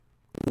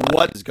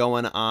What is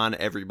going on,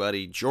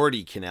 everybody?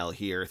 Jordy Cannell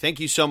here. Thank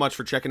you so much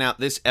for checking out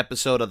this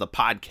episode of the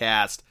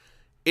podcast.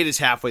 It is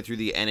halfway through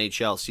the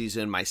NHL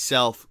season.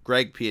 Myself,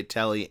 Greg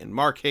Piatelli, and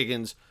Mark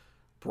Higgins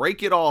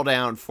break it all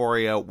down for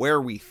you where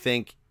we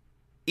think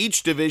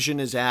each division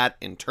is at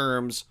in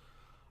terms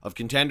of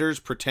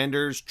contenders,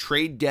 pretenders,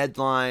 trade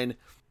deadline.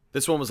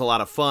 This one was a lot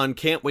of fun.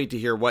 Can't wait to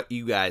hear what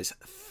you guys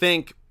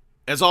think.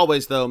 As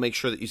always, though, make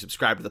sure that you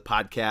subscribe to the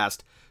podcast.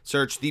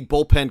 Search the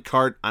Bullpen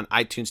Cart on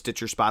iTunes,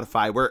 Stitcher,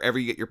 Spotify, wherever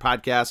you get your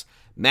podcasts.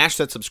 Mash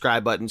that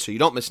subscribe button so you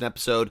don't miss an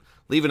episode.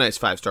 Leave a nice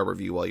 5-star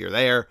review while you're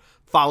there.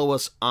 Follow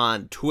us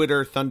on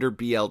Twitter.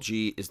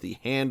 ThunderBLG is the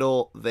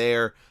handle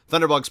there.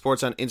 Thunderbug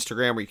Sports on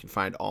Instagram, where you can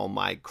find all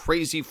my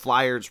crazy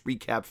Flyers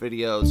recap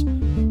videos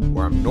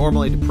where I'm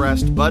normally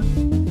depressed, but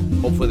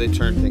hopefully they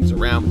turn things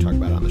around. We talk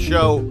about it on the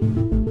show.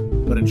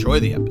 But enjoy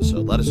the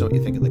episode. Let us know what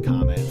you think in the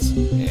comments.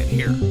 And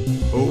here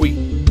we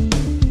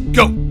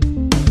go.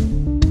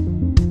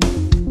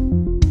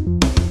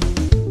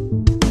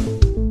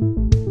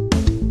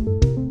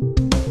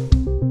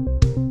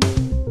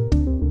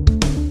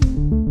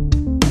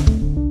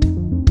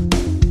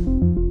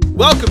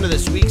 Welcome to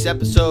this week's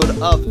episode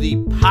of the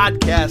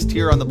podcast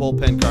here on the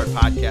Bullpen Cart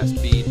podcast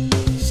feed.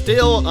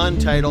 Still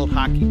untitled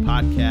hockey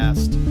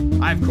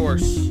podcast. I, of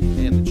course,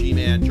 am the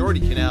G-Man, Jordy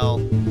Cannell.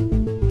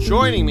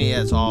 Joining me,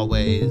 as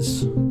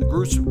always, the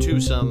gruesome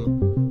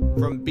twosome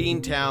from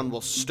Beantown.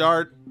 Will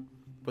start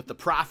with the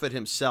prophet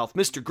himself,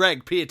 Mr.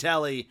 Greg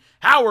Piatelli.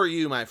 How are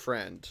you, my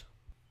friend?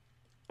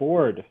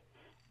 Bored.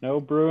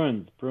 No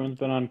Bruins. Bruins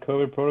been on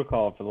COVID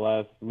protocol for the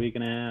last week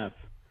and a half.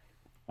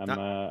 I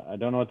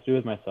don't know what to do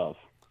with myself.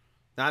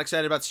 Not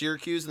excited about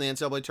Syracuse in the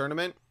NCAA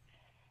tournament?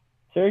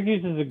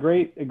 Syracuse is a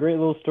great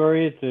little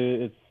story.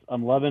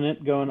 I'm loving it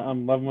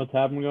I'm loving what's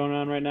happening going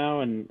on right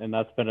now, and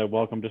that's been a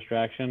welcome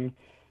distraction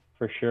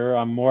for sure.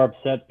 I'm more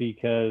upset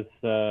because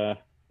we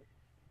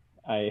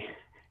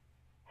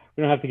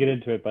don't have to get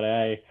into it, but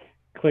I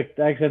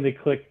accidentally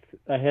clicked.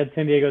 I had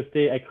San Diego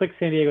State. I clicked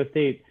San Diego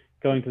State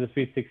going to the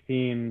Sweet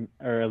 16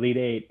 or Elite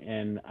 8,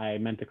 and I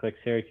meant to click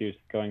Syracuse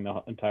going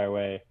the entire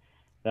way.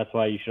 That's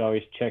why you should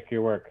always check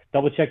your work.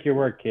 Double check your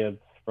work, kids,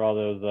 for all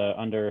those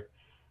under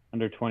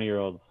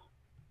 20-year-olds.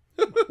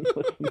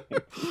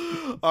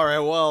 All right,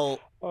 well,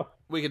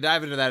 we can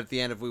dive into that at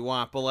the end if we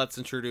want, but let's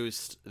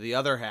introduce the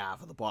other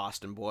half of the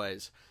Boston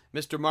boys.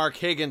 Mr. Mark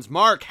Higgins.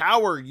 Mark,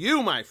 how are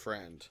you, my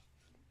friend?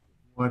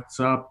 What's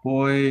up,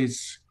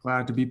 boys?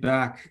 Glad to be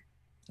back.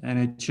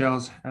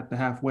 NHL's at the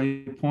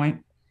halfway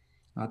point.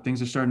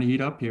 Things are starting to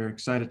heat up here.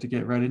 Excited to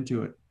get right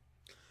into it.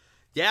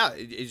 Yeah,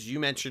 as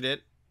you mentioned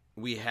it,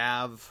 we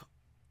have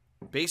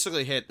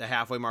basically hit the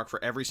halfway mark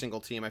for every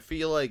single team. I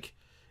feel like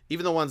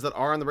even the ones that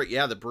are on the break,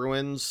 the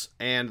Bruins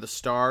and the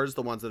Stars,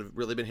 the ones that have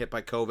really been hit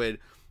by COVID,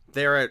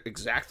 they're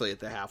exactly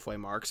at the halfway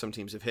mark. Some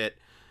teams have hit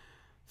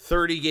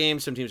 30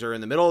 games. Some teams are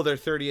in the middle of their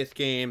 30th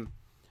game.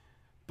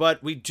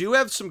 But we do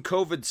have some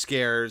COVID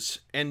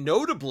scares, and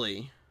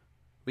notably,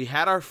 we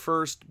had our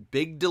first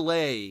big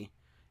delay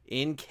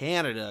in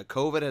Canada.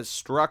 COVID has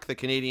struck the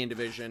Canadian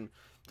division,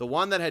 the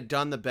one that had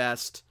done the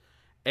best.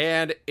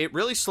 And it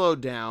really slowed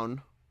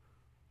down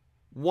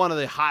one of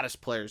the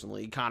hottest players in the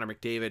league, Connor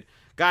McDavid.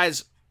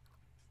 Guys,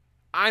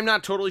 I'm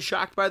not totally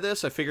shocked by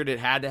this. I figured it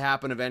had to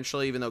happen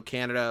eventually, even though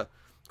Canada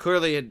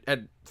clearly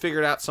had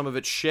figured out some of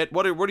its shit.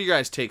 What are your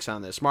guys' takes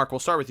on this? Mark, we'll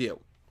start with you.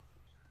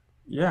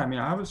 Yeah, I mean,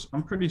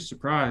 I'm pretty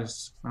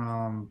surprised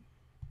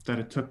that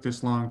it took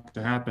this long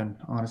to happen,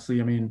 honestly.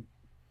 I mean,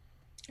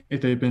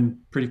 they've been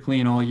pretty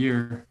clean all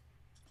year.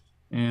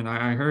 And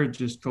I heard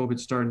just COVID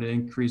starting to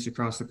increase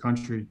across the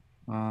country.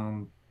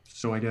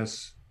 So I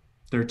guess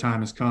their time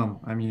has come.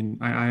 I mean,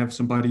 I have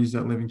some buddies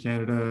that live in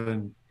Canada,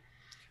 and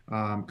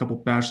a couple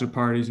bachelor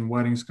parties and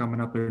weddings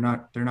coming up. They're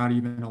not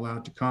even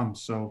allowed to come.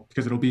 So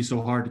because it'll be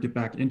so hard to get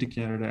back into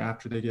Canada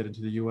after they get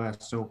into the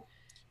U.S. So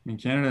I mean,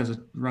 Canada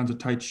runs a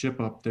tight ship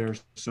up there.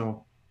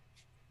 So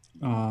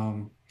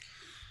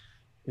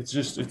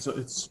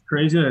it's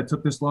crazy that it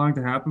took this long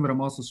to happen, but I'm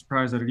also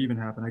surprised that it even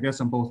happened. I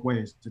guess on both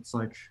ways. It's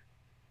like,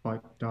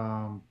 but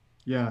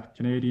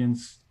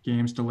Canadians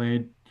games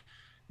delayed.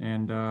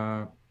 And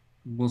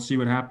we'll see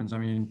what happens. I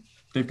mean,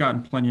 they've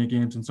gotten plenty of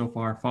games in so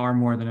far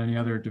more than any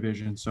other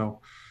division. So,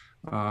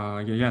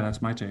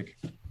 that's my take.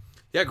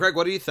 Yeah, Greg,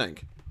 what do you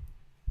think?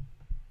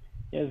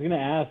 Yeah, I was going to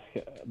ask,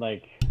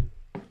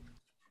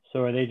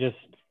 so are they just,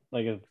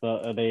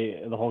 are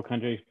they the whole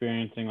country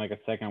experiencing, a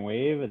second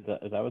wave? Is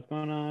that what's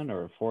going on?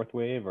 Or a fourth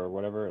wave or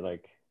whatever? What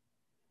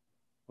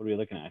are we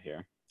looking at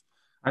here?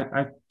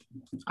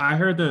 I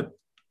heard that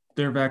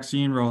their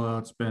vaccine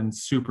rollout's been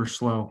super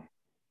slow.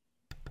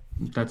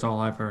 That's all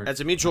I've heard. As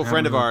a mutual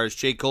friend of ours,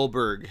 Jake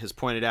Goldberg, has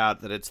pointed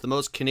out that it's the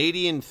most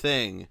Canadian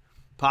thing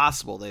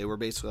possible. They were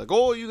basically like,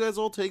 "Oh, you guys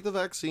all take the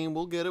vaccine.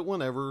 We'll get it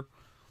whenever."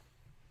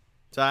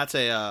 So that's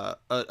a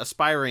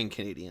aspiring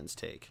Canadians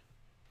take.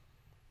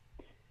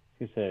 I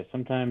was gonna say,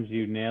 sometimes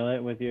you nail it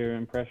with your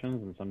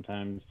impressions, and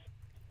sometimes.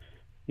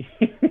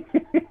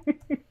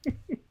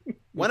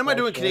 When am I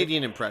doing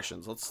Canadian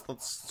impressions? Let's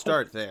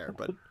start there.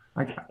 But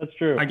that's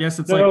true. I guess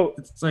it's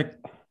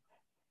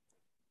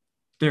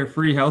their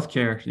free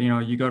healthcare.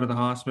 You go to the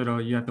hospital,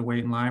 you have to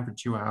wait in line for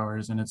 2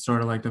 hours, and it's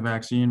sort of like the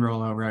vaccine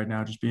rollout right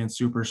now, just being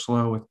super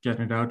slow with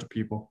getting it out to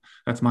people.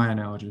 That's my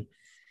analogy.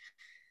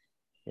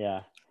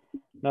 Yeah.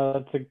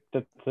 No,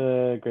 that's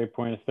a great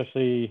point,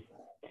 especially,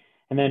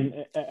 and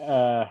then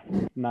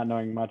not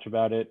knowing much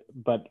about it,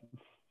 but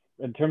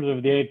in terms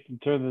of the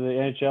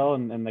NHL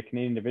and the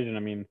Canadian division, I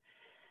mean,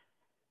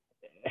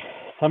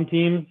 some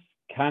teams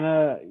kind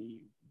of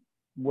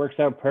works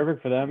out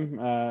perfect for them,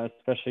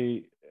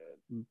 especially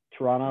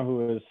Toronto,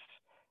 who is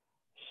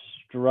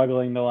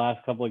struggling the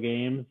last couple of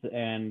games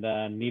and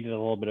needed a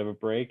little bit of a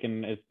break,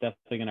 and it's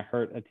definitely going to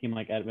hurt a team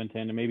like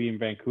Edmonton and maybe even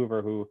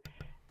Vancouver, who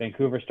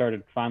Vancouver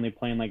started finally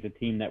playing like the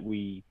team that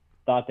we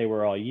thought they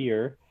were all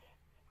year.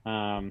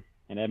 And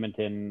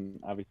Edmonton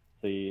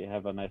obviously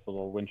have a nice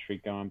little win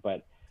streak going,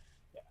 but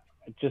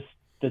just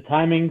the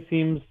timing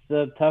seems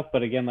tough.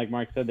 But again, like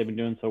Mark said, they've been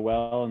doing so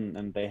well,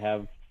 and they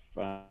have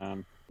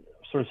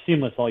sort of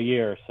seamless all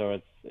year. So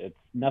it's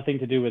nothing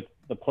to do with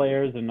the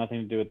players and nothing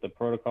to do with the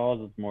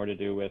protocols. It's more to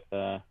do with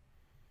the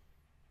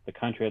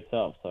country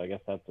itself. So I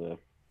guess that's a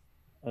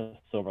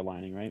silver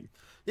lining, right?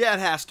 Yeah, it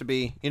has to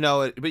be.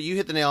 But you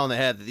hit the nail on the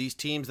head. That these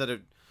teams that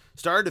have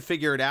started to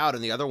figure it out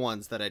and the other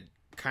ones that had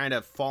kind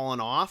of fallen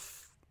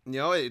off,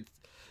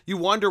 you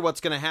wonder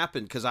what's going to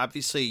happen, because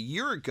obviously a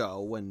year ago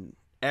when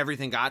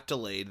everything got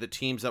delayed, the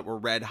teams that were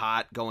red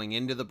hot going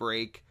into the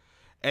break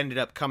ended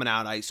up coming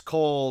out ice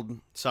cold.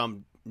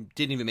 Some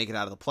didn't even make it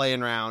out of the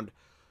play-in round.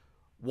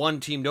 One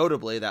team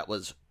notably that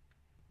was,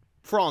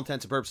 for all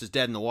intents and purposes,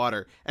 dead in the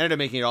water, ended up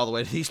making it all the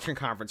way to the Eastern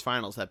Conference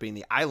Finals, that being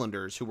the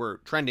Islanders, who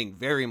were trending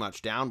very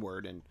much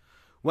downward and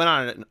went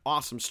on an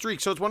awesome streak.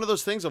 So it's one of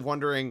those things of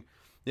wondering,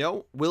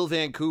 will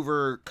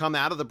Vancouver come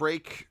out of the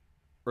break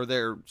or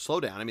their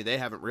slowdown? I mean, they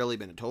haven't really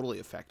been totally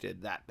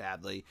affected that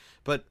badly,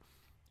 but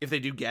if they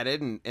do get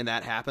it and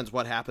that happens,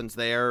 what happens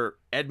there?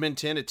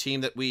 Edmonton, a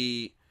team that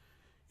we,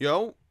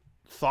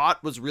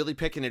 thought was really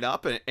picking it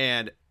up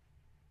and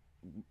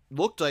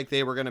looked like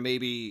they were going to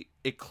maybe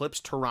eclipse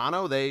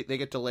Toronto. They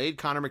get delayed.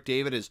 Connor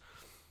McDavid has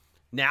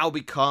now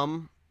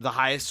become the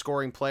highest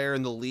scoring player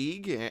in the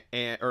league,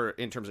 or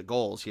in terms of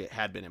goals. He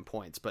had been in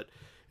points, but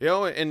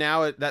and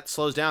now that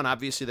slows down.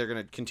 Obviously, they're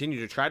going to continue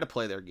to try to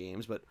play their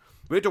games, but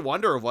we have to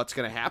wonder of what's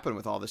going to happen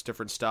with all this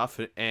different stuff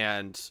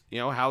and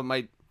how it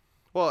might.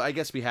 Well, I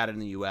guess we had it in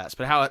the U.S.,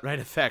 but how it might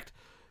affect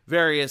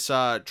various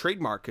trade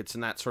markets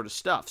and that sort of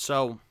stuff.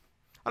 So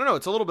I don't know.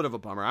 It's a little bit of a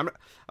bummer. I'm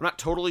not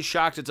totally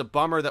shocked. It's a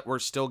bummer that we're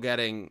still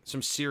getting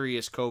some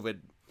serious COVID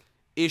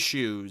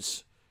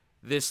issues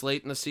this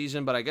late in the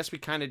season, but I guess we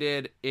kind of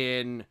did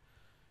in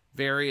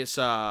various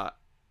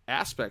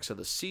aspects of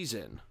the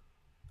season.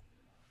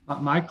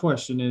 My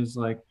question is,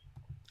 like,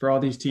 for all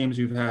these teams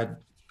who've had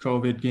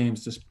COVID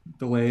games just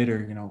delayed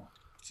or,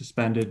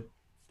 suspended,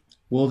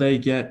 will they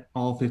get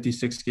all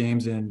 56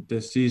 games in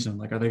this season?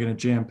 Like, are they going to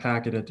jam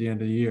pack it at the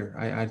end of the year?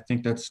 I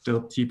think that's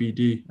still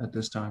TBD at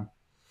this time.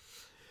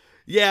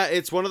 Yeah,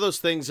 it's one of those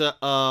things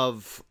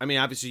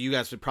obviously you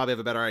guys would probably have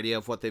a better idea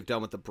of what they've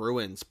done with the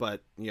Bruins,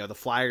 but, the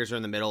Flyers are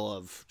in the middle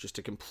of just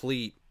a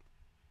complete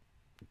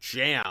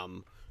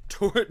jam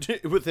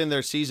within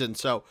their season.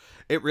 So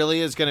it really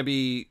is going to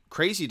be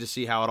crazy to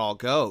see how it all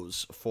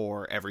goes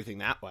for everything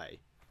that way.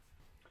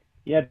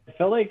 Yeah, it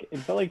felt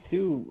like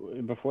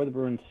too, before the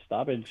Bruins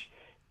stoppage,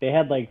 they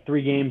had like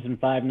 3 games in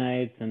 5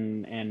 nights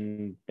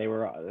and they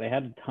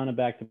had a ton of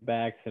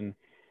back-to-backs, and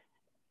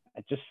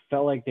it just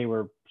felt like they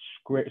were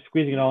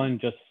squeezing it all in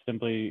just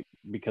simply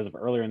because of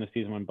earlier in the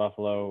season when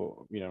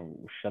Buffalo,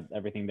 shut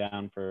everything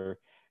down for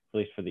at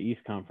least for the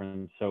East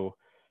Conference,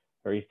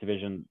 or East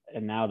Division,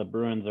 and now the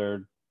Bruins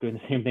are doing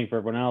the same thing for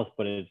everyone else.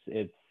 But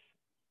it's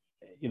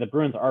the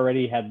Bruins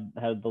already had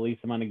the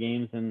least amount of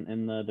games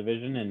in the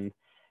division, and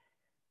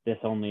this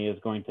only is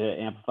going to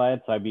amplify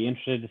it. So I'd be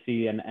interested to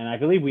see, and I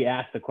believe we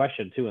asked the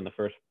question too in the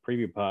first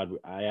preview pod.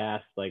 I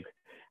asked, like,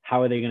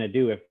 how are they going to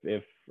do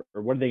if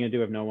or what are they going to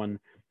do if no one,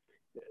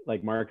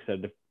 like Mark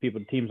said,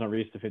 if teams don't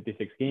reach the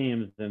 56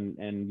 games,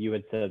 and you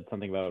had said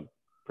something about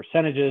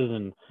percentages,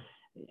 and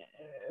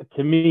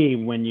to me,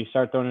 when you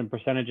start throwing in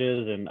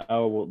percentages and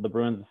the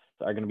Bruins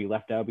are going to be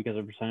left out because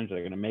of percentage, they're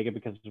going to make it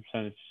because of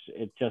percentage,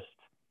 it just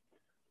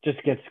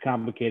gets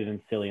complicated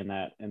and silly in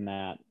that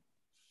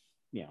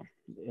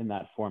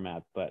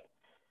format. But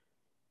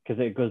because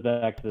it goes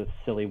back to the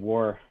silly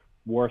war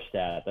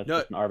stat, that's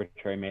just an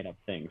arbitrary made up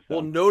thing. So.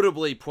 Well,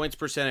 notably, points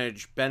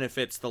percentage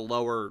benefits the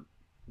lower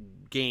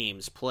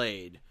games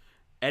played.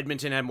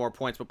 Edmonton had more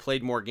points but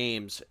played more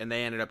games, and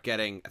they ended up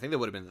getting, I think they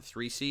would have been the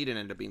 3 seed and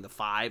ended up being the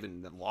 5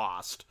 and then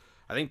lost.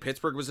 I think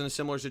Pittsburgh was in a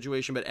similar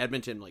situation, but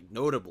Edmonton, like,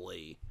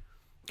 notably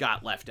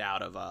got left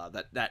out of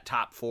that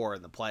top 4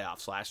 in the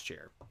playoffs last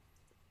year.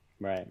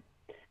 Right.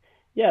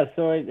 Yeah,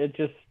 so it's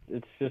just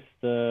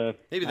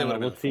maybe they would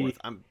have been the 4th.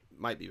 I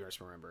might be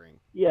misremembering.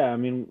 Yeah, I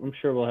mean, I'm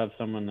sure we'll have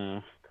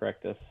someone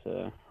correct us,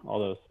 all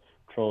those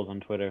trolls on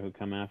Twitter who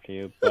come after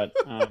you, but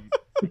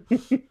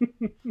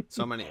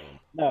so many of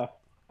them.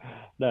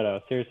 No,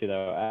 seriously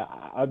though,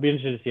 I'd be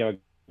interested to see how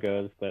it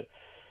goes, but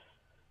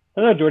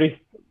I don't know,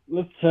 Jordy.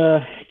 Let's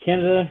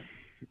Canada.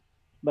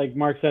 like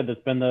Mark said,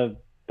 it's been the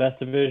best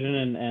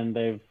division, and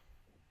they've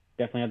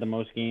definitely had the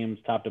most games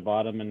top to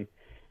bottom, and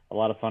a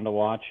lot of fun to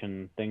watch.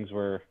 And things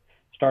were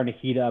starting to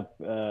heat up,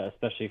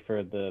 especially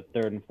for the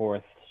third and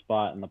fourth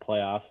spot in the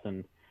playoffs.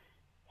 And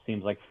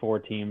seems like four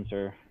teams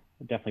are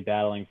definitely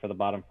battling for the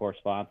bottom four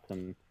spots.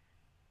 And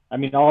I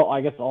mean, all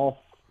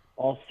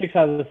six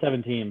out of the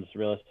seven teams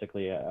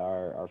realistically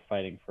are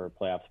fighting for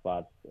playoff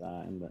spots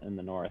in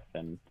the North,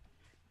 and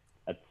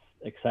that's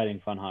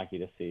exciting, fun hockey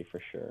to see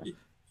for sure.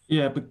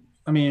 Yeah, but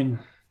I mean,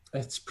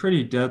 it's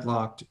pretty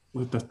deadlocked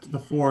with the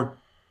four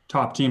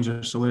top teams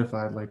are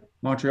solidified. Like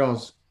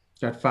Montreal's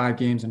got 5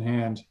 games in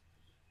hand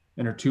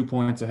and are 2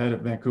 points ahead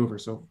of Vancouver.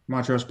 So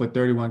Montreal's played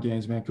 31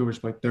 games, Vancouver's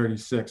played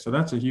 36. So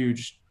that's a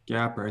huge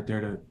gap right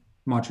there to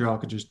Montreal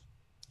could just,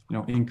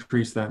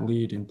 increase that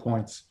lead in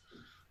points.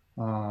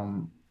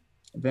 Um,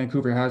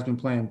 Vancouver has been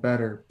playing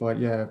better, but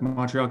yeah, if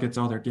Montreal gets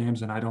all their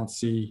games, and I don't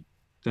see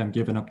them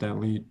giving up that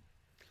lead.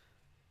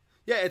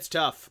 Yeah, it's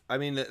tough. I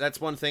mean,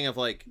 that's one thing of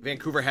like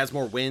Vancouver has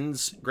more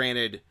wins.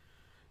 Granted,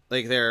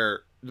 like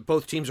they're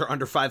both teams are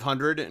under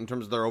 500 in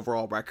terms of their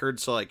overall record.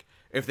 So like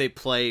if they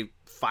play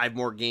 5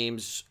 more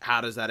games,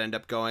 how does that end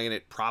up going? And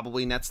it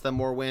probably nets them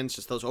more wins.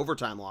 Just those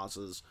overtime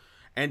losses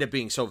end up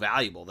being so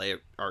valuable. They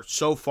are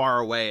so far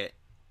away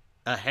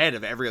ahead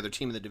of every other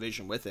team in the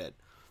division with it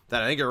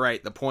that I think you're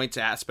right. The points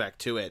aspect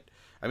to it.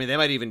 I mean, they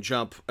might even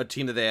jump a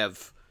team that they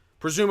have.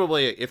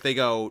 Presumably, if they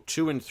go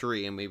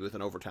 2-3 and maybe with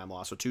an overtime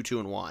loss, so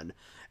 2-1,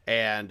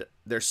 and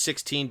they're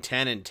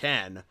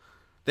 16-10-10,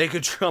 they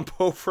could jump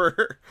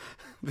over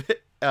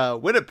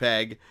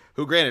Winnipeg,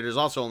 who granted has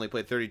also only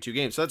played 32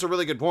 games. So that's a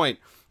really good point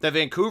that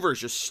Vancouver's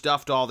just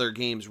stuffed all their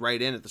games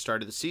right in at the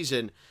start of the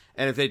season.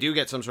 And if they do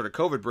get some sort of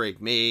COVID break,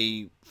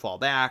 may fall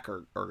back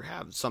or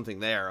have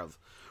something there of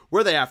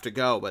where they have to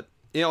go. But,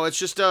 it's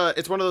just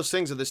it's one of those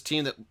things of this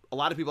team that a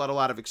lot of people had a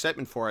lot of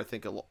excitement for. I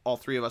think all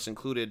three of us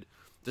included,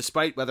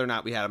 despite whether or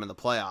not we had them in the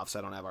playoffs.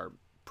 I don't have our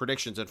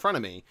predictions in front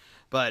of me.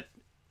 But,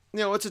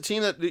 it's a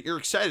team that you're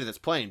excited that's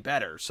playing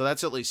better. So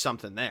that's at least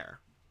something there.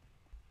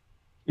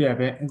 Yeah,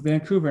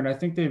 Vancouver, and I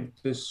think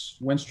this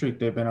win streak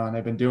they've been on.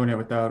 They've been doing it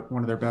without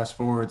one of their best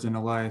forwards in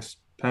Elias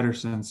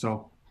Pettersson.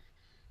 So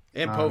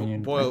And I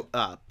mean, Bo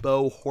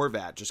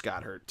Horvat just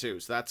got hurt too.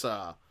 So that's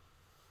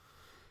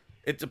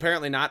it's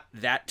apparently not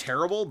that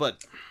terrible,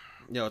 but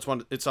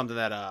it's something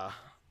that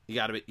you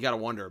gotta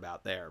wonder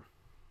about there.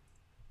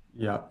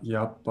 yep.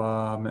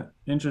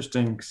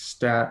 Interesting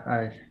stat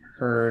I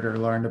heard or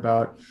learned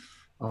about.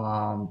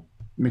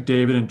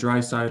 McDavid and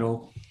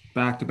Draisaitl,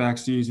 back-to-back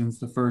seasons,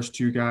 the first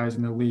two guys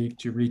in the league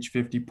to reach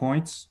 50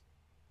 points.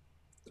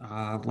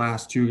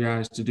 Last two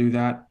guys to do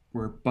that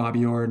were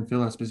Bobby Orr and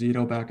Phil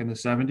Esposito back in the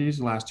 70s.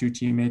 The last two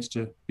teammates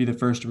to be the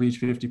first to reach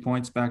 50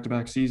 points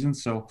back-to-back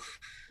seasons. So,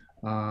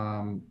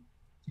 um,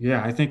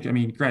 yeah, I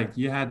mean, Greg,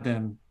 you had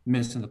them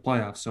miss in the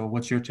playoffs. So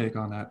what's your take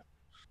on that?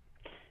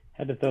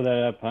 Had to throw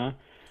that up, huh?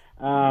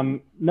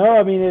 No,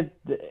 I mean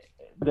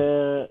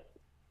the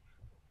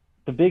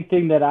the big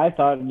thing that I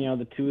thought,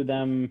 the two of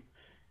them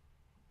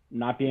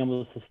not being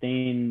able to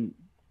sustain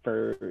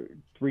for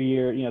 3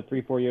 years,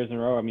 3, 4 years in a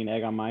row. I mean,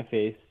 egg on my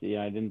face.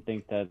 I didn't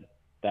think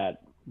that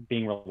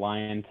being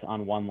reliant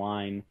on one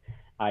line,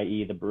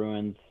 i.e., the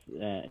Bruins,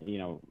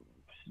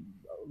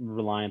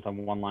 reliant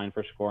on one line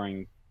for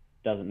scoring,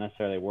 doesn't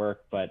necessarily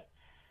work. But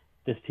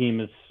this team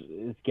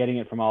is getting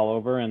it from all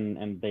over,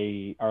 and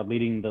they are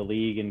leading the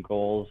league in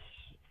goals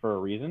for a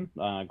reason.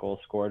 Goals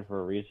scored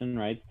for a reason,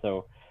 right?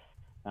 So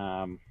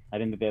I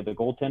didn't think they had the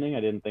goaltending.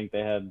 I didn't think they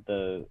had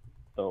the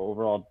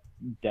overall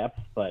depth,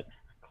 but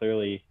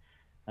clearly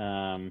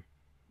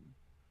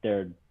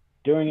they're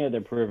doing it.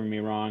 They're proving me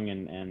wrong,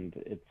 and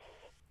it's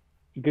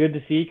good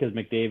to see because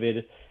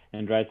McDavid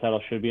and Draisaitl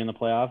should be in the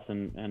playoffs,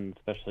 and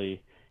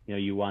especially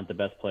you want the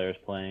best players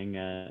playing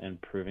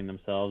and proving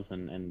themselves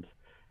and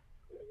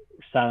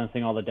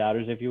silencing all the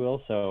doubters, if you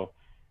will. So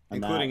in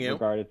Including that you.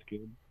 regard, it's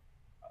good.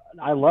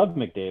 I love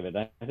McDavid.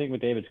 I think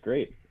McDavid's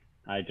great.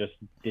 I just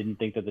didn't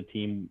think that the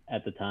team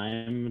at the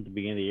time, at the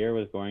beginning of the year,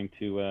 was going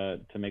to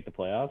make the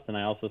playoffs. And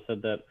I also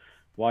said that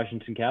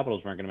Washington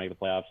Capitals weren't going to make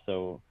the playoffs.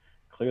 So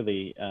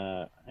clearly,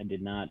 I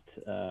didn't.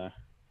 I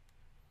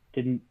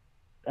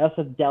also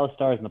had Dallas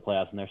Stars in the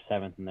playoffs, and they're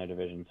seventh in their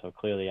division. So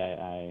clearly,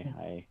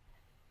 I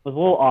was a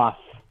little off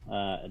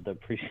the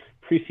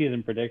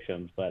preseason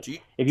predictions. But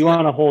if you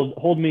want to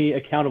hold me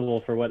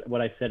accountable for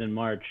what I said in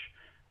March,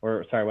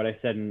 or sorry, what I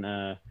said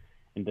in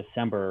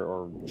December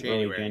or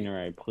early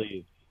January,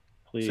 please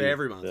say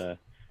every month.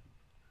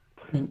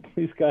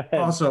 Please go ahead.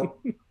 Also,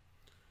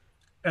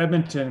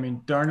 Edmonton, I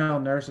mean,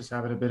 Darnell Nurse is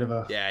having a bit of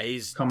a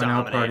he's coming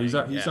out party. He's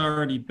yeah.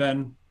 already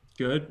been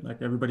good.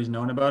 Like everybody's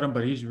known about him,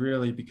 but he's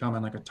really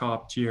becoming like a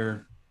top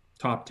tier,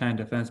 top 10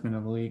 defenseman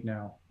in the league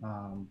now.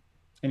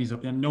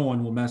 And no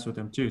one will mess with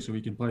him too. So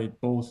he can play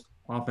both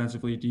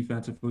offensively,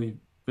 defensively,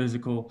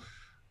 physical.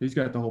 He's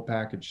got the whole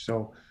package.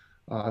 So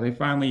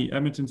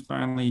Edmonton's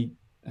finally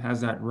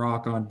has that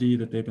rock on D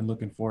that they've been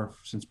looking for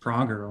since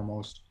Pronger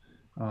almost.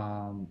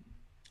 And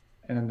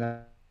then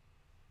that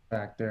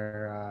back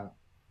there,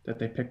 that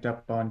they picked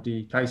up on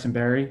D. Tyson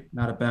Berry,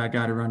 not a bad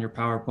guy to run your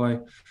power play.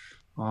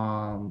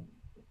 Um,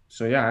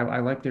 so yeah, I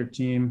like their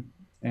team,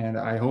 and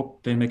I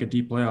hope they make a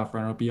deep playoff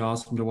run. It would be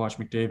awesome to watch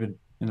McDavid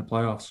in the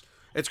playoffs.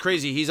 It's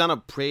crazy. He's on a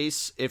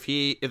pace if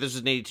this is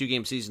an 82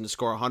 game season to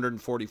score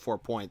 144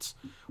 points,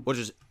 which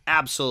is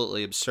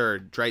absolutely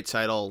absurd.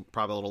 Draisaitl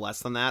probably a little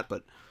less than that,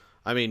 but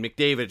I mean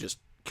McDavid just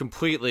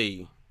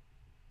completely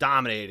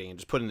dominating and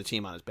just putting the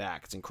team on his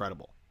back. It's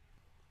incredible.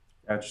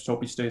 I just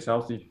hope he stays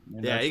healthy. I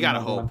mean, Yeah, that's you the gotta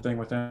number one hope. thing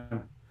with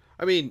him.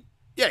 I mean,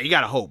 yeah, you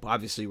gotta hope.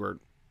 Obviously,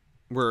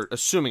 we're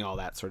assuming all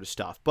that sort of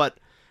stuff. But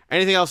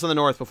anything else in the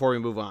North before we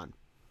move on?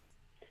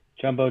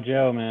 Jumbo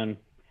Joe, man.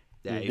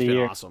 Yeah, This is he's the been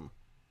year. awesome.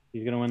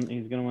 He's gonna win.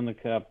 He's gonna win the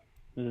cup.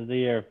 This is the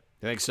year.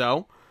 You think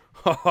so?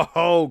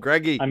 Oh,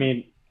 Greggy. I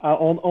mean,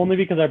 only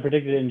because I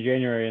predicted it in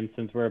January, and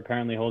since we're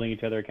apparently holding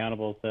each other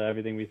accountable to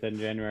everything we said in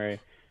January,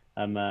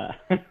 I'm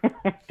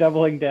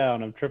doubling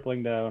down. I'm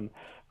tripling down.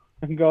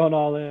 I'm going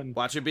all in.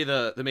 Watch it be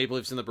the Maple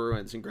Leafs and the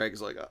Bruins, and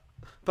Greg's like,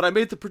 but I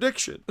made the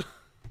prediction.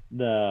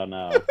 No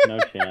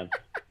chance.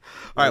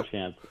 All No right.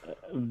 chance.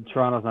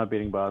 Toronto's not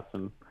beating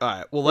Boston. All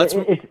right, well, let's.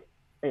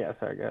 Yeah,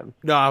 sorry, go ahead.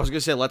 No, I was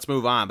gonna say let's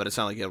move on, but it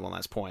sounded like you had one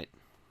last point.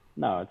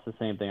 No, it's the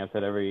same thing I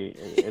said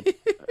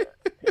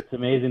It's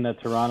amazing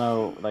that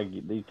Toronto, like,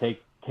 you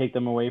take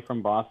them away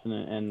from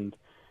Boston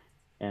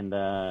and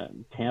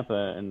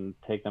Tampa and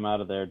take them out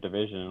of their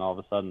division, and all of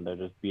a sudden they're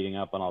just beating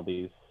up on all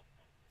these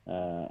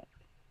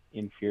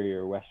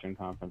inferior Western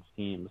Conference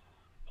teams.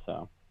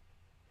 So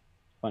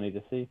funny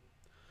to see.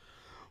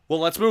 Well,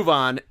 let's move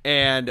on,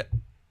 and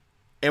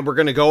we're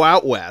going to go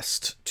out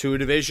west to a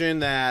division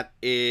that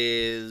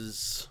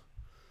is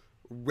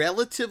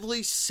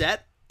relatively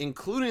set,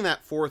 including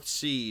that fourth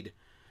seed,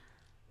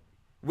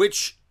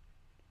 which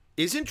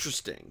is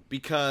interesting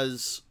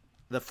because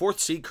the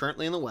fourth seed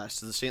currently in the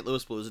West is the St.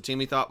 Louis Blues, a team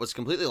we thought was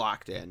completely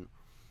locked in.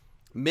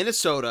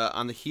 Minnesota,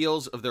 on the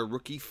heels of their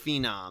rookie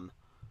phenom,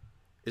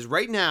 is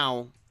right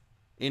now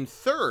in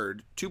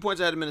third, 2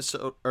 points ahead of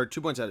Minnesota, or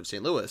 2 points ahead of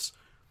St. Louis,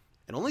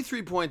 and only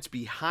 3 points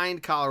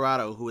behind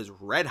Colorado, who is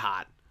red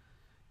hot.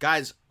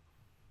 Guys,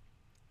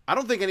 I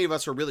don't think any of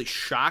us are really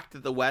shocked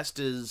that the West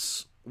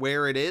is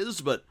where it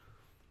is, but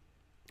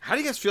how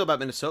do you guys feel about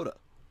Minnesota?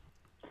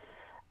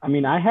 I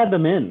mean, I had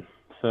them in,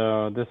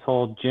 so this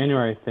whole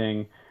January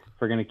thing, if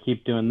we're going to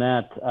keep doing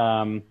that.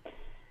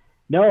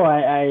 No,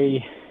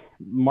 I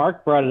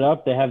Mark brought it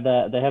up. They have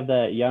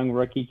that young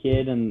rookie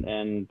kid,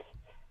 and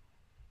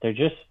they're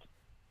just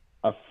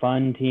a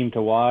fun team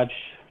to watch.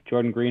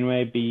 Jordan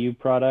Greenway, BU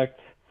product.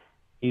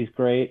 He's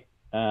great.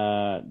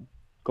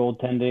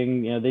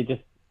 Goaltending, they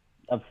just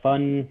a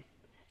fun.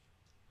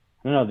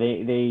 I don't know.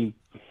 They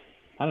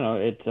I don't know.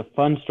 It's a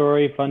fun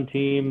story, fun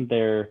team.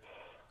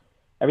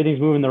 Everything's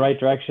moving in the right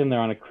direction. They're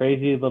on a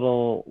crazy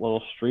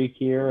little streak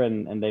here,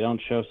 and they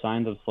don't show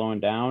signs of slowing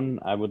down.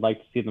 I would like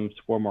to see them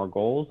score more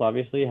goals.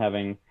 Obviously,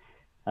 having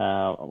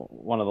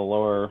one of the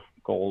lower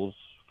goals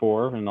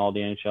for in all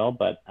the NHL,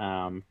 but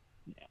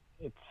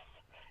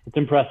it's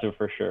impressive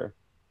for sure.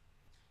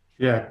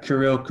 Yeah,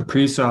 Kirill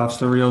Kaprizov's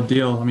the real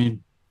deal. I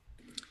mean,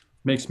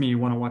 makes me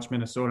want to watch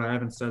Minnesota. I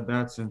haven't said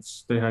that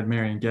since they had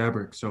Marian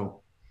Gaborik.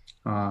 So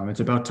it's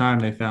about time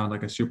they found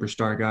like a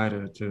superstar guy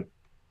to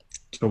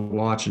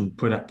watch and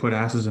put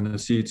asses in the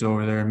seats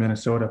over there in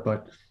Minnesota.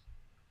 But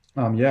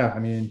yeah, I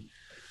mean,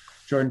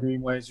 Jordan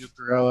Greenway,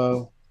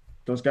 Zuccarello,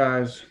 those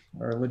guys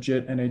are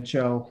legit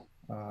NHL.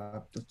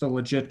 It's a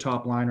legit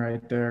top line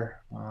right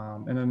there.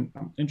 And then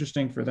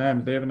interesting for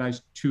them, they have a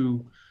nice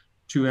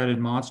two-headed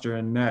monster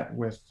in net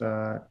with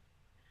I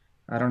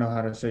don't know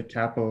how to say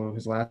Capo,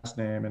 his last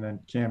name, and then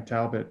Cam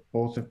Talbot.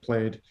 Both have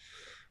played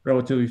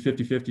relatively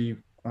 50-50.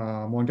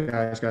 One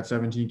guy's got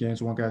 17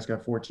 games, one guy's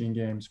got 14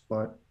 games.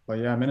 But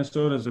yeah,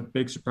 Minnesota is a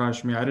big surprise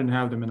for me. I didn't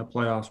have them in the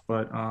playoffs,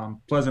 but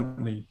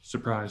pleasantly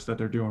surprised that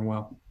they're doing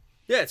well.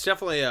 Yeah, it's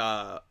definitely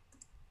a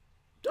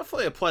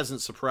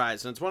pleasant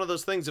surprise, and it's one of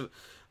those things of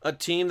a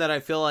team that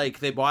I feel like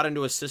they bought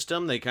into a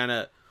system. They kind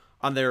of,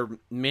 on their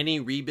mini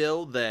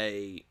rebuild,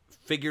 they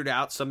figured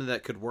out something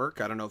that could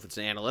work. I don't know if it's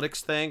an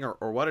analytics thing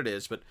or what it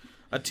is, but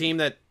a team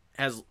that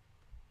has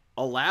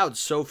allowed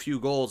so few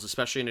goals,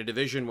 especially in a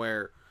division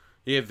where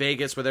you have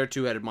Vegas with their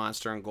two-headed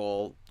monster in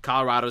goal.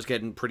 Colorado's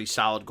getting pretty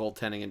solid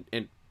goaltending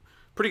and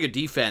pretty good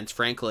defense,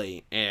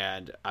 frankly,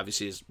 and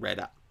obviously is red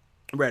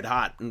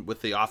hot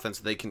with the offense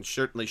that they can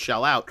certainly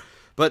shell out.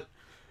 But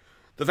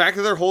the fact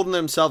that they're holding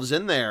themselves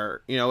in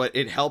there,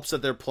 it helps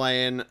that they're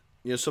playing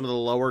some of the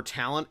lower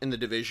talent in the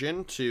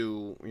division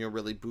to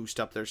really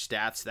boost up their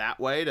stats that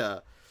way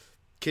to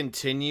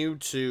continue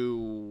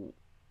to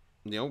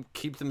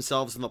keep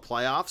themselves in the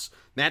playoffs.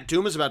 Matt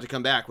Duma's about to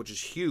come back, which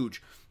is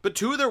huge. But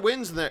 2 of their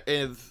wins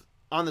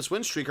on this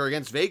win streak are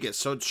against Vegas,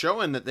 so it's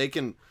showing that they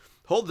can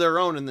hold their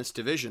own in this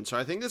division. So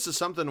I think this is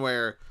something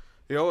where,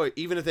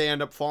 even if they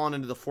end up falling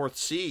into the 4th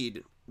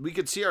seed, we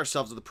could see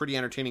ourselves with a pretty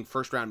entertaining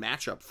first-round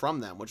matchup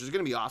from them, which is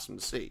going to be awesome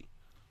to see.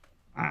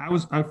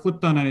 I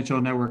flipped on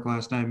NHL Network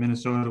last night.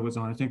 Minnesota was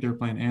on. I think they were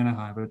playing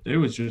Anaheim, but it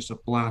was just a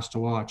blast to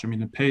watch. I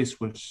mean, the pace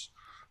was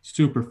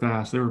super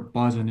fast. They were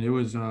buzzing. It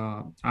was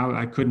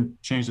I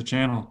couldn't change the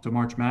channel to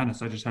March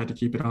Madness. I just had to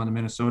keep it on the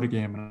Minnesota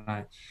game, and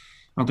I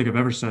don't think I've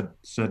ever said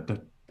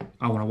that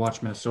I want to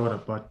watch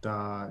Minnesota. But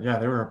yeah,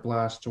 they were a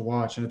blast to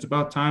watch, and it's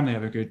about time they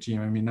have a good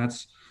team. I mean,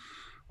 that's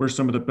where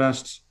some of the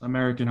best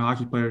American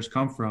hockey players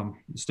come from,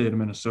 the state of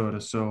Minnesota.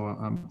 So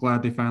I'm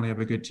glad they finally have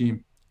a good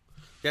team.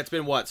 Yeah, it's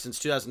been what, since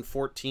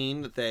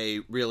 2014 that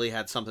they really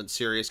had something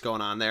serious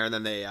going on there, and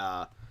then they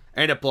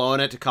ended up blowing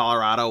it to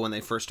Colorado when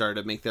they first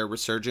started to make their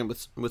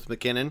resurgence with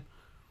McKinnon.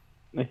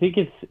 I think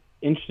it's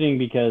interesting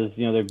because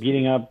they're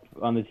beating up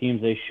on the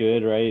teams they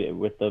should, right,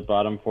 with the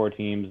bottom four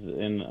teams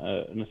in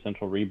an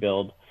essential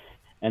rebuild,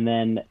 and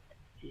then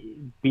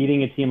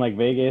beating a team like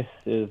Vegas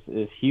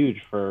is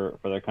huge for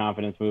their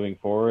confidence moving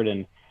forward.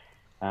 And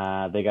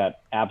they got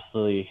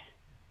absolutely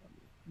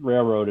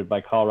railroaded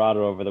by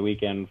Colorado over the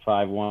weekend,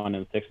 5-1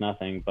 and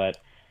 6-0. But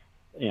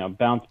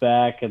bounce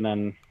back, and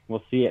then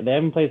we'll see. They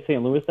haven't played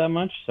St. Louis that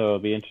much, so it'll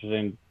be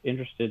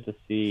interested to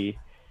see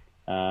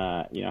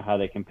how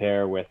they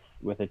compare with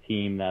a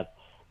team that's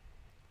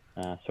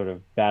sort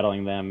of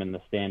battling them in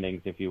the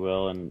standings, if you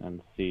will, and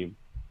see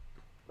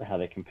how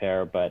they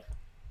compare. But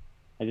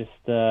I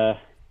just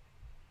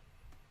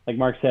like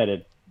Mark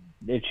said,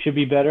 it should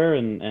be better,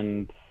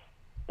 and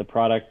the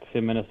product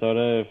in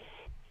Minnesota,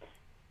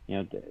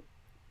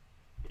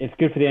 it's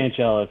good for the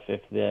NHL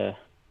if the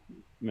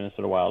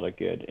Minnesota Wild are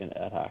good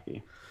at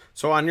hockey.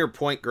 So on your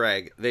point,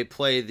 Greg, they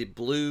play the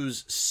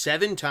Blues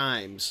 7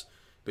 times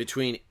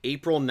between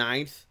April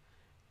 9th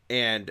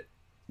and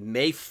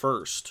May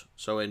 1st.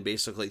 So in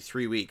basically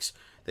 3 weeks,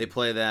 they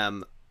play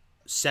them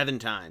 7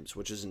 times,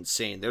 which is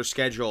insane. Their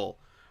schedule,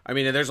 I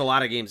mean, there's a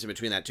lot of games in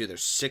between that too.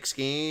 There's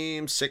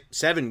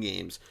 7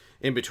 games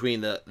in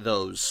between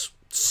those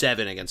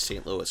 7 against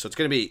St. Louis. So it's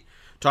going to be,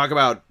 talk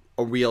about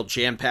a real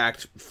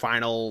jam-packed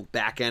final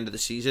back end of the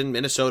season.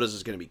 Minnesota's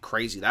is going to be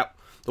crazy.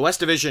 The West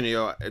Division,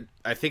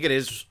 I think it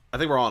is. I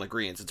think we're all in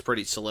agreement. It's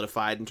pretty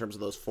solidified in terms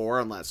of those 4,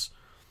 unless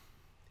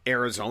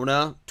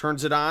Arizona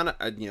turns it on.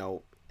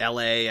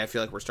 LA, I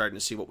feel like we're starting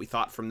to see what we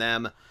thought from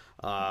them.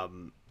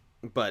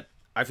 But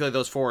I feel like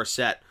those 4 are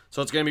set.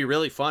 So it's going to be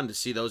really fun to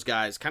see those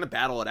guys kind of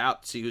battle it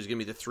out, see who's going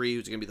to be the 3,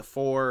 who's going to be the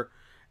 4.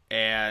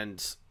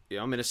 And,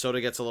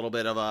 Minnesota gets a little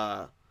bit of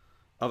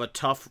a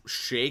tough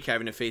shake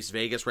having to face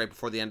Vegas right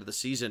before the end of the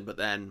season. But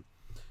then,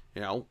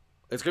 it's going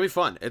to be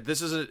fun.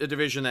 This is a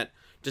division that,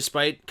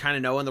 despite kind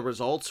of knowing the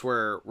results,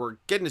 we're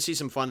getting to see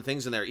some fun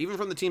things in there. Even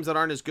from the teams that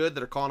aren't as good,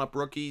 that are calling up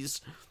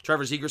rookies.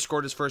 Trevor Zegras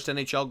scored his first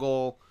NHL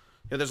goal.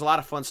 There's a lot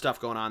of fun stuff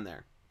going on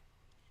there.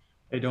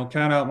 Hey, don't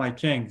count out my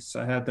Kings.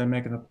 I had them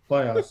making the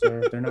playoffs.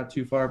 They're not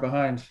too far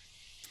behind.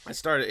 I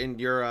started in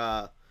your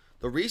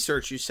the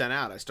research you sent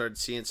out. I started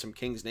seeing some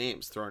Kings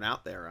names thrown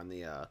out there on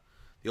the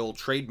old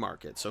trade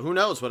market. So who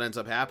knows what ends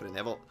up happening?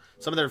 They have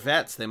some of their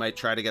vets. They might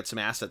try to get some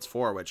assets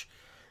for, which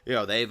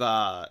they've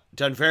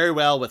done very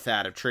well with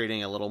that, of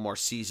trading a little more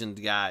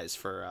seasoned guys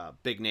for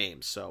big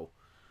names. So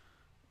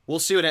we'll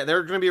see what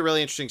they're going to be a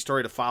really interesting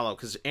story to follow,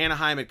 because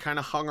Anaheim had kind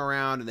of hung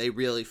around and they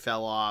really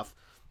fell off.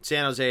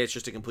 San Jose, it's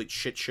just a complete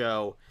shit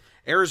show.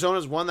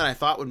 Arizona's one that I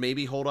thought would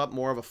maybe hold up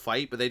more of a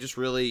fight, but they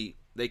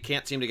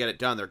can't seem to get it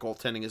done. Their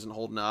goaltending isn't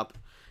holding up.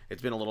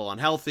 It's been a little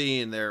unhealthy,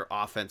 and their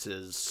offense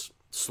is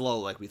slow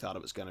like we thought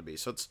it was going to be.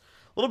 So it's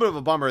a little bit of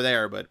a bummer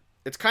there, but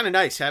it's kind of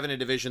nice having a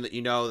division that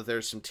that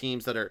there's some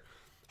teams that are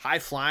high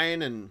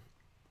flying and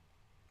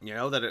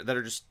that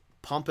are just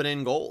pumping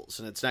in goals,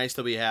 and it's nice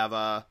that we have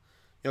a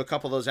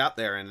couple of those out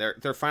there, and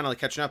they're finally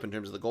catching up in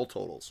terms of the goal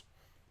totals.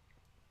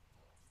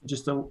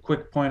 Just a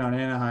quick point on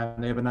Anaheim.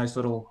 They have a nice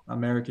little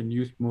American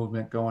youth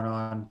movement going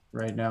on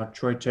right now.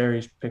 Troy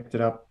Terry's picked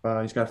it up.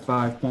 He's got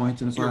 5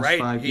 points in his last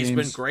 5 games. He's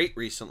been great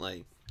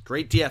recently.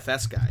 Great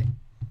DFS guy.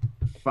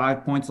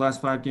 5 points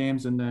last 5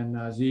 games, and then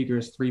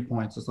Zegras 3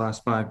 points his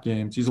last 5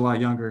 games. He's a lot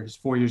younger. He's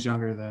 4 years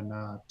younger than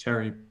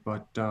Terry,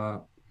 but yeah,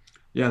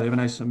 they have a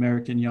nice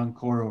American young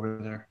core over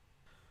there.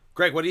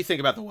 Greg, what do you think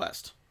about the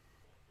West?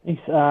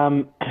 Thanks.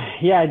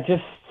 Yeah,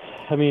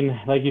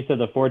 like you said,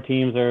 the 4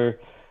 teams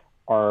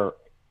are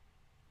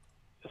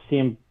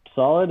seem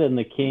solid, and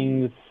the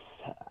Kings,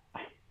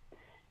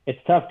 it's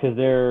tough because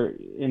they're,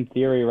 in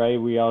theory,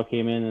 right, we all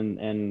came in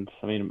and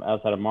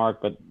outside of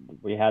Mark, but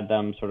we had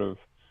them sort of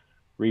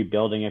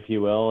rebuilding, if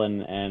you will,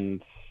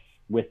 and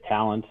with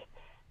talent.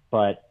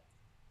 But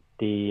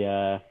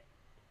I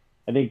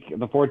think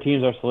the 4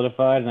 teams are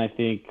solidified, and I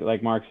think,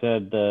 like Mark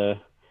said, the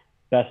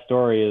best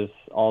story is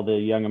all the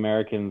young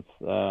Americans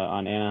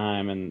on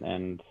Anaheim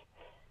and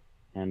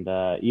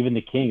even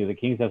the Kings. The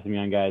Kings have some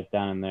young guys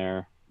down in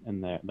there.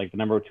 And like the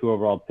number 2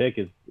 overall pick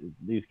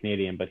he's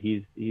Canadian, but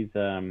he's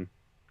Clinton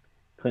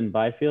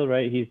Byfield,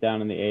 right? He's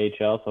down in the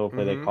AHL, so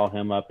hopefully they call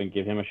him up and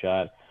give him a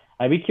shot.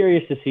 I'd be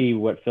curious to see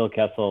what Phil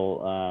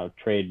Kessel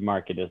trade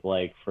market is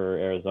like for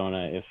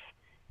Arizona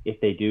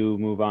if they do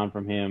move on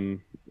from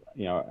him.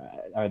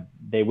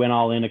 They went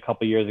all in a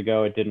couple years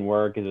ago. It didn't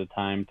work. Is it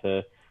time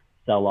to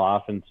sell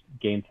off and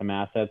gain some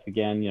assets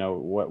again?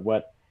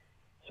 What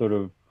sort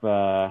of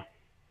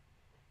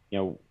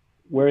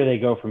where they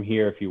go from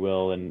here, if you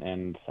will,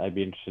 and I'd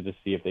be interested to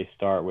see if they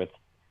start with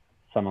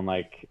someone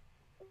like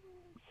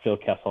Phil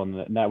Kessel,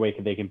 and that way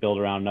they can build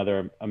around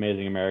another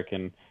amazing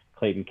American,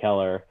 Clayton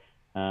Keller,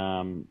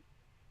 from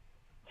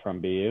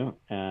BU,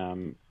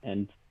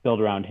 and build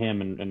around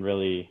him and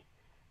really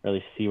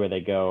see where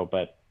they go.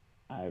 But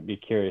I'd be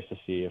curious to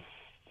see if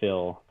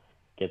Phil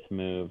gets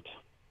moved.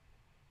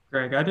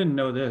 Greg, I didn't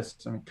know this.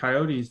 I mean,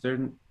 Coyotes,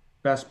 their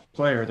best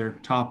player, their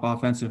top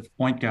offensive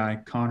point guy,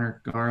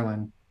 Connor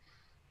Garland,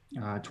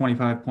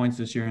 25 points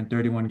this year in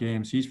 31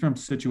 games. He's from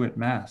Situate,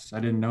 Mass. I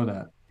didn't know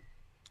that.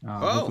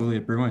 Hopefully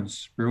a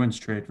Bruins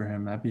trade for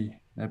him. That'd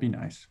be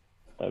nice.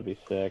 That'd be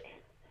sick.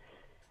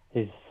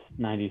 He's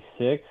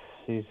 96.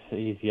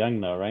 He's young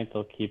though, right?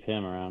 They'll keep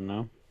him around,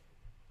 no?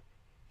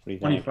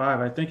 25.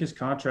 I think his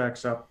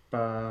contract's up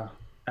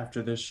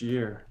after this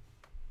year.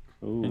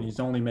 Ooh. And he's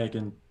not even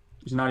making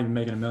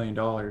 $1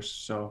 million.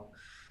 So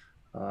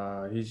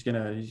he's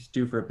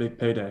due for a big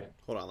payday.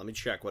 Hold on, let me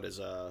check what his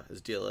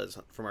deal is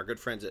from our good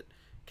friends at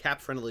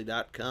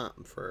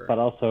capfriendly.com But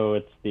also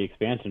it's the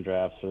expansion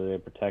draft, so they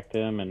protect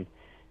him and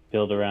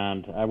build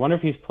around. I wonder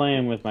if he's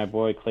playing with my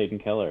boy Clayton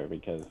Keller,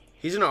 because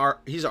he's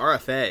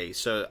RFA,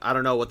 so I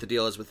don't know what the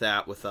deal is with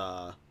that with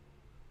the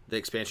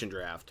expansion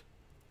draft.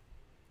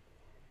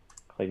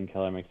 Clayton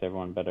Keller makes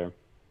everyone better.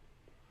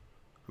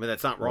 I mean,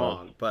 that's not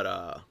wrong, but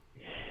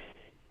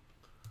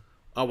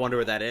I wonder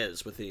what that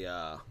is with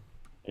the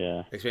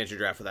expansion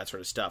draft for that sort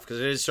of stuff, because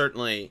it is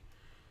certainly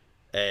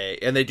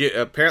and they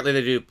do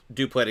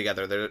play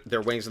together.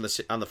 They're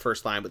wings on the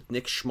first line with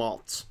Nick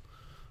Schmaltz,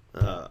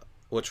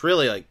 which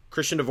really, like,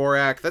 Christian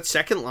Dvorak. That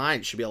second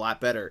line should be a lot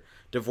better.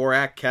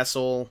 Dvorak,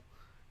 Kessel,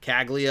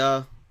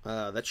 Caglia,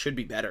 that should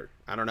be better.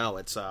 I don't know.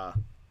 It's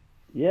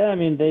yeah. I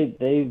mean,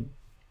 they've.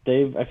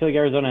 I feel like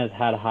Arizona has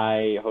had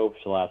high hopes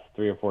the last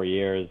 3 or 4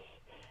 years,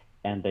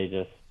 and they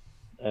just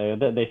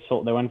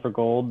they went for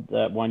gold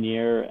that 1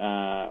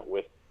 year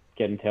with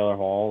getting Taylor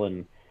Hall,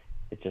 and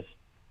it just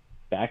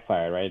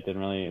backfired, right? It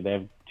didn't really. They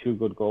have 2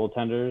 good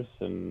goaltenders,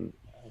 and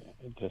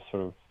it just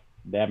sort of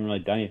they haven't really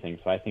done anything.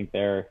 So I think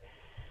I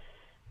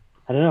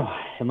don't know,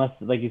 unless,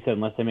 like you said,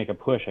 unless they make a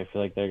push, I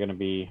feel like they're gonna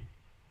be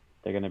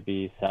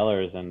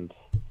sellers and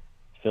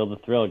feel the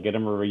thrill, get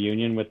them a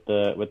reunion with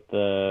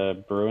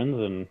the Bruins,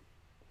 and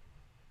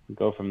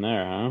go from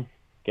there, huh?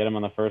 Get them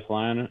on the first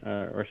line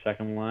or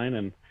second line,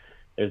 and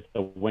there's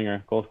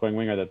the goal-scoring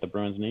winger that the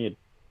Bruins need.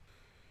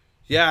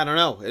 Yeah, I don't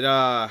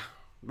know.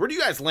 Where do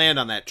you guys land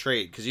on that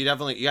trade? Because you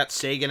got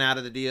Sagan out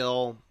of the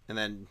deal, and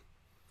then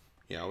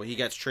he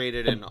gets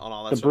traded and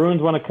all that. The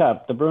Bruins won a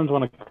cup.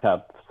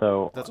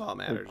 So that's all that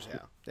matters.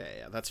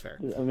 Yeah, that's fair.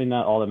 I mean,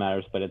 not all that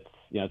matters, but it's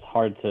it's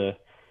hard to.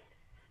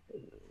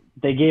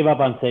 They gave up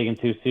on Sagan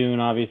too soon,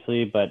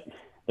 obviously, but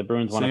the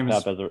Bruins won a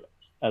cup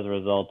as a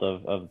result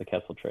of the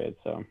Kessel trade.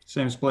 So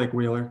same as Blake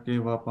Wheeler,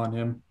 gave up on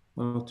him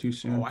a little too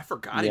soon. Oh, I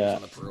forgot he was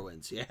on the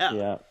Bruins.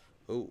 Yeah.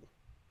 Oh,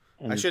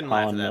 I shouldn't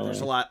laugh at that.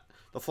 There's a lot.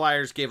 The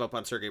Flyers gave up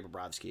on Sergei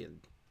Bobrovsky,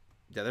 and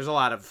there's a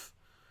lot of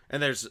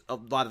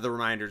the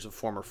reminders of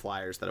former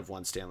Flyers that have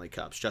won Stanley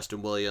Cups.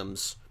 Justin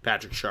Williams,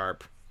 Patrick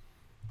Sharp.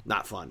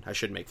 Not fun. I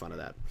shouldn't make fun of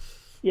that.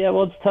 Yeah,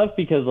 well, it's tough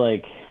because,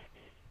 like,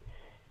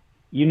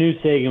 you knew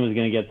Sagan was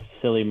going to get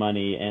silly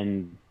money,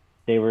 and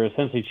they were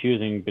essentially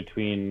choosing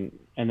between,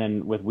 and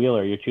then with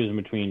Wheeler, you're choosing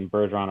between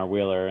Bergeron or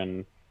Wheeler,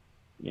 and,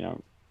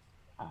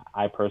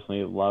 I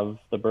personally love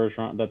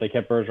that they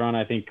kept Bergeron.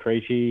 I think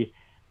Krejci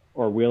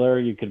or Wheeler,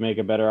 you could make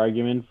a better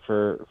argument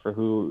for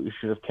who you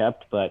should have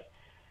kept, but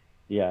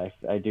yeah,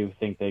 I do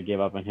think they gave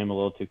up on him a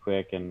little too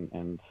quick,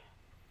 and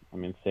I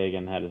mean,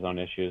 Sagan had his own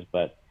issues,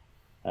 but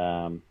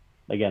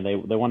again, they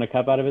won a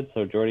cup out of it,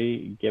 so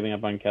Jordy giving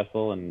up on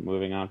Kessel and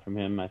moving on from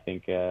him, I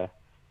think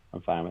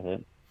I'm fine with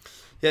it.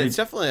 Yeah, it's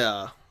definitely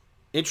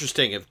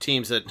interesting of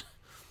teams that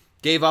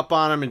gave up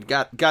on him and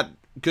got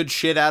good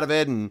shit out of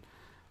it, and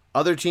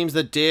other teams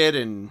that did,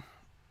 and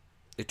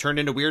it turned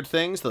into weird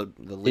things. The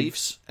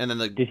Leafs, and then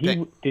did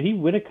he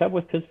win a cup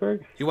with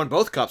Pittsburgh? He won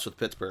both cups with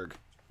Pittsburgh.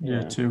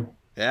 Yeah, 2.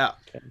 Yeah.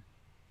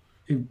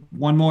 Okay.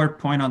 One more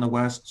point on the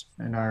West,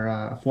 and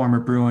our former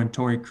Bruin,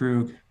 Torrey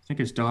Krug. I think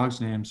his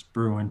dog's name's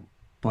Bruin,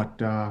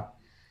 but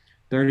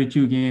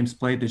 32 games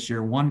played this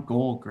year, 1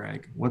 goal.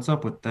 Greg, what's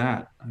up with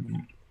that?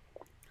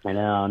 I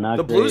know, not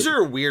the great. Blues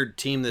are a weird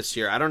team this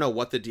year. I don't know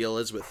what the deal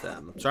is with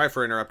them. Sorry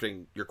for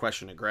interrupting your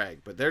question to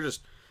Greg, but they're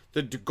just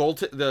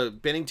the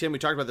Bennington. We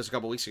talked about this a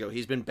couple weeks ago.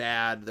 He's been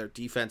bad. Their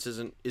defense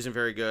isn't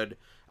very good.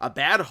 A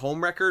bad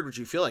home record, which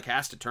you feel like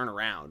has to turn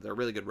around. They're a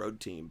really good road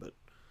team, but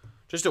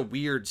just a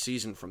weird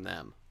season from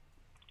them.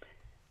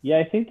 Yeah,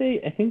 I think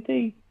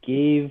they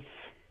gave.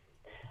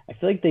 I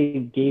feel like they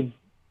gave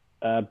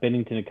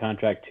Bennington a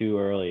contract too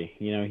early.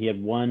 He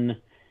had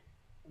one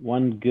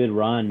good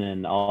run,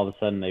 and all of a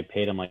sudden they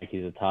paid him like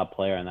he's a top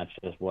player, and that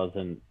just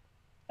wasn't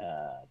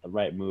the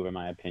right move in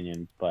my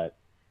opinion. But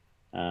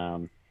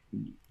and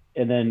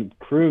then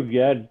Krug,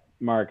 yeah,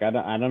 Mark, I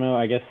don't know.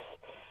 I guess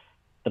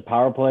the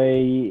power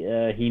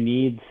play he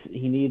needs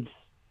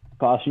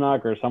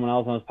Pastrnak or someone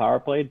else on his power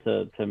play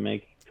to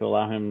to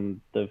allow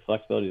him the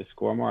flexibility to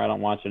score more. I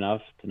don't watch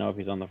enough to know if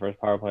he's on the first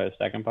power play or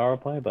second power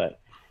play,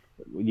 but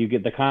you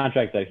get the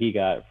contract that he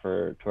got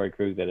for Torrey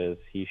Krug. That is,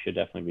 he should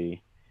definitely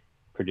be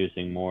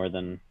producing more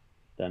than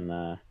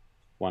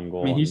one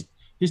goal. I mean,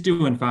 he's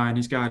doing fine.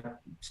 He's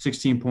got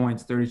 16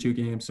 points, 32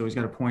 games, so he's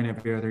got a point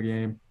every other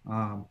game.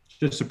 It's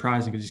just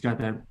surprising because he's got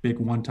that big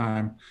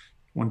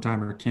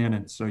one-timer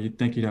cannon, so you'd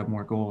think he'd have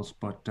more goals.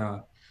 But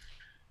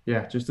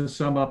yeah, just to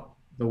sum up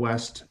the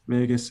West,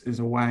 Vegas is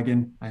a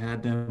wagon. I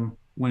had them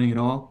winning it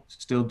all,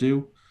 still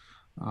do.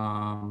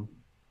 And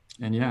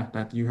yeah,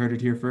 that you heard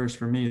it here first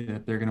from me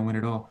that they're going to win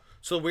it all.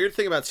 So the weird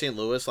thing about St.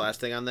 Louis, last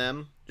thing on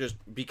them, just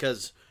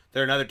because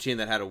they're another team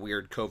that had a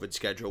weird COVID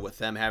schedule with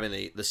them having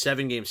the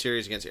 7-game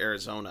series against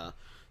Arizona.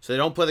 So they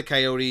don't play the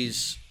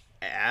Coyotes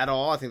at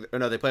all. They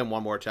play them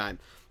one more time.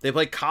 They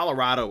play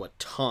Colorado a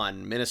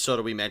ton.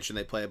 Minnesota, we mentioned,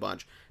 they play a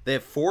bunch. They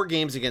have 4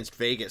 games against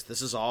Vegas.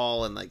 This is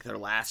all in like their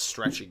last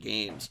stretch of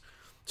games.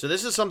 So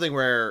this is something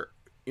where,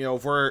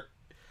 if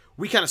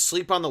we kind of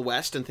sleep on the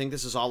West and think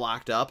this is all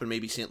locked up, and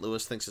maybe St.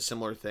 Louis thinks a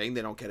similar thing,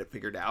 they don't get it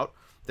figured out,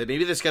 that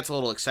maybe this gets a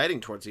little exciting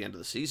towards the end of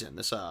the season.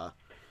 This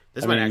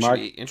might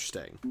actually be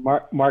interesting.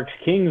 Mark's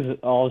Kings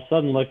all of a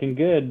sudden looking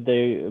good.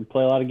 They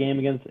play a lot of game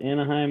against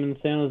Anaheim and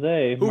San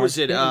Jose. Who was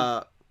it?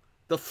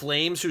 The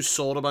Flames, who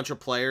sold a bunch of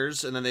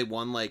players and then they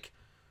won like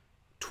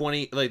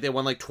 20. Like they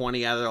won like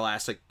 20 out of their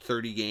last like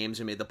 30 games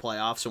and made the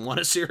playoffs and won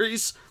a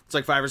series. It's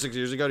like 5 or 6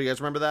 years ago. Do you guys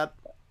remember that?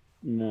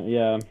 No,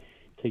 yeah,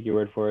 take your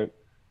word for it.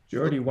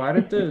 Jordy, why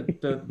did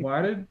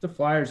the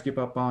Flyers give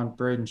up on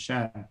Braden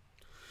Shen?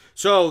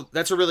 So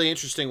that's a really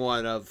interesting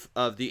one of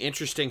the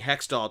interesting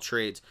Hextall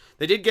trades.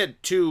 They did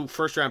get 2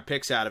 first-round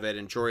picks out of it,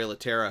 and Jory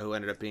Laterra, who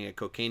ended up being a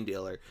cocaine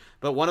dealer.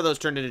 But one of those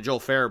turned into Joel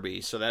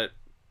Farabee, so that's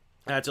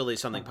at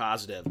least something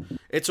positive.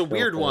 It's a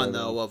weird one,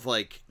 though, of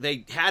like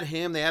they had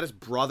his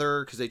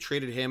brother, because they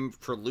traded him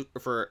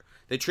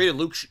they traded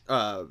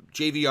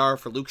JVR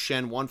for Luke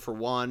Shen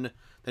 1-for-1.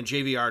 Then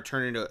JVR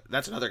turned into,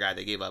 that's another guy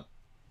they gave up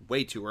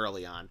way too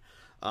early on.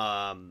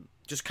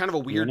 Just kind of a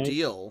weird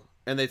deal.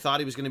 And they thought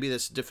he was going to be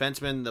this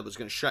defenseman that was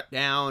going to shut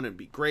down and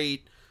be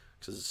great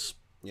because,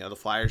 the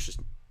Flyers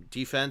just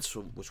defense,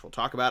 which we'll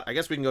talk about. I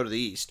guess we can go to the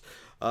East.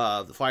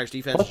 The Flyers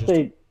defense is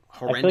just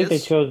horrendous.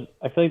 I feel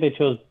like they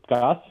chose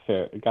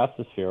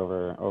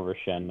Gostisbehere over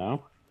Shen,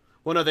 no?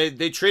 Well, no,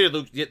 they traded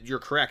Luke. You're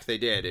correct, they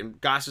did. In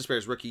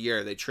Gostisbehere's rookie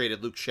year, they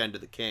traded Luke Shen to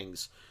the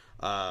Kings.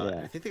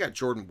 I think they got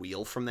Jordan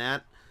Wheel from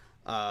that.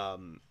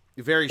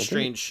 Very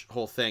strange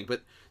whole thing.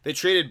 But they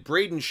traded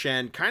Braden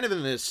Shen kind of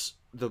in this.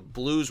 The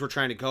Blues were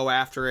trying to go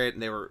after it,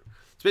 and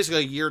it's basically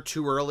a year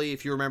too early.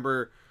 If you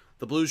remember,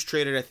 the Blues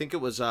traded, I think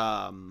it was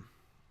Paul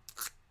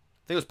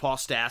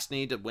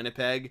Stastny to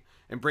Winnipeg,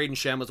 and Braden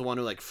Shen was the one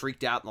who like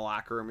freaked out in the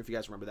locker room, if you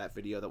guys remember that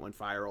video that went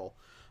viral.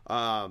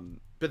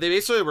 But they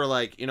basically were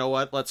like, you know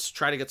what, let's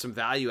try to get some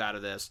value out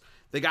of this.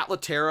 They got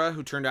Laterra,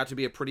 who turned out to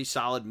be a pretty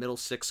solid middle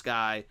 6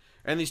 guy,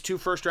 and these 2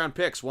 first-round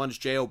picks. One's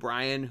Jay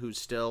O'Brien,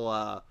 who's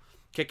still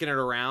kicking it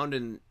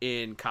around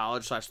in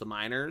college / the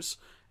minors,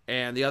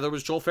 and the other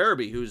was Joel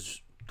Farabee,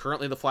 who's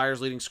currently the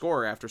Flyers' leading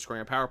scorer after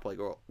scoring a power play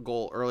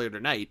goal earlier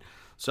tonight.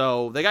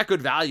 So they got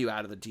good value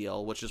out of the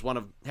deal, which is one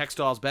of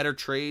Hextall's better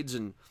trades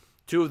and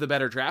 2 of the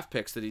better draft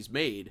picks that he's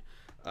made.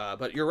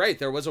 But you're right,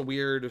 there was a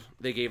weird,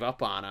 they gave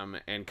up on him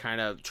and kind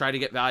of tried to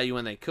get value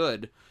when they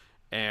could.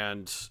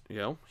 And,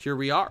 here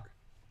we are.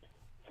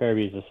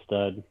 Farabee's a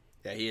stud.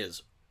 Yeah, he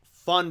is.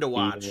 Fun to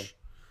watch.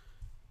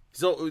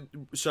 So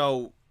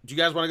do you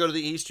guys want to go to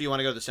the East, or do you want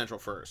to go to the Central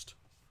first?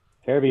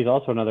 Farabee's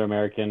also another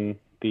American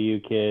BU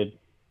kid.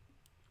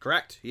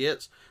 Correct, he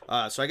is.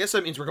 So I guess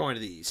that means we're going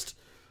to the East.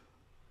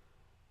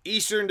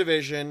 Eastern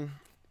Division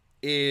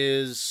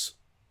is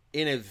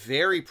in a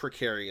very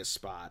precarious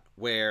spot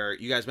where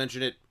you guys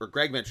mentioned it, or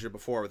Greg mentioned it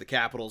before, with the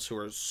Capitals, who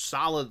are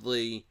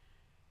solidly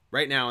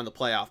right now in the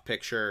playoff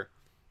picture.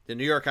 The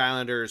New York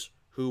Islanders,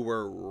 who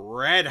were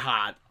red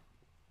hot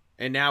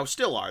and now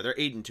still are. They're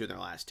 8-2 in their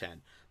last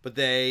 10. But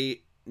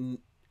they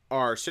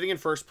are sitting in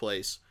first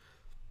place.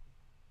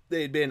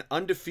 They had been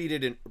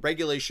undefeated in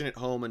regulation at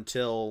home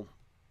until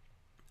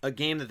a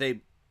game that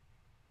they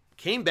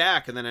came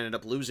back and then ended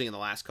up losing in the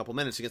last couple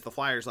minutes against the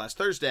Flyers last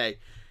Thursday.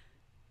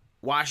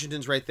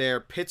 Washington's right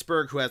there.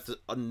 Pittsburgh, who has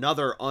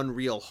another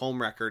unreal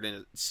home record, and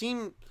it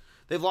seemed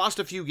they've lost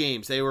a few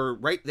games. They were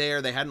right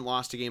there. They hadn't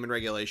lost a game in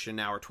regulation.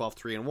 Now are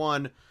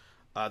 12-3-1.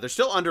 They're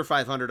still under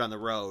 500 on the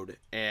road,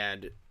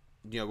 and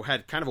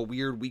had kind of a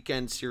weird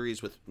weekend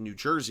series with New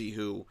Jersey,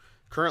 who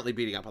currently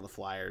beating up on the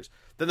Flyers.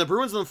 Then the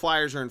Bruins and the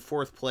Flyers are in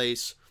 4th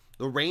place.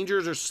 The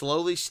Rangers are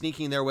slowly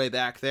sneaking their way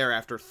back there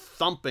after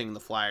thumping the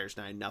Flyers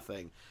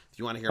 9-0. If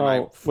you want to hear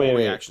my full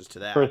reactions to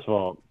that. First of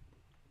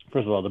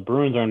all, the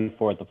Bruins are in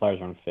 4th, the Flyers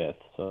are in 5th.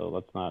 So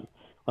let's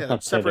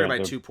not separated by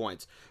 2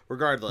 points.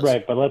 Regardless.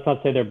 Right, but let's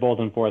not say they're both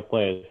in 4th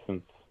place.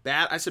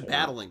 I said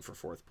battling for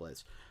 4th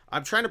place.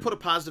 I'm trying to put a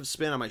positive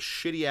spin on my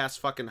shitty-ass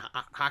fucking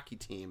hockey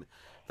team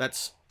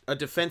that's a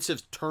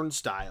defensive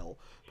turnstile.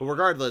 But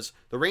regardless,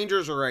 the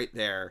Rangers are right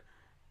there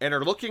and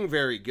are looking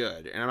very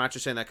good. And I'm not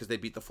just saying that because they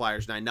beat the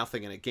Flyers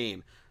 9-0 in a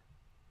game.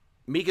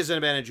 Mika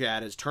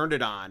Zibanejad has turned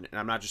it on, and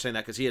I'm not just saying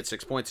that because he had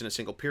 6 points in a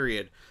single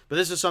period, but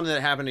this is something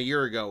that happened a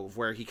year ago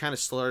where he kind of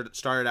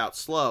started out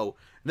slow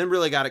and then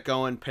really got it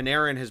going.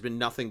 Panarin has been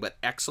nothing but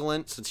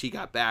excellent since he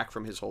got back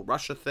from his whole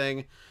Russia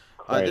thing.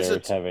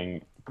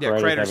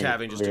 Kreider's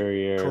having just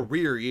a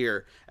career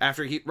year.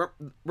 After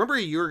remember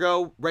a year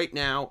ago right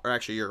now, or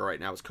actually a year ago right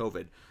now was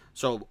COVID.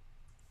 So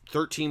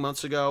 13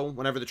 months ago,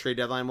 whenever the trade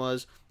deadline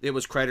was, it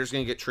was Kreider's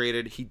going to get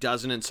traded. He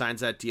doesn't and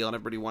signs that deal, and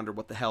everybody wondered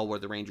what the hell were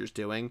the Rangers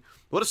doing.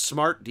 What a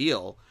smart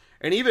deal.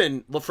 And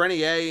even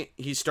Lafreniere,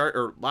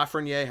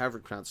 Lafreniere, however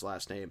you pronounce the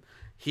last name,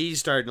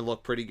 he's starting to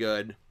look pretty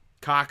good.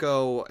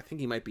 Kakko, I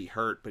think he might be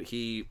hurt, but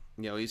he's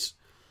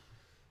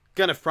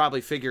going to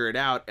probably figure it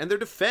out. And their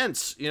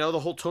defense, the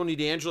whole Tony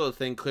DeAngelo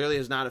thing clearly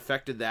has not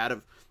affected that.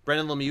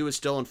 Brendan Lemieux is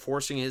still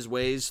enforcing his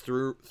ways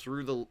through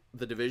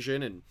the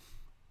division, and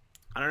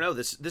I don't know,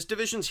 this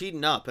division's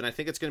heating up, and I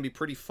think it's going to be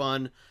pretty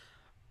fun.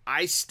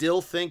 I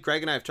still think,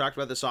 Greg and I have talked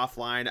about this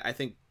offline, I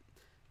think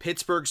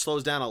Pittsburgh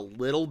slows down a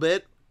little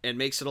bit and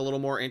makes it a little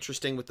more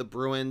interesting with the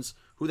Bruins.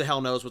 Who the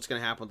hell knows what's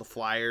going to happen with the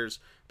Flyers?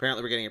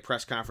 Apparently we're getting a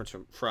press conference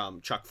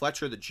from Chuck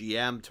Fletcher, the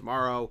GM,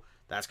 tomorrow.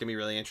 That's going to be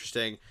really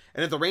interesting.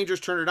 And if the Rangers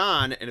turn it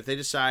on, and if they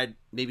decide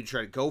maybe to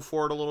try to go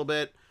for it a little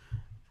bit,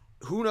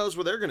 who knows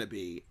where they're going to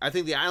be? I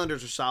think the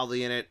Islanders are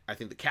solidly in it. I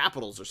think the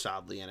Capitals are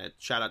solidly in it.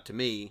 Shout out to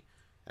me.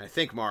 And I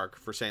think Mark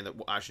for saying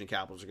that Washington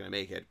Capitals are going to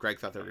make it. Greg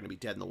thought they were going to be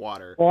dead in the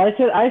water. Well, I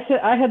said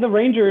I had the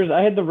Rangers.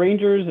 I had the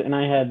Rangers, and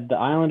I had the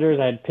Islanders.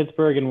 I had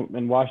Pittsburgh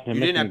and Washington.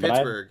 You didn't have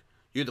Pittsburgh.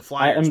 You had the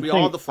Flyers. We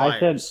all had the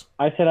Flyers.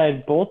 I said I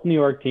had both New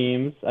York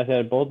teams. I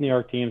had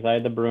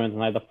the Bruins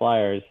and I had the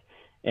Flyers,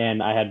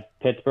 and I had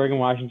Pittsburgh and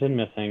Washington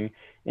missing.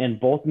 And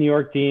both New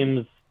York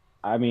teams,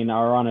 are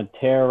on a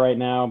tear right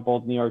now.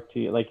 Both New York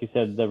teams, like you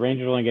said, the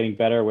Rangers are only getting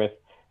better with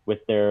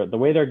the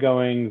way they're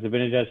going.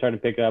 Zibanejad starting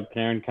to pick up.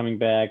 Panarin coming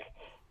back.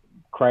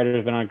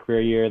 Kreider's been on a career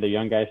year. The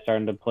young guys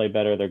starting to play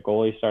better. Their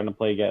goalie's starting to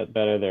play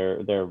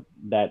better. They're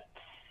that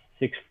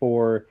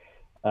 6'4"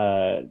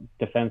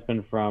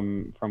 defenseman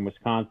from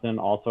Wisconsin,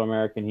 also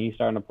American. He's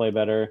starting to play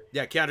better.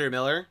 Yeah, Keandre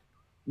Miller.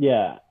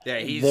 Yeah,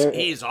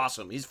 he's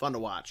awesome. He's fun to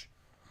watch.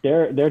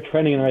 They're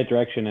trending in the right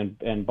direction,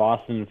 and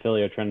Boston and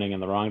Philly are trending in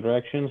the wrong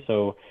direction.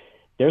 So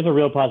there's a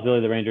real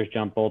possibility the Rangers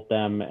jump both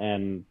them,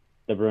 and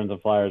the Bruins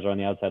and Flyers are on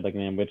the outside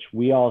looking in. Which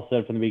we all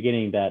said from the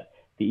beginning that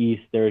the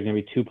East, there's going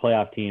to be 2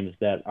 playoff teams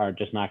that are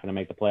just not going to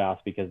make the playoffs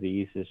because the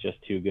East is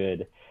just too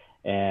good.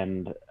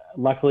 And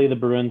luckily the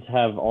Bruins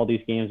have all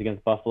these games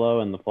against Buffalo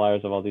and the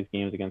Flyers have all these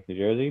games against New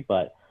Jersey,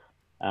 but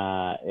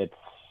it's,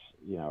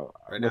 right now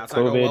it's not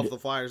going well for the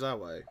Flyers that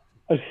way.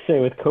 I was say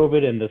with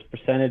COVID and this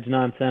percentage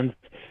nonsense,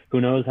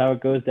 who knows how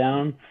it goes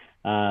down.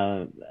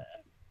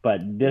 But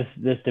this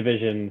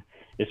division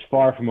is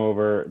far from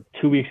over.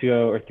 2 weeks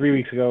ago or 3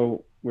 weeks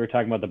ago, we were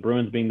talking about the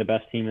Bruins being the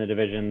best team in the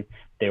division.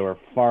 They were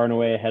far and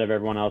away ahead of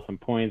everyone else in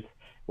points,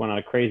 went on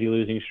a crazy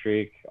losing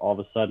streak. All of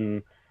a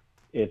sudden,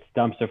 it's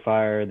dumpster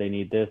fire. They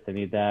need this, they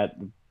need that.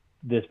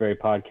 This very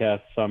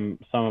podcast, some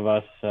of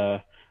us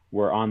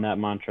were on that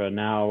mantra.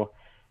 Now,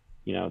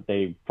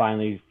 they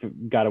finally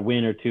got a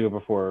win or two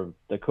before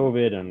the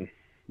COVID and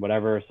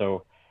whatever.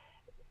 So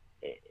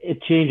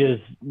it changes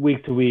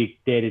week to week,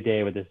 day to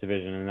day with this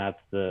division, and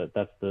that's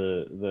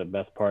the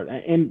best part.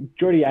 And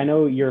Jordy, I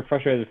know you're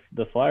frustrated with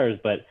the Flyers,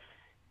 but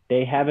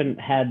they haven't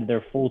had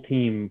their full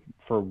team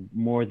for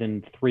more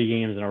than 3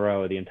 games in a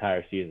row the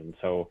entire season.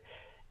 So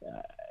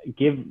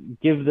give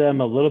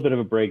them a little bit of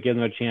a break, give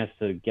them a chance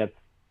to get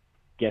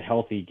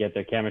healthy, get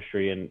their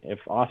chemistry. And if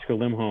Oscar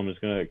Lindholm is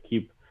going to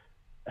keep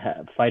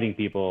fighting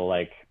people,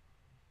 like,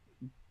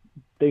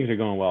 things are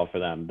going well for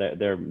them.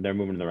 They're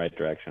moving in the right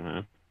direction,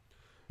 huh?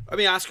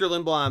 Oscar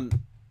Lindblom,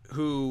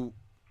 who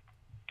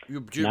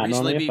not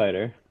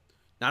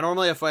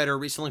normally a fighter,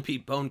 recently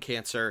beat bone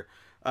cancer.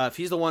 If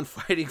he's the one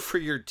fighting for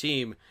your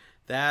team,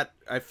 that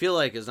I feel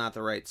like is not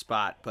the right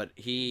spot. But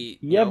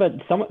but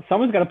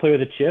someone's got to play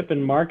with a chip,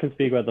 and Mark can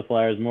speak about the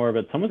Flyers more.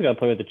 But someone's got to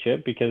play with a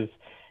chip because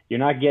you're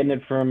not getting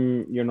it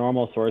from your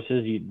normal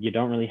sources. You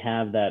don't really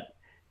have that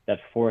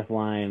fourth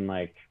line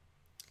like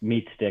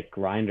meat stick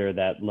grinder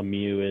that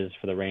Lemieux is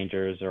for the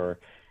Rangers, or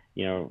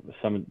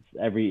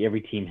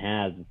every team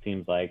has, it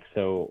seems like.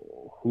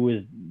 So who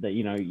is that?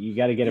 You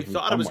got to get it from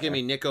somewhere. Thought it was going to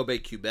be Nico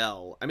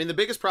Kubel. The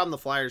biggest problem the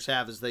Flyers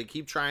have is they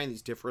keep trying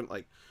these different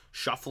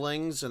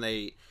shufflings, and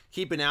they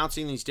keep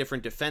announcing these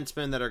different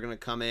defensemen that are going to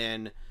come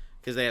in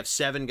because they have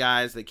 7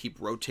 guys they keep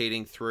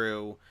rotating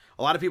through.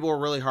 A lot of people were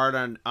really hard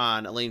on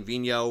Alain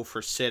Vigneault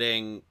for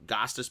sitting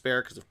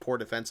Gostisbehere because of poor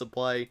defensive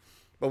play,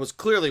 but was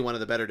clearly one of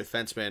the better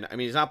defensemen.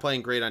 He's not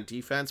playing great on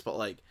defense,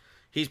 but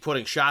he's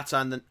putting shots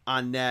on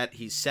net.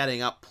 He's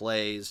setting up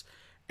plays.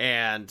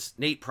 And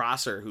Nate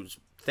Prosser, who's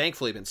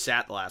thankfully been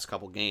sat the last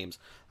couple games.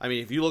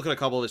 If you look at a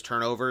couple of his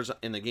turnovers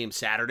in the game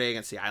Saturday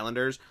against the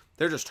Islanders,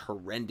 they're just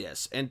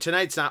horrendous. And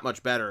tonight's not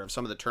much better of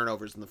some of the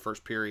turnovers in the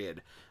first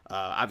period.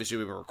 Obviously,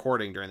 we've been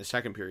recording during the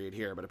second period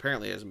here, but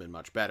apparently it hasn't been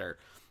much better.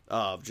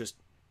 Of just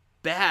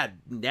bad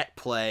net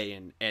play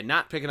and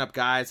not picking up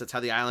guys. That's how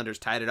the Islanders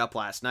tied it up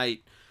last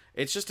night.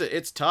 it's just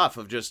it's tough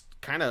of just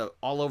kind of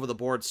all over the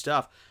board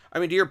stuff. I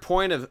mean, to your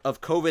point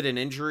of COVID and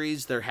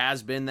injuries, there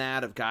has been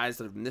that of guys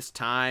that have missed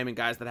time and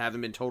guys that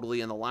haven't been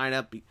totally in the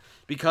lineup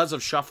because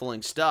of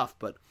shuffling stuff.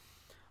 But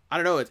I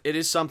don't know, it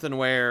is something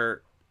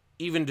where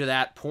even to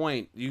that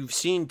point, you've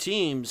seen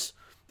teams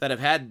that have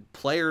had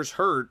players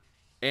hurt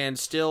and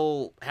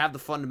still have the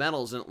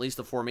fundamentals and at least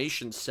the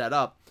formation set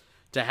up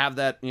to have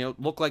that,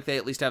 look like they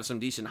at least have some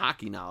decent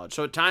hockey knowledge.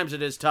 So at times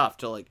it is tough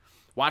to like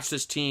watch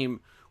this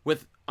team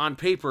with on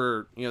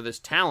paper, this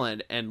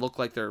talent and look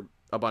like they're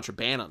a bunch of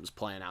Bantams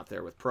playing out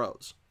there with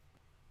pros.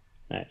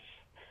 Nice.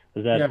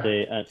 Is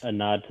that a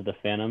nod to the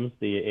Phantoms,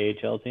 the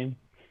AHL team?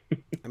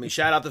 I mean,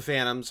 shout out the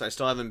Phantoms. I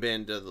still haven't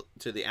been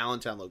to the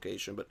Allentown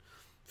location, but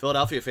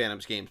Philadelphia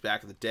Phantoms games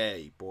back in the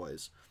day,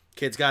 boys.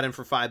 Kids got in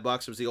for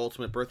 $5. It was the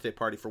ultimate birthday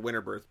party for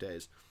winter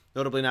birthdays.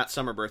 Notably not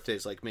summer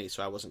birthdays like me,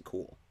 so I wasn't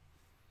cool.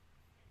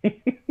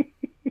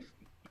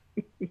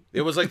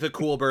 It was like the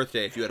cool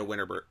birthday if you had a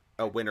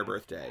winter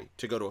birthday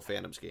to go to a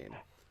Phantoms game.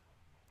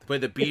 To play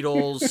the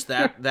Beatles,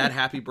 that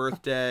happy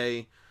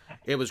birthday.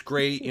 It was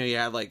great. You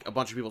had like a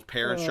bunch of people's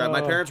parents drive.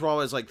 My parents were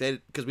always like,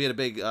 because we had a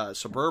big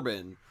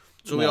Suburban,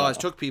 so we always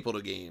took people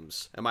to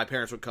games. And my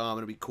parents would come and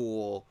it'd be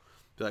cool.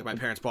 Be like, my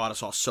parents bought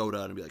us all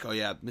soda, and be like, oh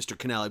yeah, Mr.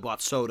 Kennelly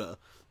bought soda.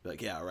 Be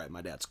like, yeah, all right,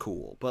 my dad's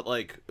cool. But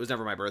like, it was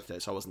never my birthday,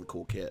 so I wasn't the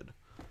cool kid.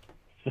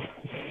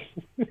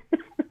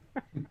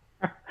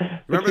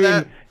 Remember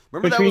that?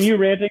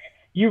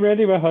 You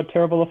ranting about how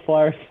terrible the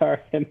Flyers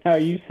are, and now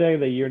you say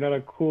that you're not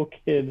a cool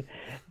kid.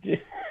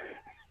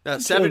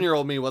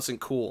 7-year-old me wasn't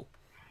cool.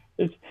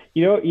 Have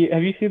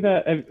you seen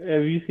that?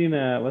 Have you seen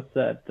what's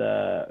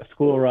that?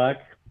 School of Rock.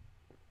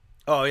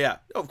 Oh yeah,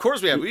 of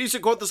course we have. We used to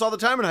quote this all the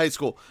time in high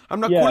school. I'm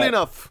not cool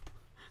enough.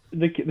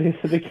 The kid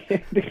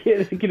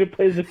who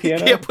plays the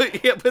piano. He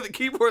can't play the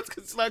keyboards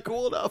because it's not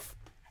cool enough.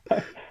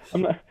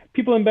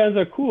 People in bands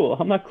are cool.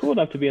 I'm not cool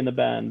enough to be in the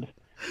band.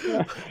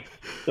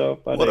 So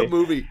funny. What a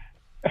movie.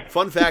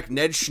 Fun fact,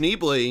 Ned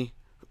Schneebly,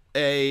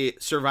 a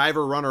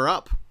Survivor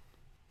runner-up.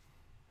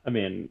 I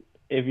mean,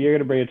 if you're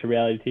gonna bring it to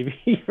reality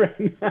TV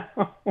right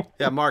now.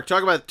 Yeah, Mark,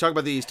 talk about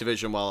the East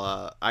Division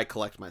while I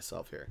collect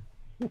myself here.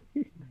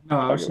 No,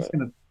 I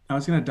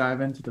was gonna dive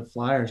into the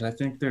Flyers. I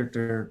think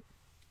their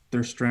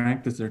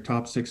strength is their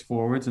top 6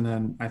 forwards, and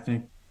then I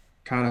think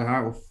Carter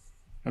Hart will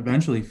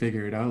eventually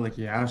figure it out like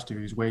he has to.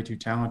 He's way too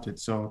talented.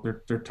 So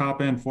their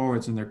top end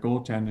forwards and their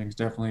goaltending is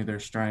definitely their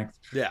strength.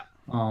 Yeah.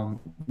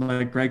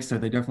 Like Greg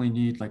said, they definitely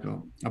need like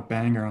a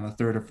banger on the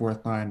third or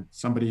fourth line,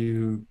 somebody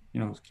who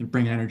can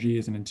bring energy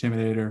as an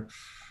intimidator.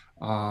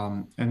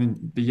 And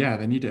then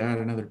they need to add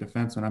another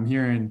defenseman. I'm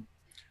hearing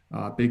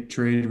big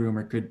trade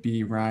rumor could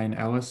be Ryan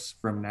Ellis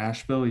from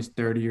Nashville. He's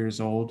 30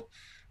 years old.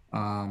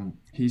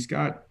 He's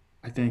got,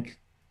 I think,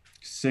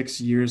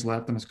 6 years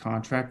left on his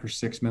contract for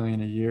 $6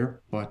 million a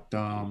year, but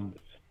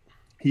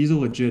he's a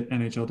legit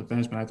NHL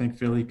defenseman. I think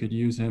Philly could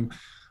use him.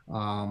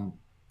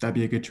 That'd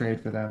be a good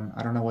trade for them.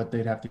 I don't know what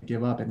they'd have to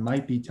give up. It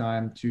might be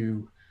time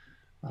to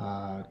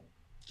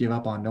give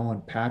up on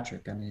Nolan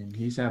Patrick. I mean,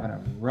 he's having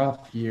a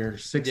rough year,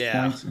 6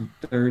 points in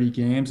 30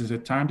 games. Is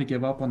it time to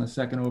give up on the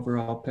second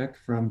overall pick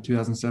from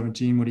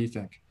 2017? What do you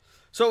think?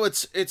 So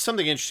it's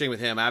something interesting with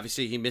him.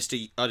 Obviously, he missed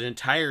an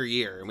entire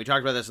year, and we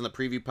talked about this in the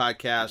preview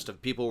podcast.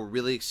 Of people were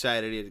really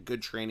excited. He had a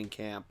good training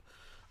camp.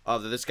 That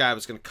this guy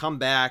was going to come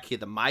back. He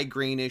had the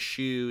migraine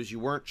issues. You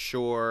weren't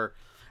sure,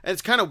 and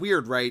it's kind of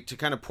weird, right? To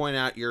kind of point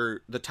out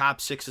the top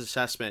 6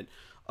 assessment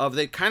of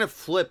they kind of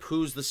flip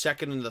who's the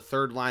second and the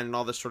third line and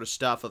all this sort of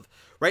stuff. Of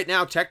right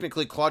now,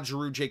 technically, Claude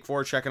Giroux, Jake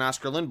Voracek, and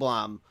Oscar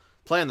Lindblom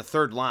play on the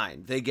third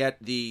line. They get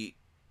the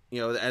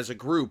as a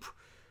group.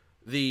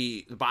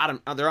 The bottom,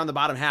 they're on the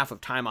bottom half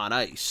of time on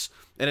ice,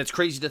 and it's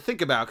crazy to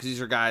think about because these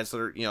are guys that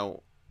are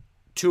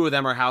 2 of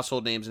them are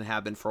household names and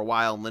have been for a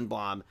while, and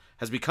Lindblom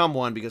has become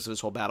one because of his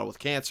whole battle with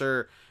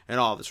cancer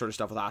and all this sort of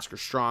stuff with Oscar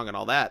Strong and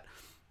all that.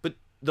 But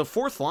the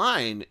fourth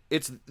line,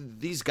 it's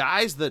these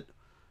guys that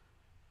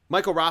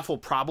Michael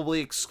Raffl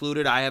probably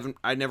excluded.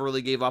 I never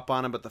really gave up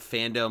on him, but the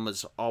fandom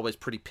was always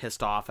pretty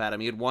pissed off at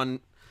him. He had one,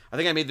 I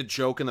think I made the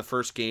joke in the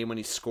first game when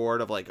he scored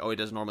of like, oh, he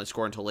doesn't normally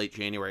score until late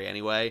January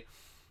anyway.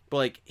 But,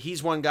 like,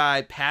 he's one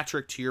guy.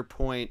 Patrick, to your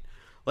point,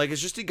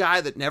 it's just a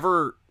guy that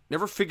never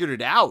figured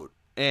it out.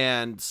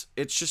 And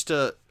it's just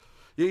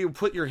you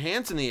put your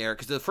hands in the air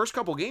because the first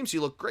couple games he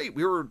looked great.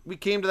 We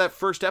came to that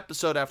first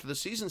episode after the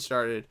season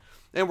started,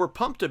 and we're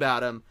pumped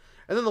about him.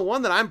 And then the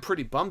one that I'm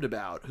pretty bummed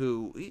about,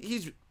 who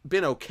he's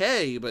been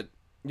okay, but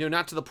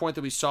not to the point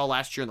that we saw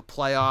last year in the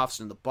playoffs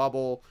and the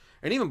bubble,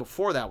 and even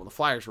before that when the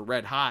Flyers were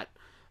red hot.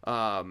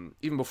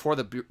 Even before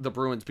the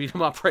Bruins beat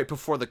him up right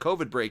before the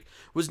COVID break,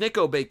 was Nick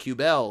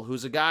Aubé-Kubel,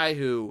 who's a guy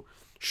who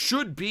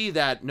should be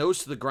that nose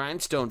to the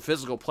grindstone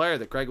physical player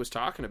that Greg was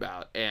talking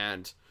about,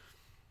 and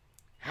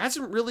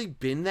hasn't really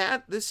been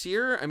that this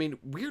year. I mean,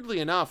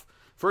 weirdly enough,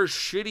 for as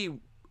shitty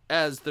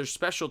as their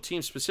special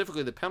teams,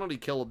 specifically the penalty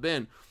kill, have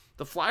been,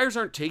 the Flyers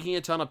aren't taking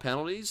a ton of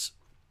penalties,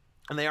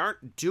 and they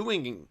aren't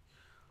doing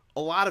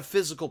a lot of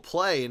physical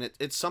play, and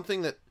it's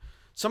something that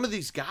some of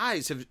these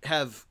guys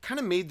have kind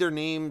of made their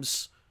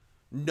names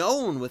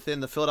known within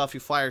the Philadelphia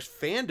Flyers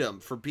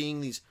fandom for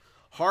being these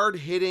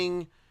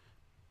hard-hitting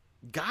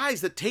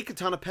guys that take a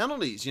ton of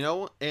penalties,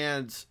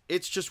 and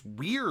it's just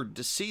weird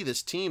to see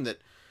this team that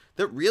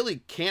really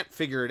can't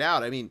figure it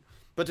out. I mean,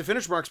 but to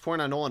finish Mark's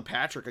point on Nolan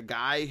Patrick, a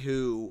guy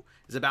who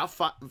is about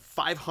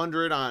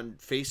 500 on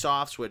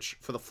faceoffs, which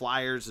for the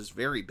Flyers is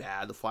very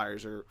bad. The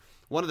Flyers are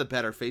one of the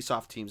better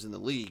faceoff teams in the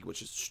league,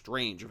 which is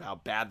strange of how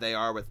bad they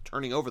are with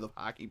turning over the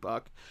hockey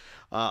puck.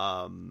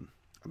 I'm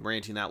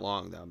ranting that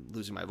long, though. I'm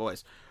losing my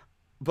voice.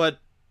 But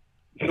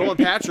Nolan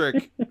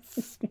Patrick,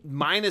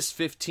 minus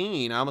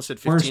 15. I almost said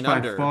 15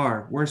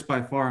 under. Worst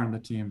by far on the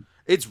team.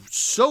 It's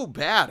so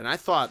bad, and I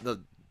thought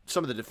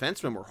some of the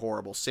defensemen were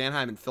horrible.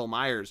 Sanheim and Phil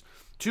Myers,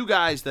 two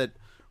guys that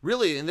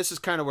really, and this is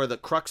kind of where the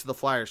crux of the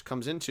Flyers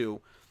comes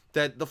into,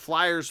 that the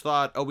Flyers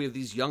thought, we have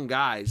these young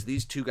guys,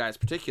 these two guys in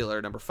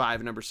particular, number 5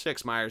 and number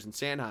 6, Myers and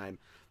Sanheim,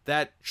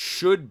 that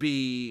should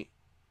be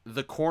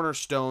the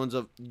cornerstones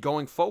of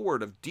going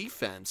forward of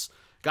defense.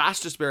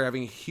 Gostisbehere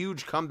having a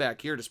huge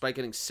comeback here despite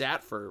getting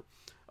sat for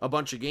a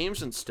bunch of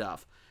games and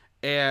stuff.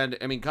 And,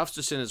 I mean,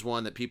 Gustafsson is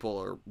one that people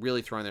are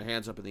really throwing their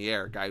hands up in the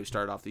air, a guy who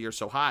started off the year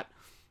so hot.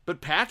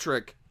 But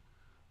Patrick,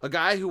 a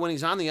guy who, when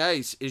he's on the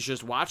ice, is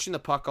just watching the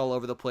puck all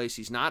over the place.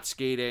 He's not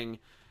skating.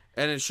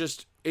 And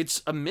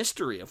it's a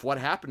mystery of what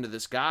happened to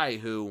this guy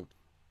who,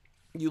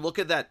 you look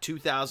at that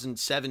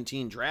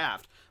 2017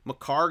 draft,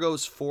 Makar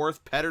goes 4th,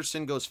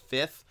 Pettersson goes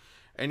 5th,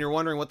 and you're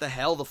wondering what the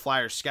hell the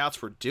Flyers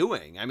scouts were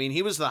doing. I mean,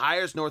 he was the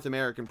highest North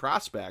American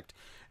prospect,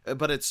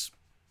 but it's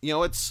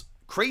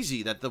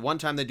crazy that the one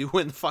time they do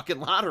win the fucking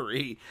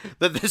lottery,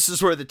 that this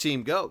is where the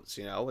team goes,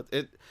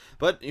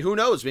 But who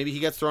knows? Maybe he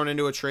gets thrown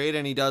into a trade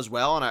and he does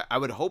well, and I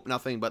would hope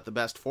nothing but the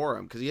best for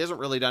him, because he hasn't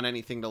really done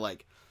anything to,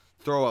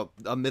 throw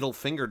a middle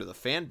finger to the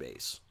fan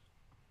base.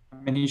 I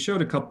mean, he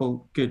showed a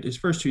couple good, his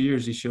first 2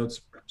 years, he showed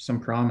some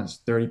promise,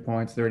 30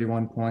 points,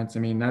 31 points. I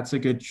mean, that's a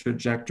good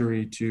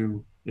trajectory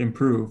to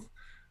improve.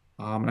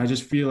 And I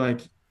just feel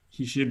like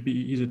he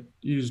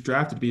was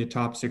drafted to be a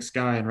top 6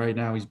 guy, and right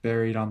now he's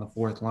buried on the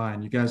 4th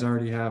line. You guys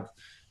already have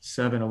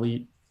 7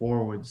 elite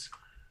forwards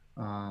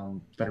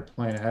that are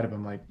playing ahead of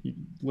him, like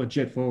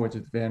legit forwards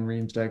with Van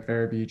Riemsdyk,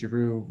 Farabee,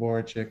 Giroux,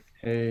 Voracek,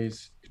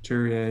 Hayes,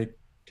 Couturier,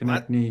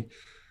 Konechny.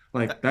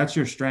 That's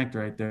your strength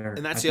right there.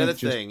 And that's the other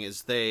thing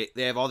is they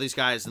have all these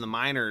guys in the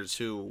minors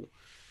who,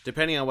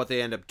 depending on what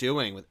they end up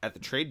doing at the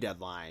trade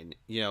deadline,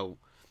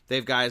 they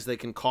have guys they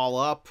can call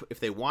up if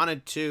they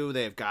wanted to.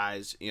 They have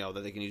guys,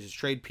 that they can use as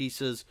trade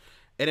pieces.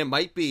 And it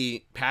might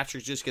be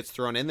Patrick just gets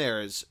thrown in there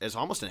as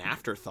almost an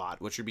afterthought,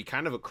 which would be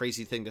kind of a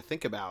crazy thing to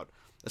think about,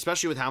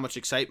 especially with how much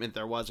excitement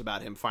there was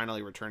about him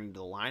finally returning to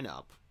the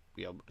lineup,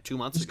 2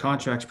 months ago. His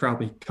contract's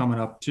probably coming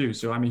up too.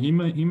 So, I mean, he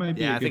might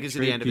be I think it's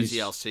at the end of his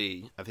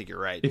ELC. I think you're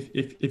right.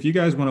 If you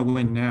guys want to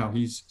win now,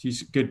 he's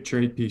a good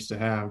trade piece to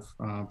have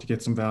to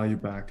get some value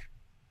back.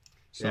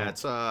 So. Yeah,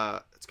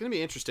 it's going to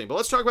be interesting. But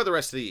let's talk about the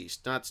rest of the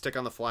East. Not stick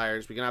on the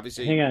Flyers. We can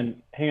obviously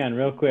hang on,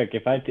 real quick.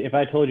 If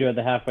I told you at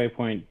the halfway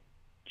point,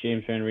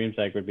 James Van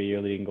Riemsdyk would be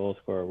your leading goal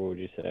scorer, what would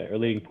you say? Or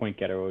leading point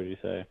getter, what would you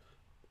say?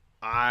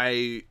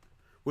 I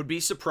would be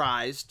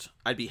surprised.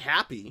 I'd be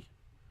happy,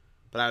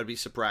 but I would be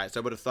surprised. I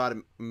would have thought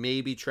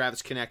maybe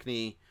Travis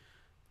Konechny,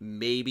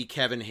 maybe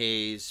Kevin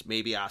Hayes,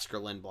 maybe Oscar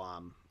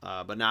Lindblom,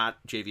 but not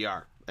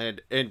JVR.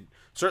 And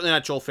certainly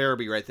not Joel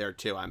Farabee right there,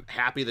 too. I'm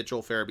happy that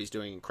Joel Farabee's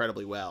doing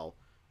incredibly well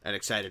and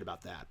excited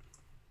about that.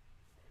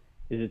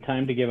 Is it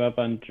time to give up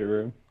on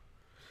Giroux?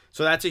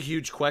 So that's a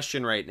huge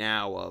question right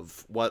now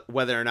of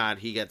whether or not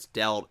he gets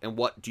dealt and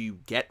what do you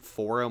get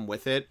for him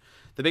with it.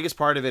 The biggest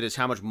part of it is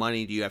how much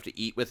money do you have to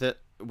eat with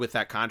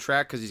that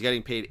contract, because he's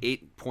getting paid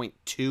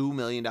 $8.2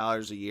 million a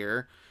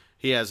year.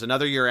 He has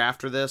another year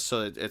after this,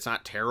 so it's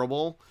not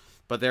terrible,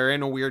 but they're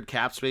in a weird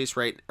cap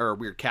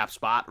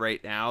spot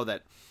right now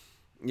that,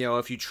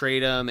 if you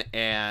trade him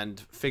and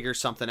figure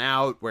something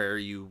out where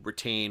you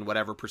retain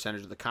whatever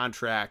percentage of the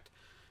contract,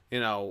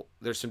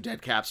 there's some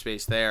dead cap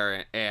space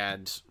there.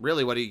 And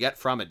really, what do you get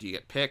from it? Do you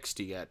get picks?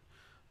 Do you get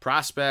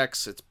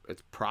prospects? It's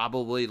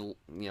probably,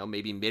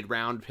 maybe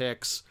mid-round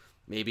picks,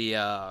 maybe,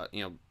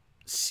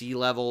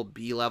 C-level,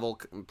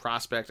 B-level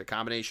prospect, a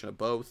combination of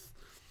both.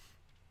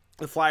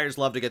 The Flyers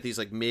love to get these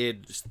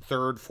mid,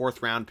 3rd,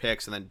 4th round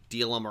picks and then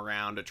deal them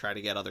around to try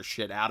to get other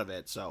shit out of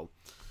it. So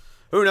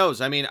who knows?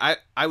 I mean,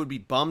 I would be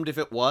bummed if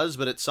it was,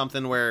 but it's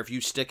something where if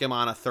you stick him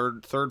on a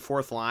third,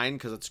 4th line,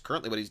 because it's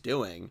currently what he's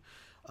doing,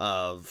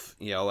 of,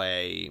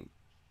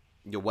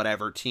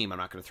 whatever team, I'm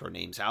not going to throw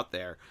names out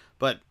there,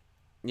 but,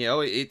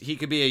 he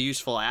could be a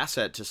useful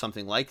asset to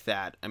something like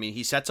that. I mean,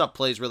 he sets up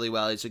plays really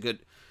well. He's a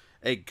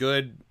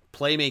good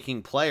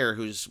playmaking player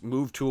who's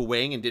moved to a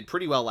wing and did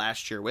pretty well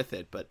last year with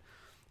it, but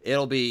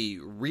it'll be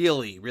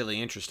really,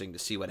 really interesting to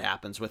see what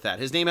happens with that.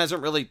 His name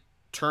hasn't really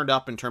turned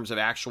up in terms of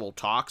actual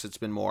talks. It's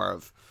been more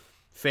of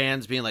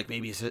fans being like,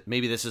 maybe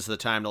this is the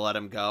time to let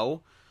him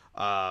go.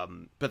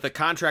 But the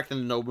contract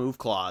and the no move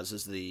clause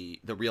is the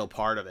real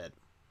part of it.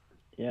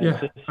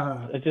 Yeah.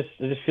 I just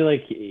feel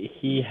like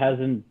he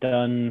hasn't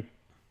done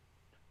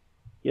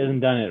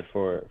it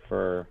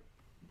for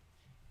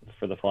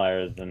the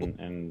Flyers,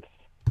 and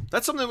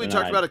That's something we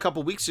talked about a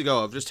couple weeks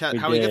ago of just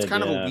how he gets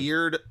kind of a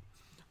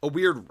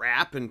weird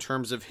rap in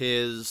terms of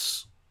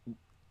his,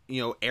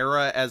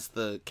 era as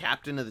the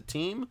captain of the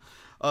team,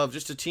 of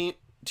just a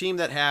team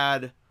that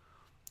had,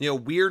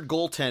 weird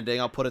goaltending.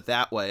 I'll put it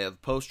that way.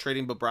 Of post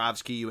trading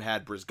Bobrovsky, you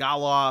had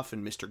Brizgalov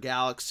and Mr.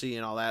 Galaxy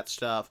and all that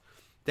stuff.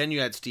 Then you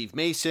had Steve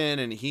Mason,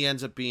 and he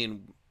ends up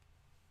being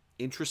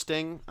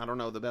interesting. I don't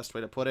know the best way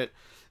to put it,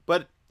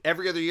 but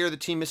every other year the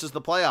team misses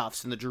the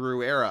playoffs in the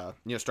Giroux era,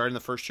 starting the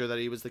first year that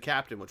he was the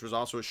captain, which was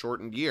also a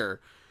shortened year.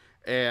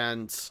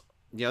 And,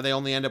 they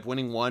only end up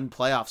winning one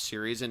playoff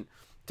series. And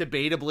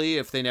debatably,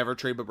 if they never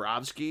trade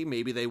Bobrovsky,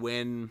 maybe they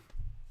win,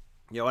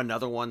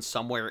 another one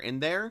somewhere in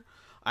there.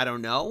 I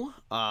don't know.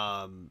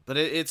 But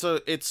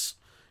it's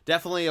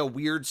definitely a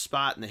weird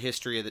spot in the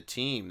history of the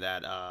team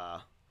that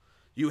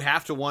you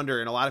have to wonder.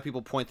 And a lot of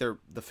people point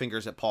the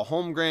fingers at Paul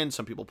Holmgren.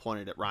 Some people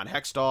pointed at Ron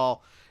Hextall.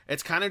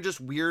 It's kind of just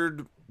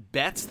weird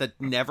bets that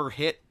never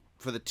hit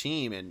for the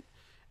team,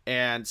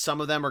 and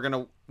some of them are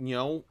going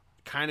to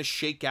kind of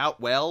shake out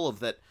well. Of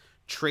that,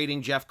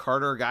 trading Jeff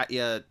Carter got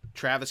you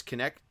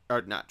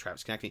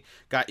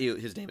got you,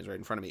 his name is right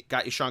in front of me,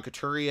 got you Sean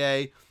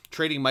Couturier.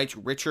 Trading Mike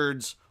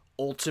Richards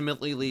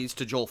ultimately leads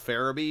to Joel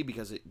Farabee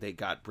because they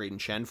got Braden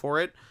Chen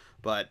for it.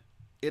 But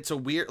it's a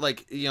weird,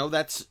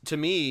 that's, to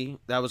me,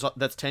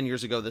 that's 10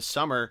 years ago this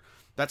summer.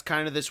 That's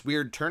kind of this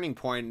weird turning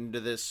point into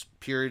this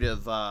period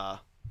of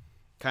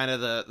kind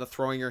of the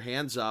throwing your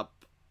hands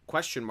up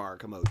question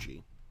mark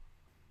emoji.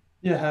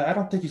 Yeah, I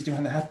don't think he's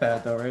doing that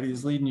bad though, right?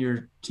 He's leading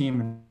your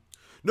team.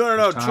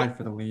 No. Tied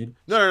for the lead.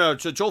 No.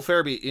 So Joel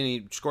Farabee, and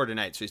he scored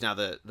tonight, so he's now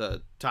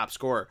the top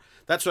scorer.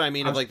 That's what I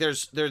mean.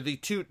 There's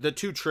the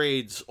two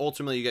trades.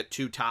 Ultimately, you get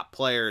two top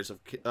players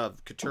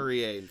of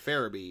Couturier and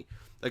Farabee.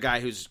 The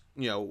guy who's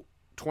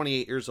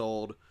 28 years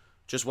old,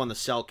 just won the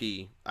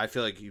Selke. I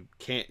feel like you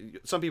can't.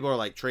 Some people are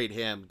like, trade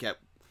him, get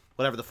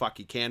whatever the fuck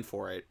you can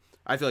for it.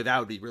 I feel like that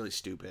would be really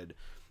stupid.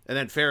 And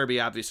then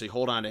Farabee, obviously,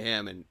 hold on to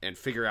him and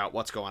figure out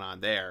what's going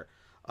on there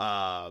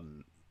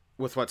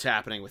with what's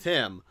happening with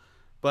him.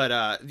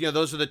 But,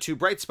 those are the two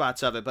bright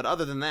spots of it. But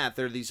other than that,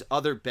 there are these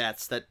other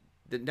bets that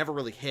never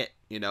really hit.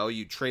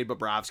 You trade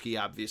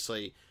Bobrovsky,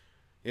 obviously.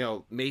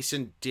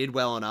 Mason did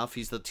well enough.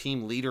 He's the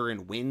team leader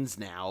in wins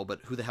now,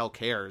 but who the hell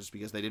cares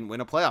because they didn't win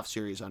a playoff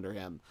series under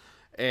him.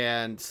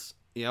 And,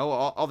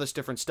 all this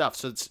different stuff.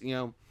 So it's,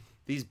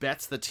 these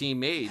bets the team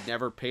made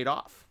never paid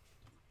off.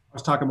 I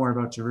was talking more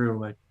about Giroux.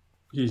 Like,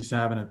 he's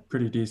having a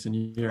pretty decent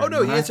year. Oh,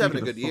 no, he is having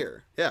a good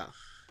year. Yeah.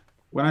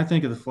 When I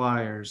think of the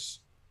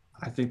Flyers,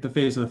 I think the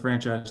face of the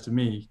franchise to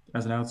me,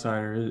 as an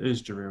outsider, is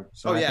Giroux.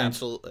 So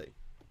absolutely.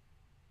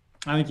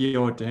 I think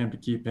you owe it to him to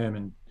keep him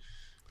and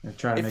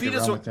try to make a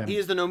run with him. He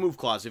has the no move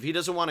clause. If he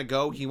doesn't want to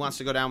go, he wants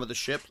to go down with the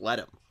ship, let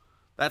him.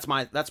 That's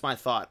my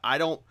thought.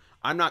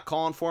 I'm not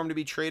calling for him to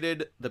be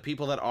traded. The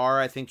people that are,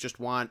 I think,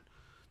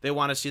 they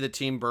want to see the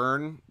team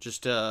burn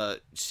just to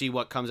see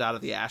what comes out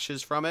of the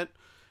ashes from it.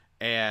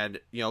 And,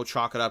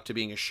 chalk it up to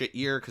being a shit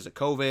year because of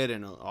COVID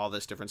and all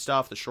this different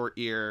stuff. The short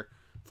year,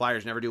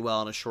 Flyers never do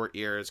well in a short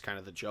year is kind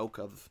of the joke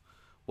of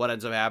what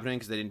ends up happening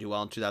because they didn't do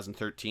well in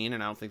 2013,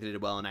 and I don't think they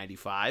did well in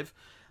 95.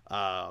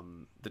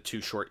 The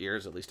two short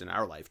years, at least in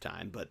our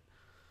lifetime. But,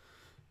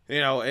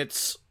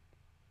 it's,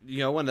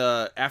 when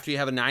after you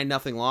have a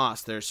 9-0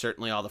 loss, there's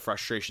certainly all the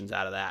frustrations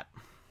out of that.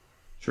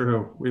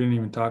 True. We didn't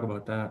even talk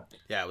about that.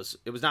 Yeah,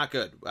 it was not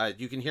good.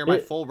 You can hear my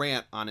full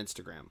rant on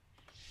Instagram.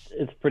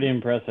 It's pretty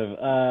impressive.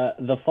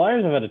 The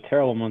Flyers have had a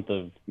terrible month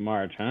of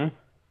March, huh?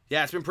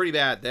 Yeah, it's been pretty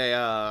bad. They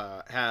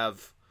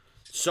have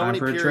so many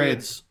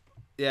periods.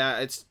 Yeah,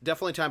 it's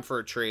definitely time for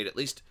a trade. At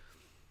least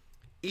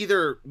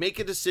either make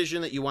a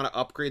decision that you want to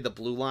upgrade the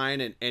blue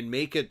line and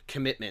make a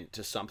commitment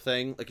to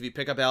something. Like if you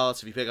pick up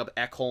Ellis, if you pick up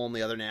Ekholm,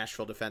 the other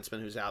Nashville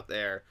defenseman who's out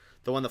there,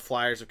 the one the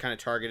Flyers have kind of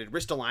targeted.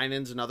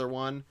 Ristolainen's another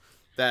one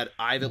that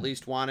I've at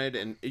least wanted.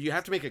 And you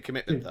have to make a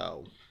commitment,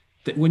 though.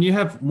 When you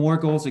have more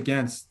goals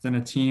against than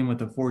a team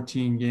with a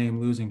 14-game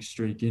losing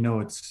streak,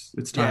 it's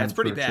time. Yeah, it's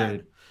pretty for a bad.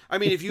 trade. I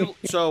mean,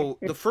 so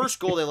the first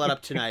goal they let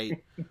up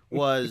tonight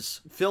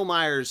was Phil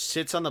Myers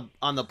sits on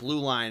the blue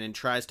line and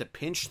tries to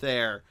pinch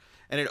there,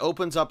 and it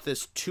opens up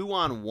this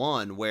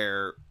 2-on-1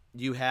 where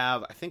you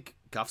have, I think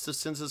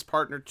Gustafsson's his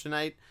partner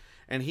tonight,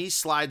 and he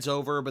slides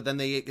over, but then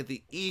they get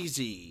the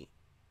easy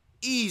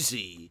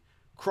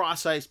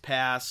cross-ice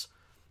pass,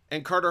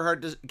 and Carter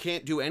Hart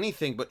can't do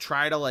anything but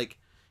try to,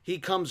 he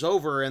comes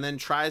over and then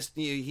tries,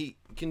 he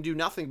can do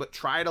nothing but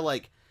try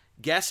to,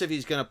 guess if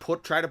he's going to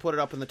try to put it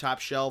up in the top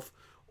shelf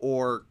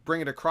or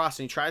bring it across,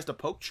 and he tries to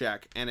poke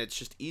check, and it's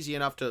just easy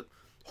enough to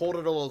hold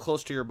it a little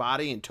close to your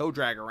body and toe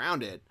drag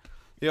around it.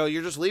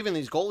 You're just leaving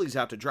these goalies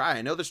out to dry.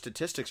 I know the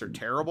statistics are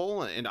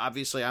terrible, and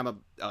obviously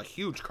I'm a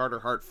huge Carter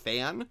Hart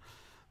fan,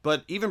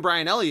 but even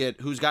Brian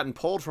Elliott, who's gotten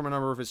pulled from a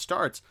number of his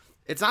starts,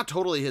 it's not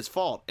totally his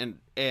fault. And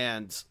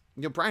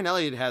Brian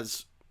Elliott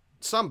has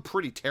some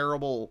pretty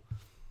terrible,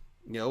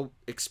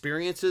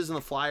 experiences in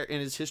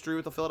his history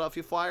with the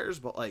Philadelphia Flyers,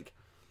 but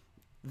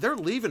they're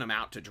leaving him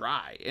out to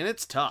dry, and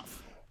it's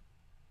tough.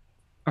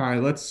 All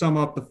right, let's sum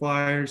up the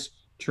Flyers.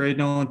 trade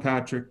Nolan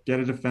Patrick, get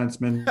a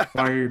defenseman,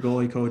 fire your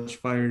goalie coach,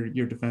 fire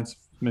your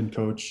defenseman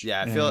coach.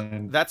 Yeah, I feel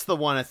And that's the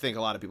one I think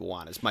a lot of people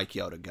want is Mike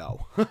Yeo to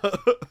go.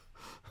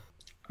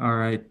 all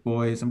right,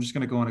 boys, I'm just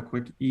going to go on a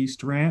quick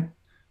East rant.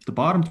 The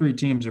bottom three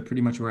teams are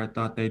pretty much where I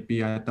thought they'd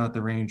be. I thought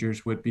the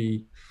Rangers would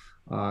be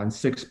in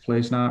sixth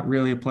place, not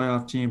really a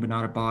playoff team, but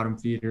not a bottom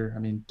feeder. I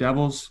mean,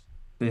 Devils,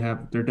 they're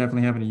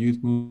definitely having a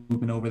youth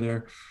movement over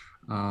there.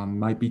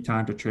 Might be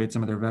time to trade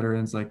some of their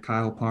veterans like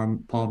Kyle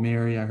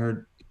Palmieri. I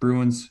heard the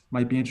Bruins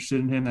might be interested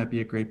in him. That'd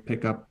be a great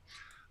pickup.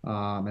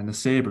 And the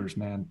Sabres,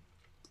 man,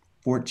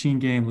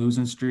 14-game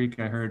losing streak.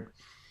 I heard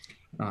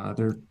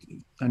they're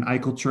an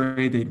Eichel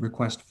trade. They'd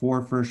request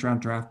 4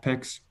 first-round draft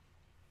picks.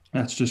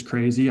 That's just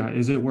crazy.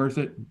 Is it worth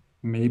it?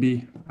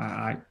 Maybe.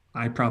 I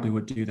probably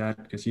would do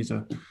that because he's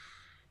a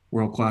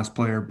world-class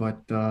player,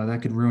 but that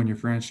could ruin your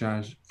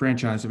franchise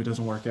if it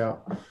doesn't work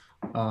out.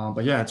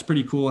 But yeah, it's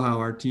pretty cool how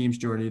our teams,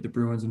 Jordy, the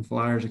Bruins and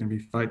Flyers, are going to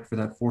be fighting for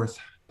that 4th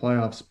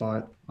playoff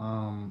spot.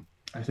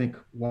 I think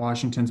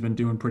Washington's been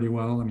doing pretty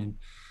well. I mean,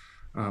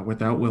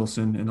 without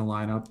Wilson in the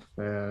lineup,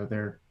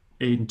 they're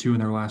 8-2 in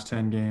their last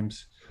 10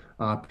 games.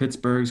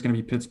 Pittsburgh's going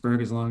to be Pittsburgh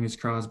as long as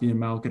Crosby and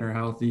Malkin are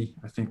healthy.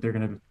 I think they're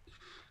going to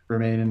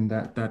remain in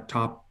that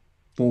top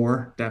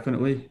 4,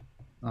 definitely.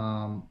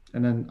 And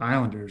then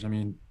Islanders, I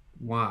mean,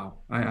 wow.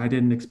 I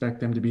didn't expect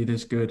them to be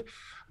this good.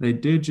 They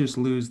did just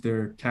lose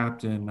their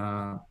captain.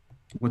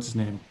 What's his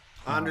name?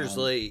 Anders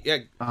Lee. Yeah.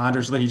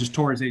 Anders Lee. He just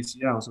tore his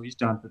ACL, so he's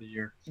done for the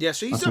year. Yeah,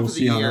 so he's done for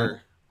the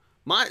year.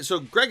 So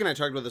Greg and I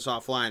talked about this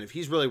offline. If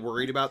he's really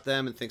worried about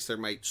them and thinks they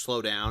might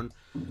slow down,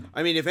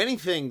 I mean, if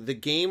anything, the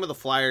game of the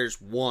Flyers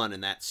won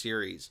in that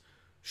series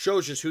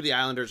shows just who the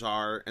Islanders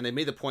are, and they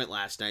made the point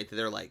last night that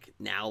they're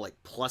now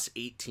plus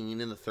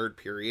 18 in the third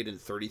period in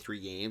 33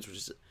 games, which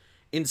is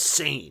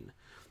insane.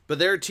 But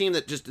they're a team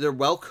that they're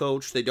well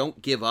coached, they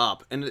don't give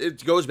up, and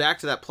it goes back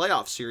to that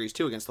playoff series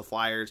too against the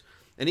Flyers,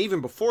 and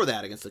even before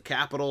that against the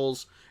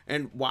Capitals,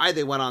 and why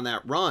they went on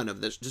that run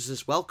of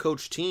this well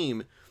coached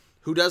team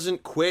who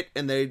doesn't quit,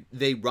 and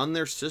they run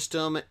their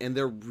system, and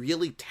they're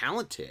really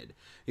talented.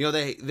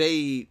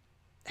 They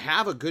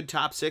have a good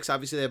top 6.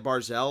 Obviously, they have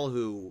Barzell,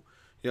 who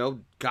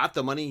got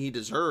the money he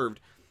deserved,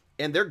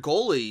 and their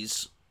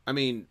goalies. I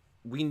mean,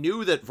 we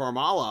knew that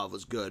Varlamov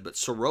was good, but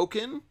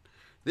Sorokin,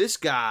 this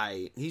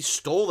guy, he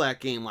stole that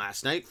game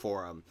last night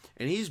for him,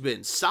 and he's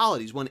been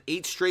solid. He's won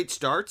 8 straight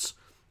starts.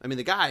 I mean,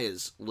 the guy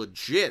is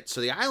legit. So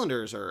the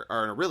Islanders are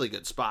in a really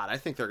good spot. I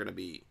think they're going to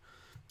be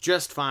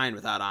just fine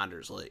without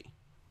Anders Lee.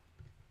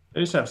 They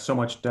just have so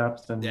much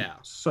depth and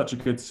such a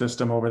good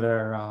system over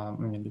there. I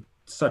mean,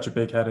 such a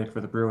big headache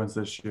for the Bruins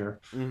this year.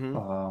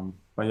 Mm-hmm.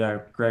 But yeah,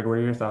 Greg, what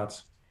are your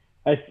thoughts?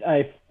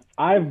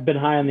 I've been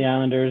high on the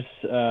Islanders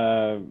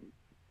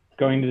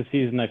going into the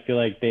season. I feel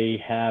like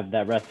they have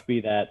that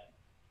recipe that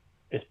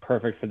is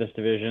perfect for this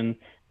division.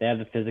 They have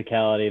the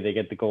physicality, they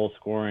get the goal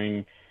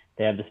scoring,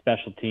 they have the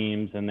special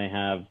teams, and they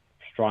have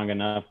strong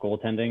enough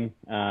goaltending.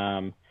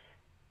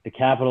 The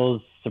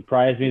Capitals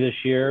surprised me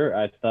this year.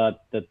 I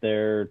thought that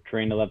their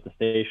train to left the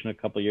station a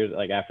couple of years,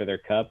 after their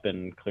cup,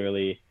 and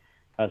clearly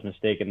I was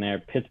mistaken there.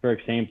 Pittsburgh,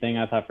 same thing.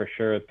 I thought for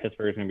sure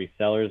Pittsburgh was going to be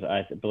sellers.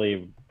 I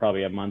believe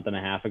probably a month and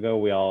a half ago,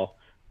 we all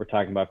were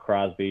talking about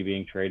Crosby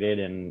being traded,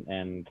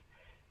 and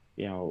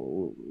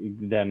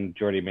then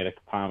Jordy made a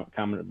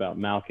comment about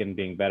Malkin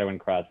being better when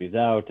Crosby's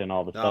out, and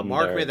all of a sudden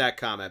Mark made that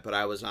comment, but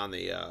I was on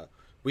the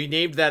we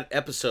named that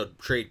episode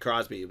Trade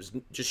Crosby. It was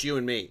just you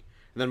and me.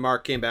 And then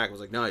Mark came back and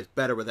was like, no, he's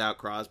better without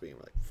Crosby. And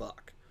we're like,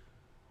 fuck.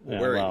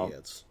 We're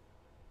idiots.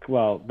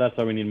 Well, that's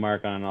why we need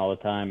Mark on all the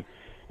time.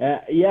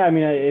 I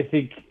mean, I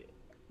think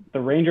the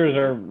Rangers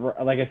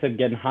are, like I said,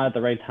 getting hot at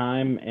the right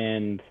time,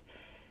 and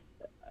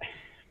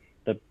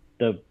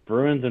the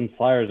Bruins and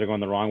Flyers are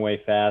going the wrong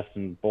way fast,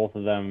 and both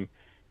of them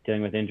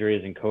dealing with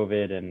injuries and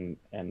COVID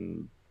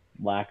and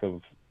lack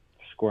of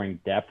scoring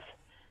depth.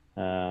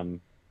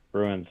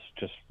 Bruins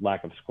just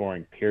lack of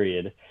scoring,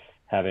 period,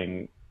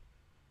 having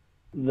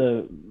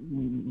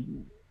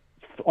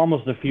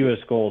almost the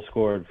fewest goals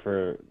scored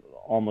for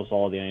almost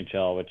all of the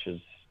NHL, which is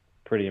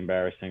pretty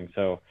embarrassing.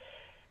 So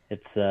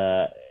it's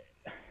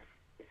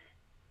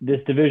this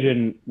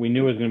division, we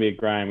knew it was going to be a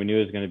grind. We knew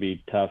it was going to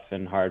be tough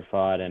and hard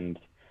fought. And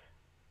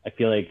I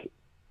feel like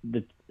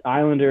the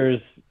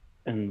Islanders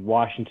and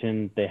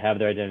Washington, they have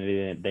their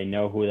identity. They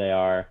know who they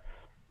are.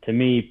 To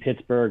me,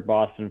 Pittsburgh,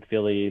 Boston,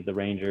 Philly, the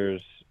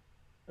Rangers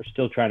are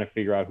still trying to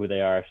figure out who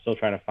they are, still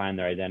trying to find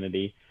their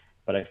identity.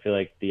 But I feel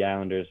like the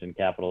Islanders and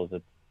Capitals,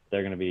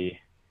 they're going to be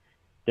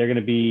there.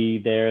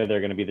 They're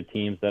going to be the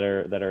teams that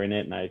are in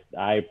it. And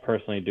I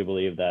personally do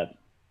believe that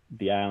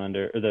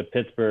the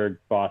Pittsburgh,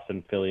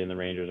 Boston, Philly, and the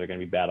Rangers are going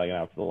to be battling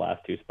out for the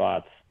last 2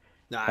 spots.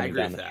 No, I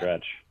agree with that.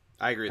 Stretch.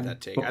 I agree with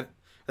that take.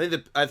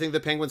 I think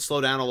the Penguins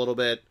slow down a little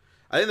bit.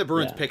 I think the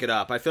Bruins pick it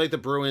up. I feel like the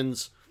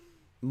Bruins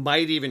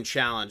might even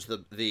challenge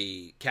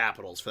the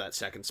Capitals for that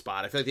second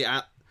spot. I feel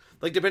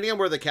like depending on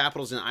where the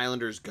Capitals and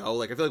Islanders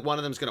go, I feel like one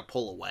of them is going to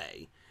pull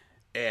away.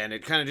 And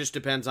it kind of just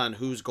depends on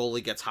whose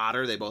goalie gets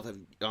hotter. They both have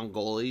young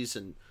goalies,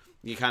 and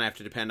you kind of have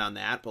to depend on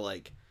that. But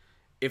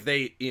if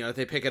they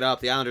pick it up,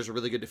 the Islanders are a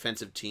really good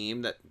defensive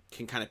team that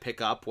can kind of pick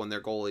up when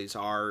their goalies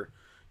are,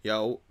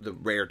 the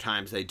rare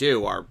times they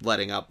do are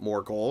letting up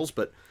more goals.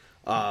 But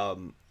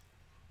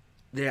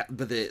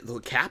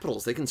the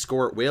Capitals, they can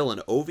score at will,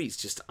 and Ovi's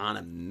just on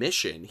a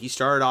mission. He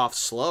started off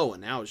slow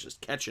and now is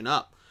just catching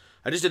up.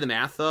 I just did the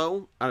math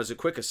though, as a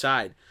quick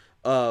aside,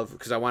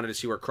 because I wanted to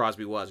see where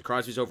Crosby was.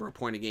 Crosby's over a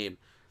point a game.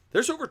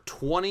 There's over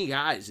 20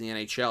 guys in the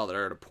NHL that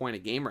are at a point a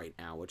game right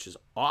now, which is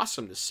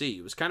awesome to see.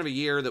 It was kind of a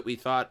year that we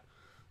thought,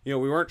 we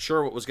weren't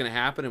sure what was going to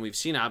happen, and we've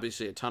seen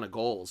obviously a ton of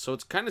goals. So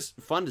it's kind of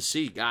fun to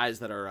see guys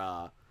that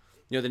are,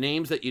 the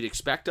names that you'd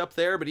expect up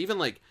there, but even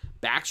like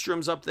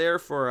Backstrom's up there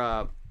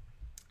for,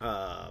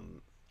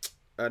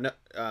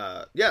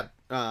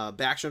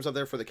 Backstrom's up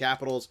there for the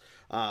Capitals.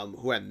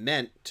 Who I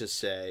meant to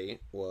say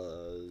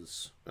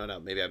was,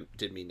 maybe I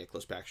did mean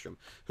Nicholas Backstrom,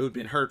 who had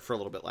been hurt for a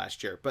little bit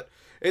last year. But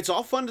it's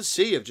all fun to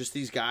see of just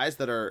these guys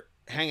that are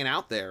hanging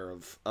out there,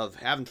 of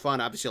having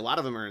fun. Obviously, a lot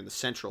of them are in the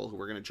Central, who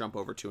we're going to jump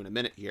over to in a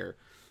minute here.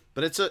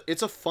 But it's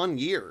a fun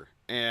year,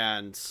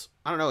 and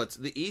I don't know. It's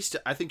the East.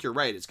 I think you're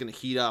right. It's going to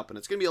heat up, and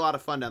it's going to be a lot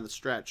of fun down the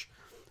stretch,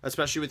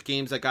 especially with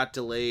games that got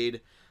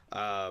delayed.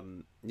 But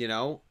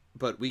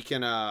we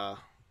can,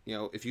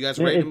 if you guys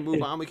are ready to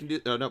move on, we can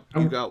do. No,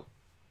 you go.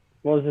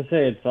 Well, as I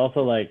say, it's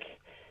also like,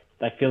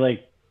 I feel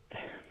like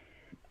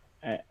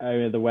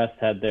the West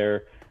had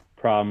their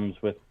problems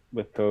with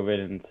COVID,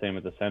 and same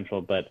with the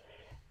Central, but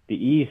the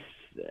East,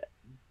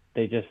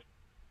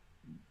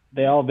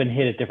 they all been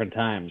hit at different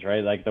times,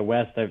 right? Like the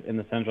West in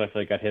the Central, I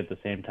feel like got hit at the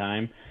same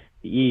time.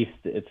 The East,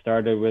 it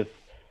started with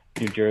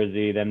New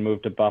Jersey, then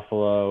moved to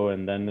Buffalo,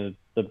 and then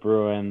the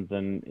Bruins,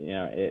 and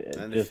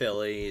the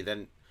Philly.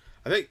 Then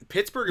I think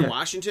Pittsburgh and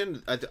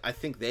Washington, I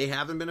think they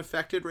haven't been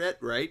affected yet,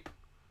 right?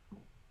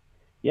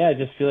 Yeah, I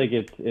just feel like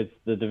it's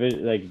the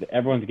division. Like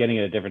everyone's getting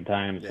it at different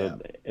times, so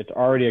it's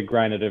already a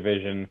grinded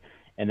division,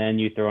 and then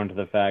you throw into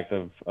the fact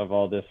of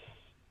all this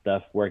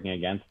stuff working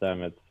against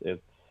them.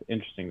 It's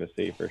interesting to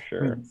see for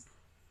sure.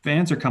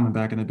 Fans are coming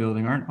back in the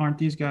building. Aren't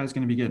these guys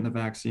going to be getting the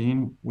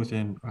vaccine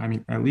within? I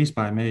mean, at least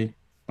by May,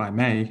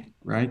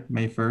 right?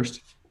 May 1st.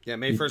 Yeah,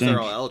 May 1st they're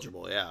all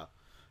eligible. Yeah.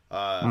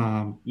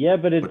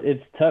 But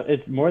it's tough.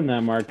 It's more than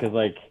that, Mark,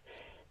 because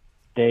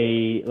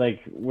they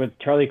with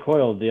Charlie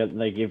Coyle,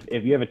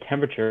 if you have a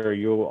temperature,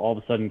 you all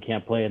of a sudden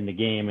can't play in the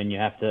game, and you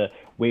have to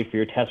wait for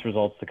your test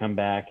results to come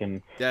back.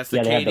 And that's the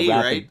KD,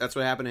 right? That's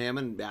what happened to him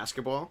in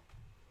basketball.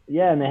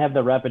 Yeah, and they have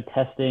the rapid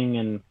testing,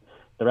 and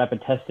the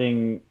rapid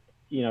testing,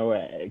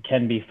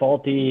 can be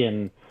faulty.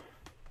 And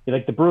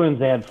like the Bruins,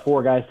 they had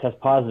 4 guys test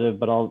positive,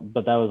 but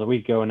that was a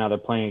week ago, and now they're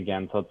playing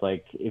again. So it's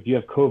like, if you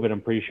have COVID,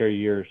 I'm pretty sure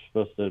you're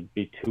supposed to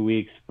be 2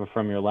 weeks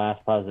from your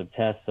last positive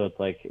test. So it's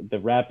like the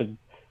rapid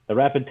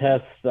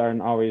tests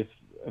aren't always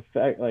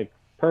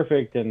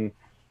perfect, and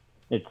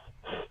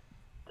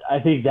I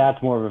think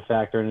that's more of a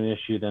factor and an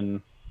issue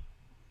than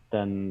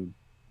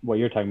what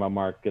you're talking about,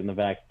 Mark, getting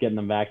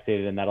them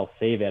vaccinated, and that'll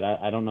save it.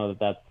 I don't know that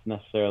that's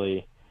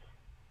necessarily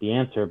the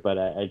answer, but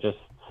I just,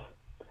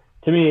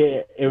 to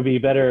me, it would be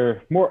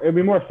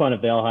more fun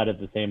if they all had it at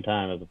the same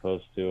time, as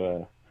opposed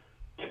to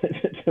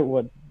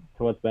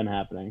what's been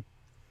happening.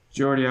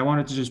 Jordy, I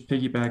wanted to just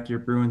piggyback your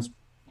Bruins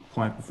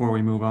point before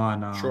we move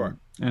on. Sure.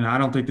 And I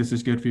don't think this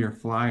is good for your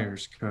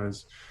Flyers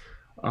because,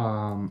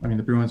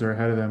 the Bruins are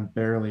ahead of them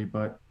barely,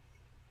 but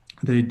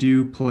they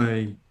do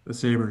play the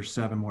Sabres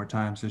 7 more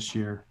times this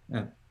year.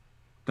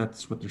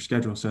 That's what their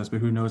schedule says, but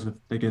who knows if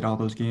they get all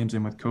those games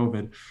in with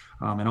COVID.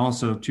 And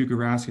also, Tuukka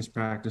Rask is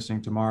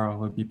practicing tomorrow.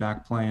 He'll be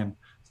back playing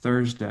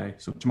Thursday.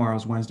 So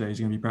tomorrow's Wednesday. He's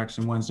going to be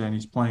practicing Wednesday, and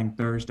he's playing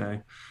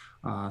Thursday.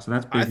 So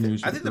that's big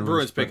news. I think the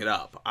Bruins pick it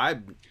up.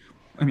 I'm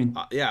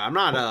not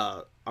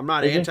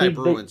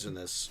anti-Bruins in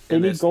this. They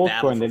need goal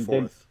battle scoring. for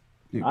fourth.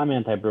 I'm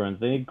anti-Bruins.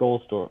 They need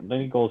goal scoring. They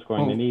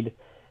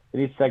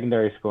need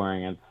secondary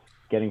scoring. It's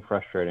getting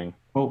frustrating.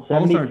 Well,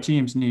 both our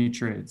teams need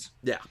trades.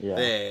 Yeah,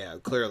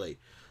 clearly.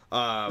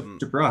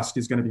 DeBrusk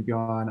is going to be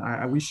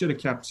gone. We should have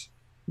kept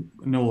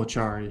Noel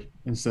Acciari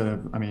instead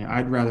of.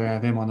 I'd rather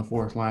have him on the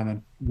 4th line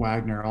than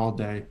Wagner all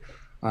day.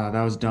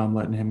 That was dumb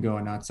letting him go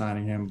and not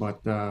signing him.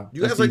 But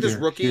you guys like this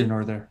rookie here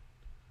nor there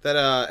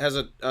that has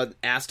an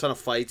ass ton of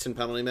fights and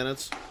penalty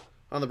minutes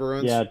on the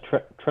Bruins? Yeah,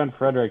 Trent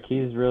Frederick,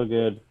 he's real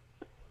good.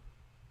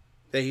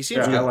 Yeah, he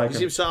seems good. Like he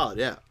seems solid.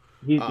 Yeah,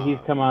 he's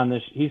come on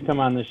this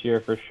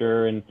year for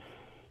sure, and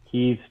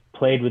he's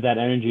played with that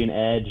energy and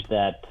edge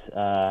that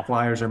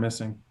Flyers are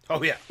missing.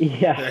 Oh yeah,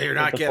 you're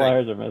not kidding. The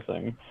Flyers are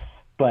missing,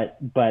 but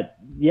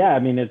yeah,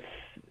 it's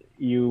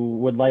you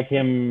would like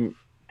him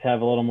to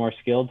have a little more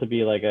skill to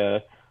be like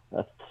a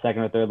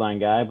second or third line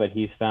guy, but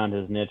he's found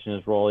his niche and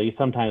his role. He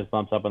sometimes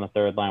bumps up on the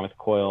 3rd line with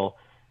Coyle.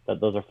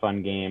 Those are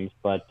fun games,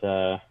 but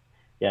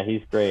yeah,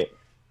 he's great.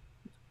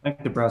 I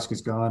think DeBrusk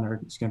is gone, or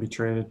he's going to be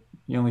traded.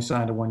 He only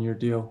signed a 1-year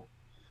deal.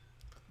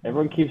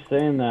 Everyone keeps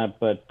saying that,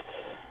 but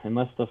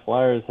unless the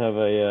Flyers have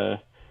a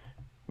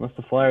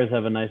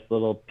nice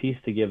little piece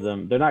to give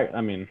them, they're not.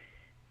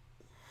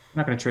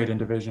 Not going to trade in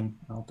division,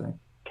 I don't think.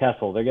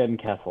 Kessel, they're getting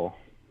Kessel.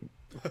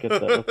 Let's get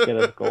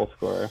a goal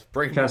scorer.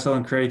 Bring Kessel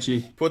and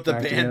Krejci. Put the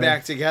band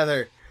back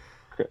together.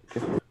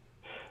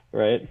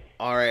 Right.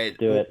 All right.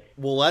 Do it.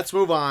 Well, let's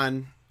move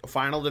on.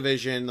 Final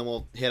division, then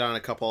we'll hit on a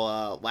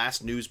couple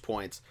last news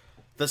points.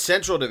 The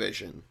Central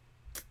Division.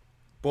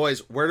 Boys,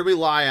 where do we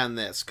lie on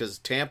this? Because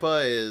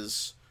Tampa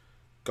is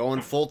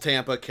going full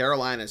Tampa.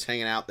 Carolina's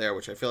hanging out there,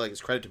 which I feel like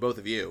is credit to both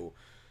of you.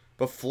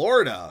 But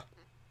Florida,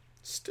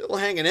 still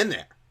hanging in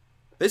there.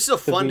 This is a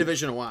fun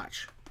division to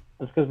watch.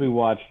 That's because we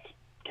watched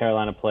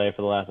Carolina play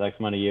for the last X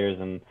amount of years,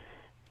 and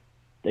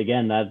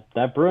again,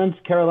 that Bruins,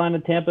 Carolina,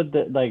 Tampa,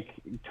 like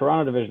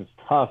Toronto division's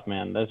tough,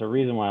 man. There's a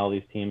reason why all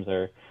these teams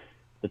are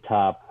the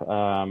top.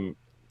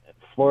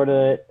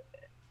 Florida,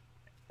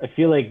 I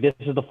feel like this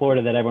is the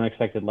Florida that everyone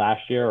expected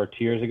last year or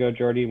 2 years ago,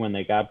 Jordy, when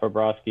they got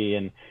Bobrovsky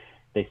and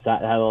they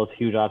had all those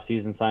huge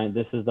offseason signings.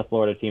 This is the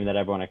Florida team that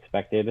everyone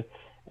expected,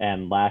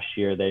 and last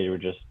year they were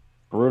just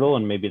brutal,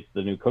 and maybe it's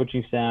the new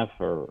coaching staff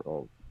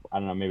or I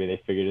don't know, maybe they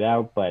figured it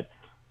out, but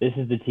this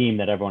is the team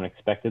that everyone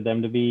expected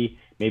them to be.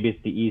 Maybe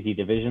it's the easy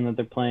division that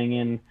they're playing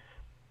in.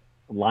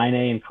 Line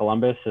A in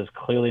Columbus has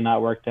clearly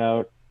not worked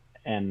out,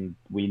 and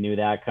we knew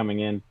that coming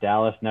in.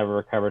 Dallas never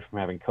recovered from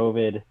having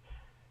COVID.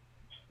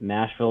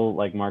 Nashville,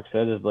 like Mark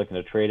said, is looking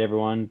to trade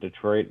everyone.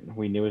 Detroit,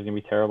 we knew was going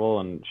to be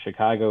terrible, and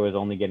Chicago is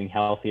only getting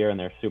healthier, and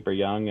they're super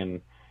young, and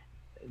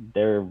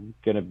they're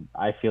going to,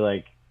 I feel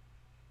like,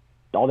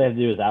 all they have to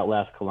do is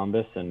outlast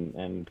Columbus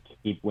and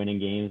keep winning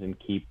games and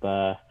keep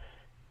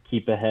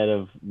ahead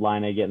of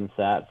Line A getting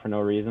sat for no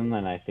reason,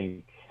 and I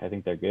think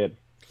they're good.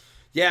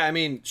 Yeah, I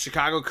mean,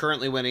 Chicago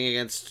currently winning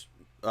against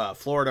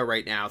Florida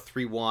right now,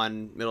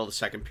 3-1, middle of the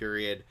second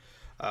period.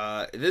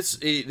 This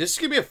is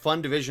going to be a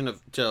fun division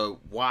to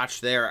watch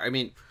there. I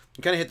mean,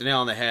 you kind of hit the nail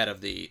on the head of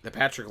the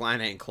Patrick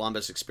Laine and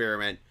Columbus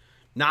experiment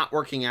not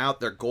working out.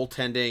 Their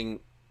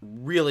goaltending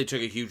really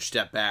took a huge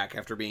step back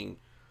after being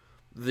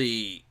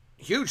the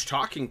huge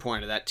talking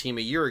point of that team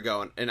a year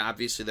ago, and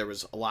obviously there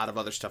was a lot of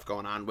other stuff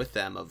going on with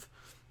them.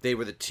 They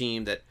were the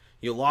team that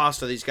you lost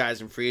to these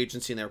guys in free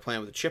agency, and they were playing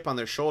with a chip on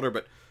their shoulder.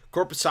 But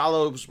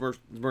Korpisalo,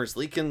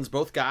 Merzlikins,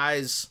 both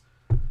guys,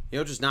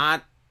 just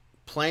not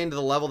playing to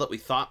the level that we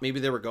thought maybe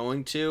they were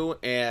going to.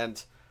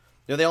 And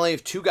they only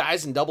have 2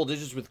 guys in double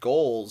digits with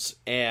goals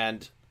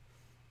and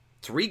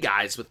 3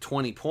 guys with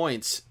 20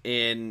 points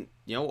in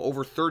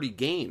over 30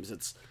 games.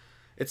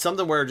 It's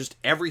something where just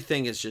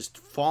everything is just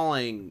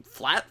falling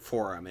flat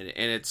for them, and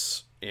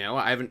it's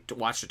I haven't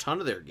watched a ton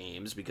of their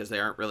games because they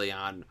aren't really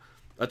on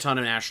a ton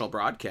of national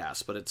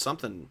broadcasts, but it's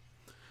something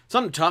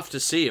tough to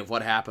see of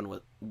what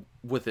happened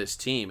with this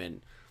team.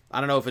 And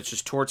I don't know if it's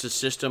just Torts'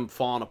 system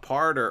falling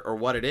apart or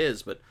what it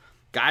is, but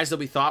guys that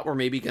we thought were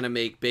maybe going to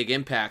make big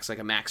impacts, like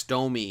a Max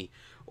Domi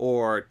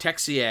or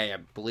Texier, I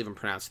believe I'm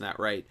pronouncing that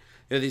right.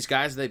 These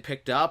guys they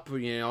picked up,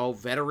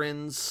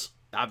 veterans.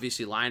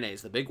 Obviously, Laine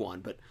is the big one,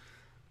 but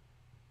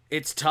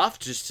it's tough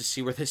just to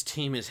see where this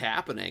team is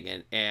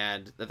happening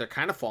and that they're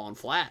kind of falling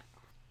flat.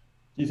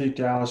 Do you think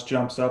Dallas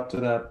jumps up to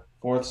that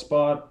 4th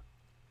spot?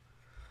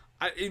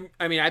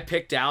 I mean, I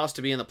picked Dallas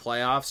to be in the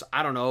playoffs.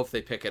 I don't know if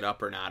they pick it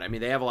up or not. I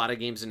mean, they have a lot of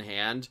games in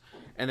hand,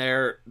 and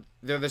they're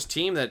this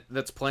team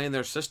that's playing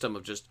their system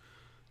of just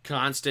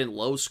constant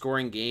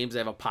low-scoring games. They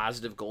have a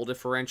positive goal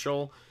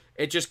differential.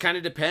 It just kind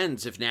of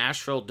depends if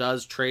Nashville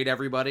does trade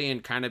everybody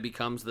and kind of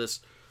becomes this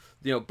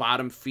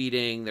bottom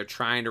feeding. They're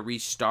trying to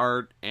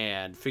restart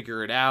and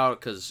figure it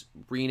out because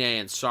Rene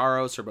and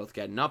Saros are both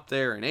getting up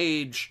there in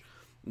age.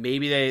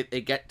 Maybe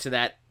they get to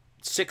that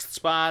 6th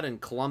spot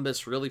and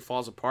Columbus really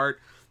falls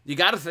apart. You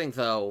got to think,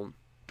 though,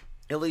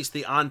 at least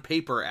the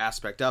on-paper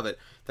aspect of it,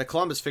 that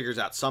Columbus figures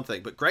out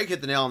something. But Greg hit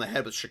the nail on the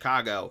head with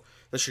Chicago.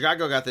 The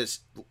Chicago got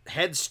this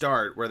head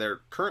start where they're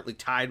currently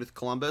tied with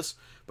Columbus,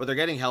 but they're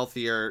getting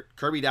healthier.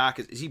 Kirby Dach,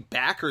 is he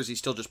back or is he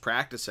still just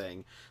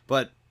practicing?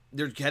 But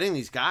they're getting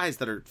these guys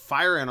that are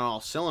firing on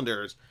all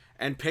cylinders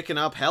and picking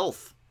up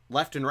health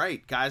left and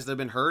right. Guys that have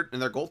been hurt, and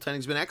their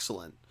goaltending's been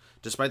excellent,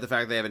 despite the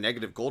fact they have a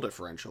negative goal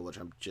differential, which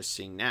I'm just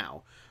seeing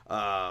now.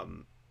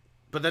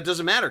 But that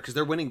doesn't matter because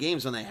they're winning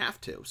games when they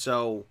have to.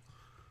 So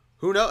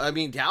who knows? I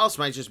mean, Dallas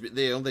might just be,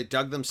 they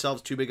dug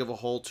themselves too big of a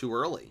hole too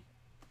early.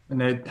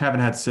 And they haven't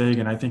had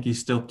Sagan. I think he's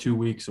still 2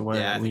 weeks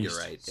away at least.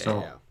 You're right. Yeah,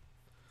 so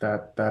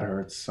that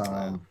hurts.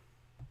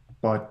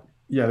 But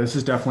yeah, this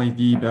is definitely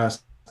the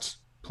best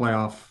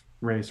playoff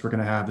race we're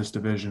going to have this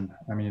division.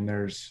 I mean,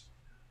 there's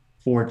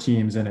 4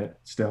 teams in it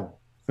still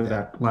for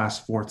that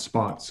last 4th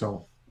spot.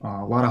 So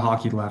a lot of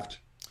hockey left.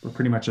 We're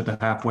pretty much at the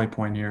halfway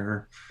point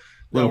here.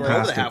 We're over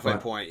the halfway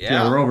point.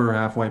 Yeah, we're over a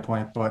halfway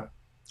point, but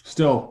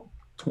still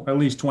at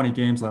least 20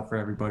 games left for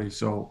everybody.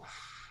 So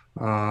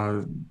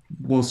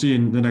we'll see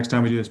in the next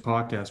time we do this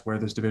podcast where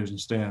this division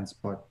stands.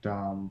 But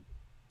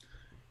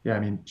yeah, I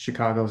mean,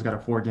 Chicago's got a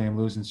 4-game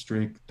losing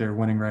streak. They're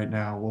winning right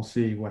now. We'll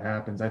see what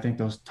happens. I think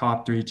those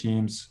top 3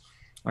 teams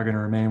are going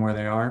to remain where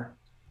they are.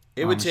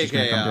 It would take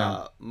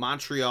a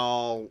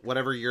Montreal,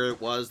 whatever year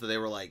it was, that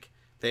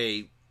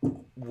they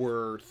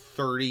were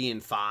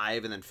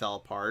 30-5 and then fell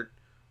apart.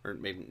 Or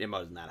maybe it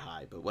wasn't that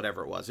high, but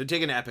whatever it was. It would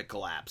take an epic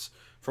collapse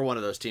for one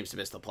of those teams to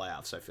miss the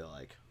playoffs, I feel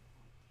like.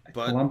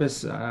 But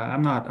Columbus,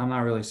 I'm not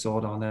really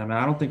sold on them.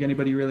 I don't think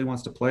anybody really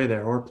wants to play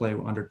there or play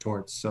under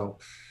Torts. So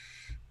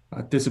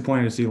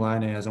disappointed to see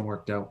Line hasn't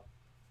worked out.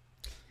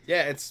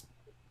 yeah,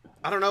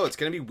 I don't know. It's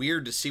going to be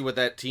weird to see what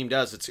that team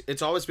does.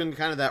 It's always been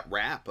kind of that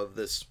rap of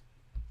this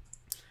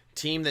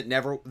team that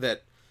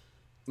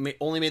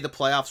only made the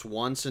playoffs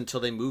once until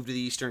they moved to the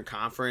Eastern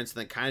Conference, and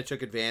then kind of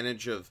took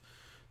advantage of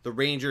the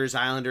Rangers,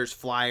 Islanders,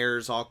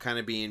 Flyers all kind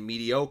of being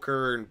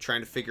mediocre and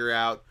trying to figure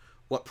out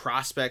what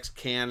prospects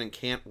can and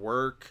can't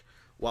work,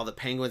 while the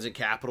Penguins and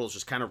Capitals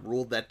just kind of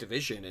ruled that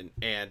division,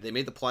 and they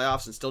made the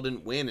playoffs and still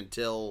didn't win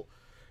until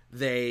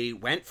they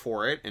went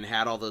for it and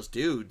had all those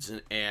dudes,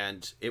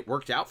 and it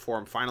worked out for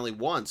them finally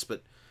once.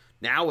 But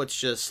now it's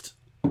just,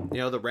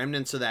 the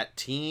remnants of that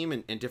team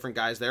and different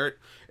guys there.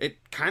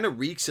 It kind of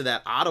reeks of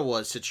that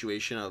Ottawa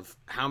situation of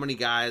how many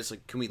guys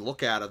like can we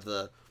look at of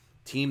the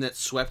team that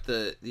swept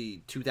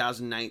the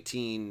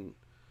 2019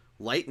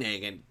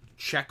 Lightning and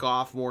check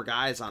off more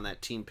guys on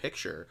that team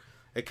picture.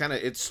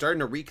 It's starting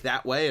to reek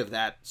that way of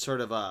that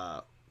sort of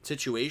a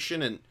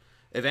situation, and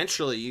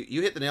eventually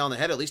you hit the nail on the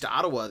head. At least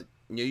Ottawa,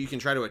 you can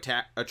try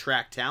to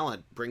attract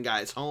talent, bring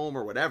guys home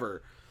or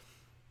whatever.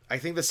 I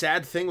think the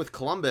sad thing with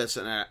Columbus,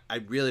 and I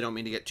really don't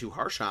mean to get too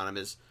harsh on them,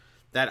 is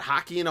that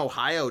hockey in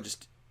Ohio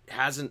just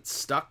hasn't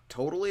stuck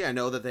totally. I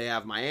know that they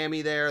have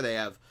Miami there. They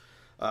have,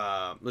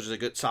 which is a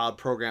good, solid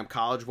program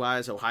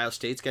college-wise. Ohio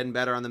State's getting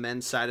better on the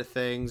men's side of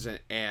things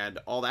and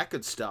all that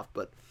good stuff.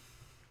 But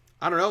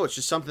I don't know. It's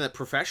just something that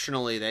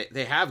professionally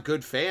they have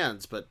good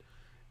fans, but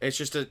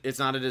it's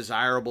not a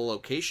desirable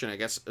location, I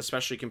guess,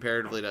 especially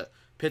comparatively to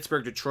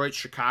Pittsburgh, Detroit,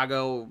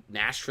 Chicago,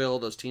 Nashville,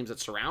 those teams that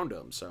surround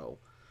them. So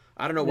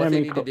I don't know what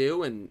they need to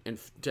do and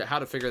how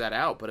to figure that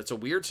out, but it's a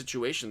weird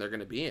situation they're going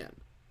to be in.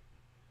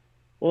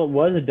 Well, it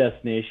was a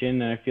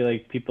destination, and I feel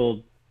like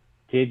people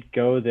did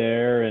go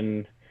there,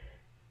 and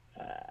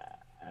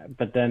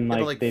but then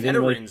like they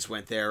veterans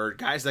went there, or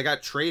guys that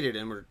got traded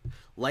and were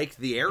liked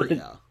the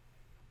area.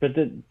 But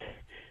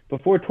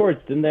before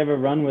Torts, didn't they have a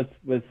run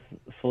with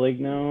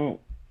Foligno?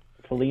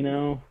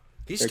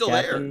 He's still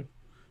there.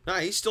 No,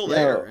 he's still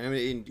there. I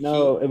mean, it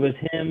was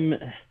him.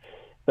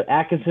 But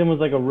Atkinson was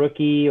like a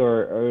rookie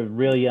or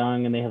real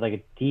young, and they had like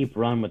a deep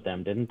run with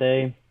them, didn't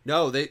they?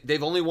 No,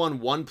 they've only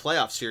won one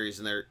playoff series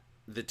in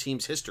the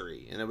team's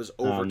history, and it was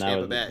over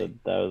Tampa Bay.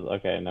 That was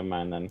okay. Never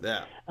mind then.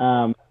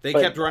 Yeah. They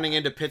kept running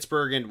into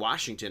Pittsburgh and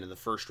Washington in the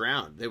first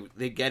round.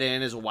 They get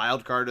in as a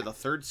wild card to the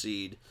third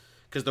seed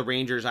because the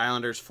Rangers,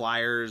 Islanders,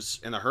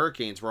 Flyers, and the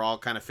Hurricanes were all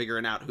kind of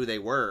figuring out who they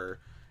were,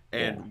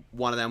 and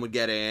one of them would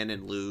get in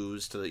and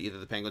lose to either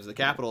the Penguins or the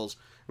Capitals.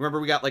 Remember,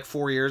 we got like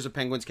 4 years of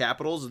Penguins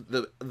Capitals.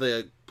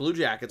 The Blue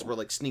Jackets were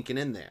like sneaking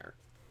in there.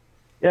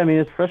 Yeah, I mean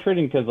it's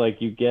frustrating because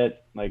like you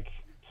get like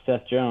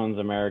Seth Jones,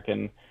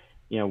 American,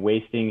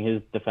 wasting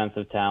his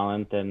defensive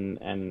talent,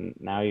 and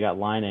now you got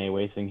Line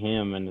wasting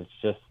him, and it's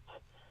just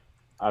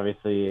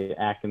obviously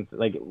Atkinson.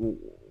 Like,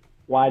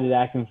 why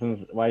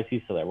is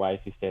he still there? Why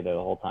does he stay there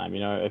the whole time?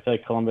 I feel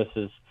like Columbus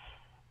it's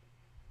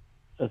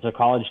a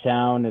college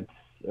town.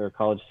 Or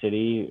college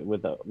city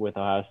with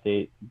Ohio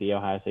State, the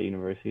Ohio State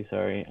University,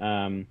 sorry.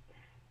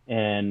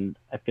 And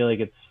I feel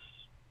like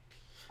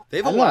they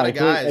have a lot of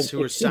guys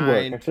who are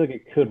signed. I feel like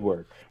it could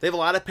work. They have a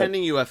lot of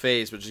pending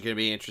UFAs, which is going to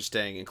be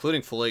interesting,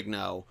 including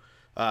Foligno.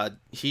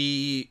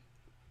 He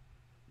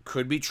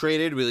could be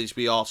traded. At least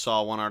we all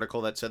saw one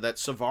article that said that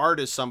Savard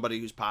is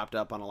somebody who's popped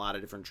up on a lot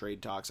of different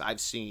trade talks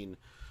I've seen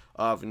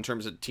in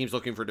terms of teams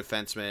looking for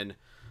defensemen.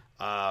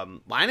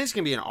 Line is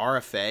going to be an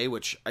RFA,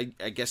 which I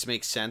guess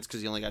makes sense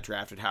because he only got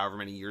drafted however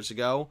many years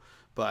ago,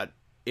 but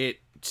it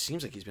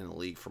seems like he's been in the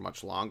league for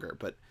much longer.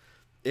 But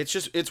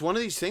it's one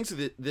of these things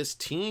that this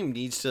team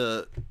needs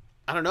to,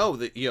 I don't know,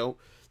 that you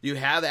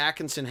have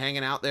Atkinson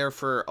hanging out there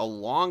for a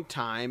long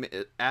time,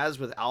 as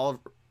with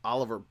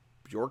Oliver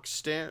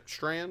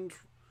Bjorkstrand,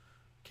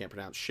 can't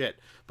pronounce shit,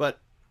 but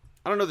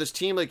I don't know, this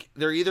team, like,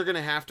 they're either going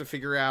to have to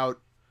figure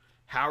out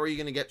how are you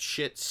going to get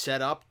shit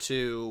set up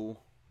to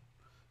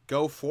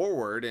go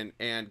forward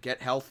and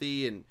get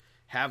healthy and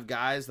have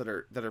guys that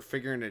are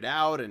figuring it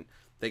out, and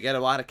they get a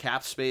lot of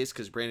cap space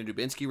because Brandon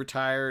Dubinsky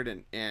retired,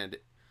 and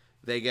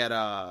they get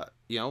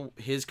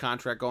his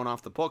contract going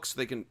off the books, so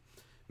they can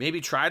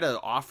maybe try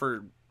to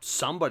offer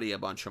somebody a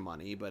bunch of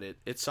money. But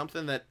it's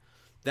something that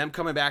them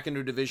coming back into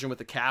a division with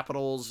the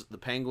Capitals, the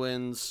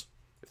Penguins,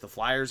 if the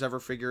Flyers ever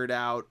figure it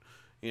out,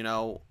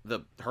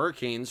 the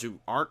Hurricanes,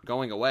 who aren't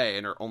going away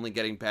and are only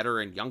getting better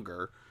and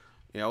younger.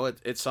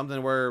 It's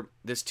something where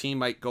this team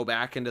might go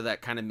back into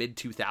that kind of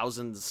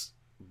mid-2000s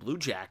Blue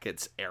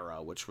Jackets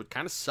era, which would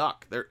kind of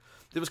suck.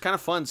 It was kind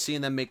of fun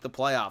seeing them make the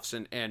playoffs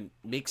and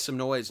make some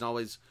noise and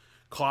always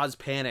cause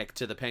panic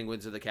to the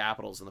Penguins or the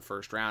Capitals in the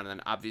first round. And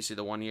then obviously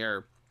the one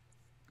year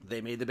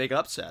they made the big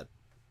upset.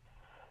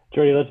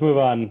 Jordy, let's move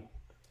on.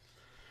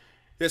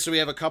 Yeah, so we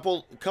have a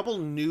couple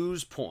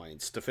news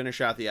points to finish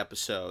out the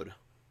episode.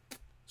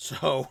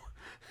 So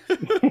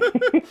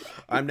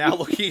I'm now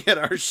looking at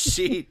our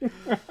sheet,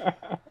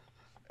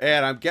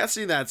 And I'm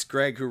guessing that's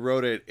Greg who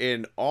wrote it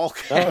in all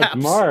caps. Oh, it's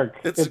Mark.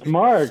 It's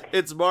Mark.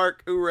 It's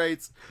Mark who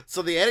writes.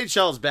 So the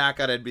NHL is back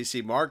on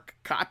NBC. Mark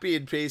copy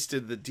and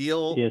pasted the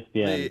deal.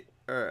 ESPN.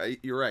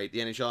 You're right. The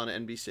NHL on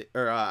NBC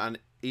or on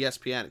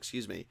ESPN.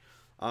 Excuse me.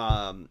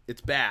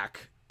 It's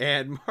back.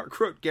 And Mark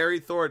wrote Gary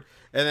Thorne,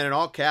 and then in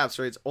all caps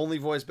writes only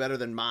voice better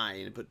than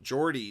mine. But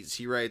Jordy's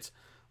he writes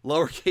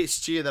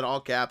lowercase g and then all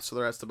caps for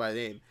the rest of my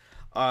name.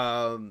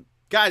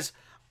 Guys,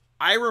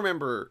 I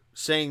remember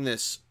saying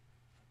this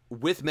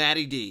with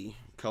Matty D,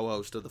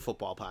 co-host of the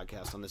football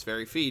podcast on this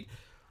very feed.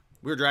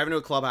 We were driving to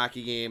a club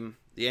hockey game.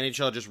 The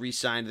NHL just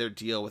re-signed their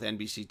deal with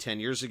NBC 10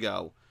 years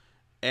ago.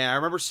 And I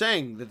remember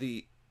saying that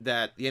the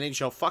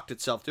NHL fucked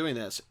itself doing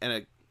this.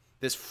 And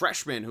this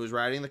freshman who was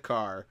riding the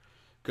car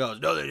goes,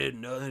 no, they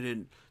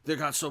didn't. They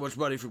got so much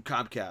money from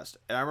Comcast.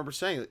 And I remember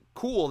saying,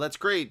 cool, that's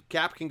great.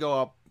 Cap can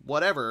go up,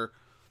 whatever.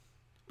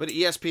 But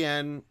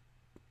ESPN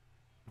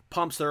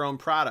pumps their own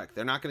product.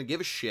 They're not going to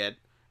give a shit.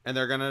 And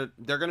they're gonna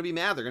be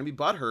mad. They're gonna be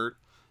butthurt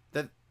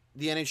that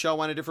the NHL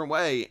went a different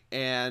way.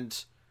 And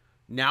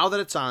now that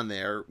it's on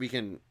there, we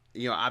can,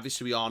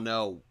 obviously we all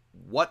know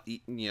what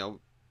the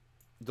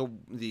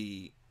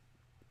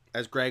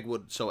as Greg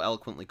would so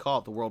eloquently call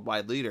it, the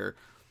worldwide leader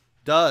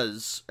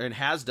does and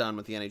has done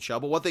with the NHL.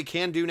 But what they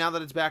can do now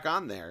that it's back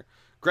on there,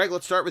 Greg,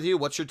 let's start with you.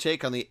 What's your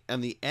take on the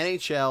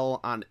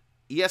NHL on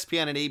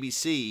ESPN and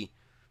ABC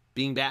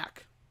being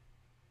back?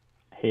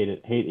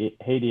 Hate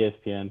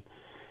ESPN.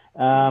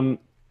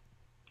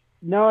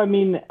 No, I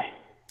mean,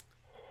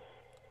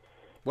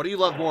 what do you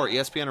love more,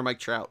 ESPN or Mike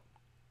Trout?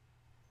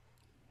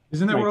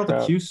 Isn't that Mike where all the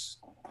Trout. Cuse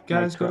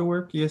guys Mike go to Trout.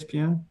 work?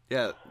 ESPN.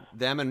 Yeah,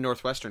 them and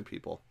Northwestern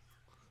people.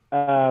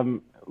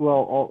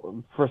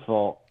 Well, first of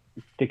all,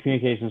 the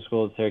communication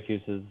school at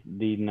Syracuse is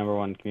the number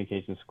one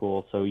communication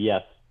school. So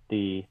yes,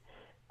 they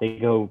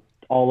go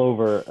all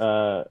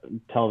over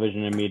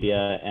television and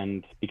media,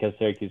 and because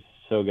Syracuse is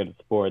so good at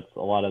sports, a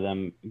lot of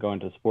them go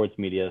into sports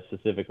media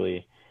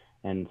specifically.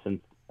 And since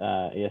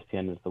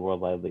ESPN is the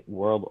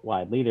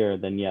worldwide leader,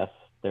 then yes,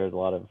 there's a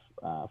lot of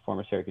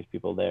former Syracuse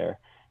people there.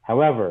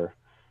 However,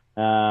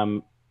 I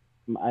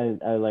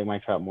like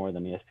Mike Trout more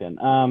than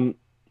ESPN.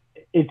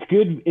 It's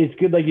good. It's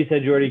good, like you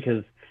said, Jordy,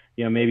 because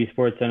maybe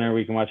SportsCenter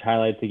we can watch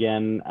highlights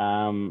again.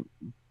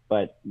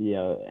 But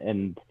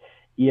and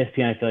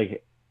ESPN I feel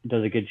like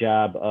does a good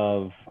job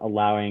of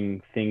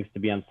allowing things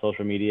to be on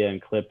social media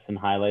and clips and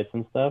highlights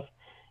and stuff.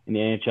 And the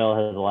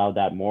NHL has allowed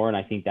that more, and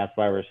I think that's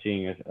why we're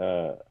seeing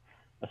a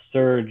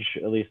surge,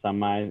 at least on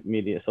my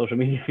social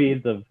media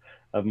feeds,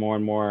 of more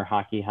and more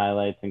hockey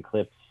highlights and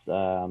clips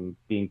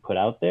being put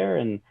out there.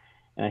 And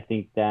I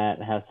think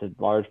that has a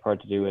large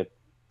part to do with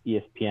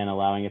ESPN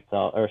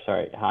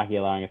hockey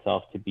allowing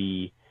itself to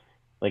be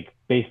like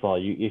baseball.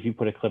 If you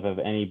put a clip of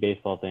any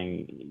baseball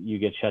thing, you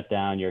get shut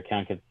down, your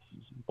account gets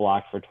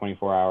blocked for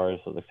 24 hours,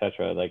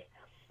 etc. Like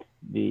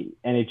the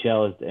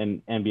NHL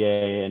and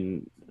NBA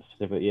and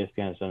specifically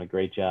ESPN has done a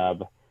great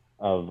job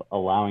of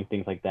allowing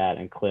things like that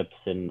and clips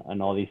and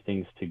all these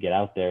things to get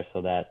out there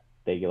so that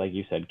they, like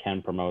you said,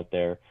 can promote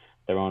their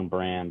own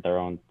brand, their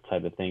own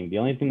type of thing. The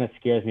only thing that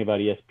scares me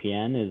about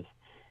ESPN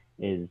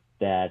is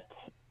that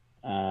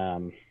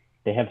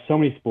they have so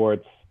many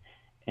sports,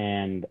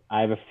 and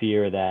I have a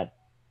fear that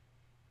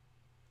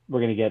we're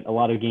going to get a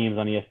lot of games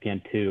on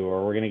ESPN2,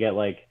 or we're going to get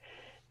like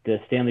the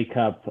Stanley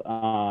Cup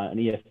on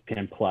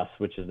ESPN Plus,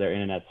 which is their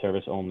internet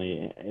service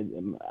only.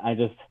 I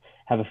just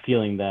have a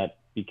feeling that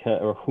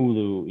or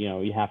Hulu,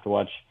 you have to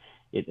watch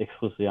it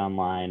exclusively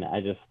online.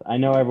 I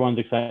know everyone's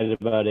excited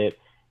about it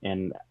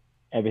and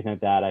everything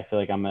like that. I feel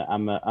like I'm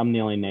the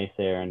only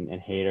naysayer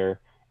and hater.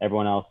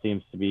 Everyone else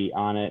seems to be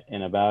on it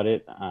and about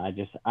it.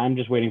 I'm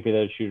just waiting for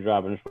the shoe to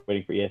drop. I'm just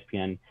waiting for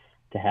ESPN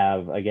to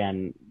have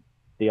again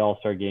the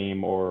All-Star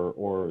game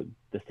or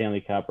the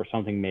Stanley Cup or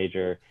something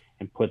major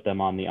and put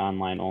them on the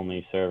online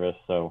only service.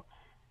 So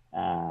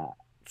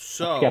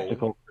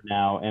skeptical for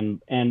now, and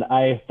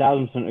I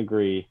 1,000%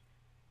 agree.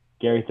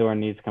 Gary Thorne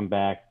needs to come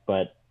back,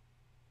 but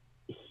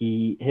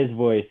his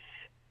voice,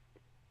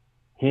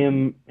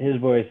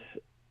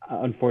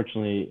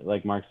 unfortunately,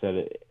 like Mark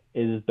said,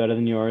 is better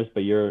than yours.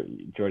 But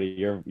Jordy,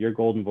 your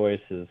golden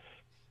voice is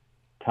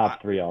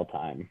top 3 all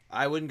time.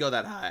 I wouldn't go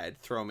that high.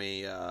 I'd throw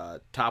me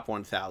top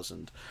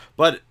 1,000.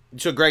 But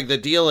so, Greg, the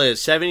deal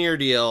is 7-year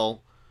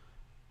deal,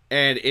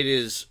 and it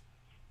is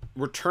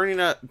returning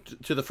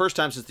to the first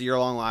time since the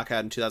year-long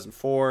lockout in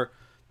 2004.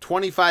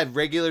 25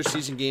 regular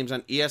season games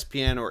on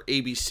ESPN or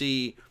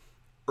ABC,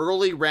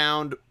 early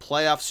round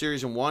playoff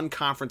series, and 1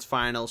 conference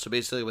final. So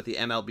basically what the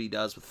MLB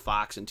does with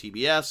Fox and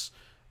TBS,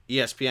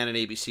 ESPN and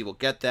ABC will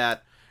get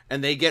that.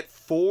 And they get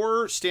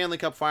 4 Stanley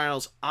Cup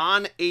finals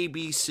on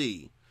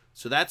ABC.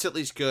 So that's at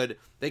least good.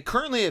 They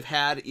currently have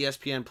had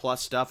ESPN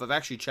Plus stuff. I've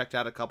actually checked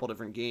out a couple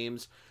different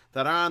games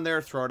that are on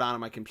there, throw it on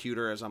my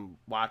computer as I'm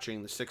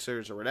watching the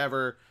Sixers or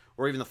whatever,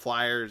 or even the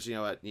Flyers,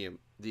 at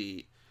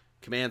the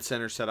command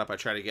center setup I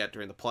try to get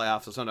during the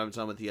playoffs. So sometimes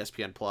I'm with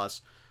ESPN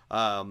Plus,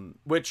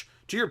 which,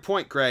 to your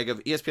point, Greg,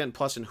 of ESPN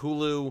Plus and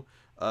Hulu,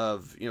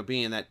 of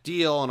being in that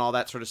deal and all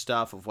that sort of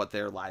stuff of what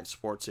their live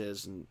sports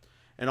is, and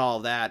and all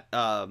of that.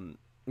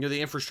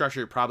 The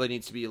infrastructure probably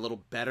needs to be a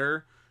little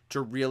better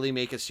to really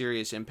make a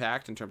serious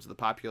impact in terms of the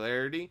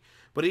popularity.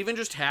 But even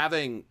just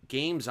having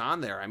games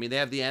on there, I mean, they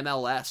have the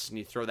MLS, and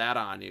you throw that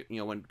on.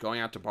 When going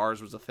out to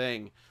bars was a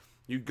thing,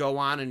 you'd go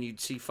on and you'd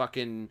see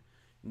fucking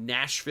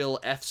Nashville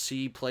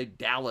FC play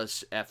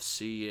Dallas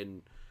FC,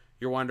 and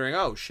you're wondering,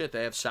 oh shit,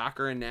 they have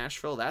soccer in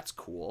Nashville? That's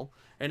cool.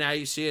 And now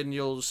you see it, and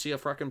you'll see a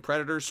fucking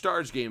Predators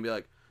Stars game and be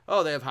like,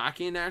 oh, they have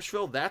hockey in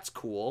Nashville? That's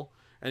cool.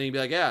 And you'd be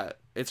like, yeah,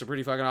 it's a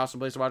pretty fucking awesome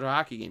place to watch a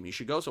hockey game. You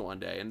should go so one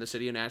day. And the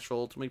city of Nashville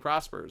ultimately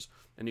prospers,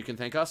 and you can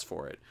thank us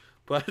for it.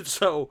 But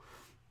so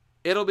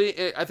I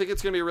think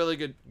it's going to be a really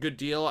good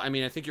deal. I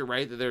mean, I think you're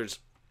right that there's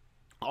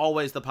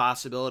always the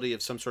possibility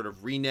of some sort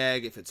of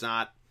renege if it's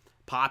not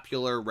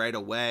popular right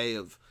away,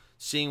 of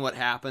seeing what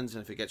happens,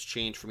 and if it gets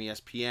changed from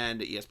ESPN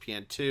to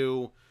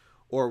ESPN2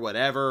 or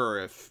whatever, or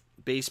if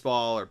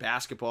baseball or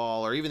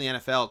basketball or even the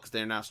NFL, because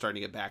they're now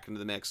starting to get back into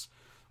the mix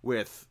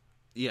with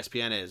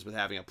ESPN with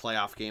having a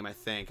playoff game, I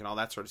think, and all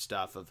that sort of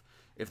stuff, of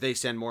if they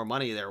send more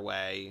money their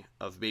way,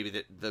 of maybe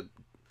the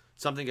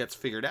something gets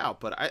figured out.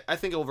 But I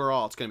think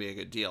overall it's going to be a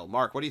good deal.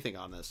 Mark, what do you think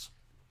on this?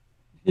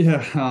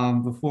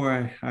 Yeah,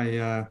 before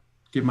I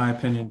give my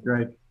opinion,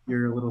 Greg,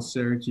 your little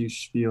Syracuse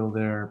spiel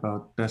there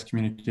about best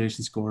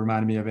communication school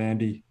reminded me of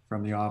Andy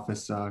from The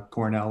Office.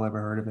 Cornell, ever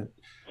heard of it?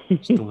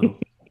 Just a little.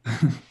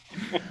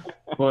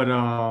 But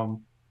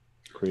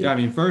yeah, I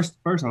mean, first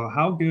of all,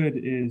 how good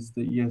is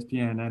the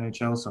ESPN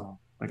NHL song?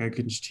 Like, I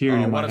could just hear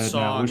it in my head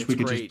now. I wish we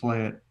could just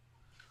play it.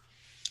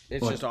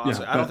 It's just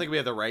awesome. I don't think we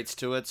have the rights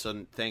to it,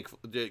 so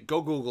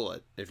go Google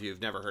it if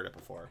you've never heard it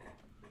before.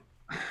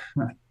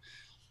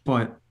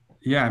 But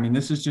yeah, I mean,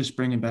 this is just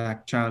bringing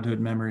back childhood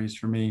memories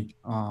for me.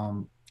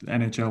 The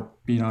NHL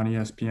being on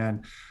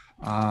ESPN,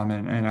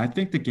 and I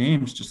think the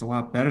game's just a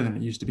lot better than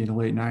it used to be in the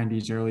late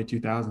 '90s, early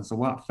 2000s. A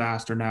lot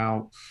faster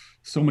now.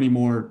 So many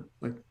more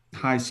like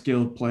high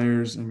skilled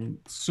players. I mean,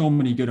 so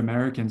many good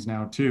Americans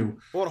now too.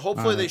 Well,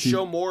 hopefully they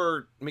show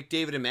more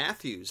McDavid and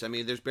Matthews. I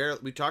mean,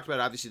 we talked about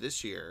it obviously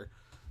this year.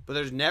 But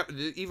there's never,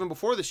 even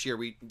before this year,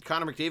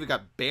 Connor McDavid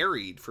got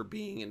buried for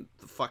being in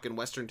the fucking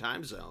Western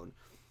time zone.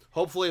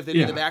 Hopefully, if they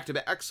do the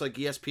back-to-backs like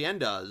ESPN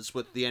does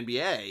with the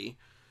NBA,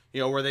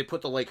 where they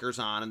put the Lakers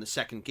on in the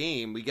second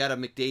game, we got a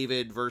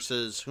McDavid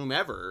versus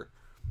whomever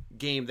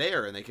game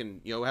there, and they can,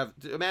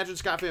 imagine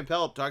Scott Van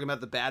Pelt talking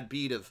about the bad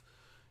beat of,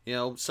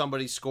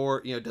 somebody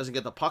doesn't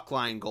get the puck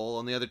line goal,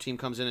 and the other team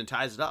comes in and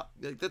ties it up.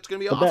 That's going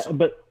to be awesome.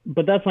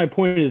 But that's my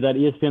point, is that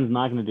ESPN's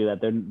not going to do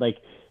that.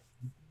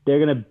 They're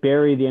going to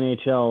bury the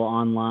NHL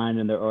online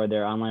and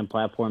their online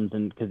platforms,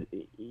 and because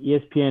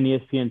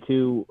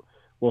ESPN2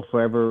 will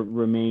forever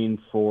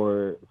remain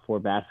for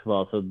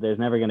basketball. So there's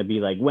never going to be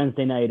like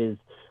Wednesday night is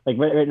like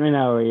right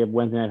now we have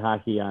Wednesday night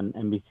hockey on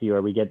NBC,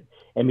 or we get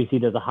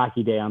NBC does a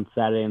hockey day on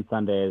Saturday and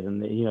Sundays,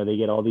 and they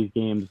get all these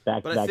games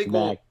back to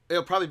back.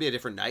 It'll probably be a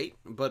different night,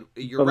 but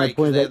you're right,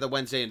 because they have the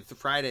Wednesday and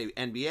Friday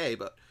NBA,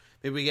 but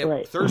maybe we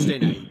get Thursday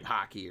night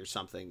hockey or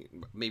something.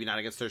 Maybe not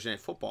against Thursday night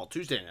football,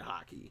 Tuesday night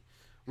hockey.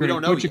 We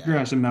don't know yet.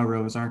 Grass and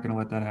Melrose aren't going to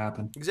let that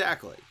happen.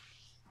 Exactly.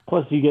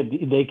 Plus,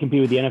 they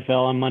compete with the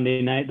NFL on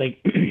Monday night. Like,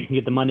 you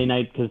get the Monday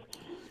night because.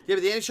 Yeah,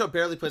 but the NHL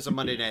barely plays on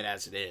Monday night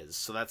as it is,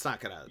 so that's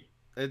not gonna.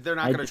 They're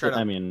not gonna try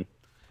to.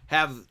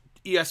 Have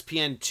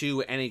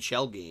ESPN2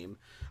 NHL game.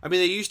 I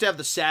mean, they used to have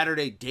the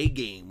Saturday day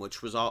game,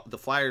 which was all the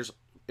Flyers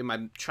in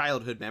my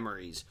childhood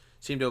memories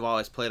seem to have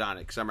always played on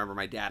it, because I remember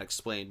my dad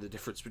explained the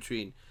difference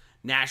between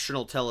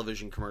national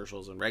television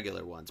commercials and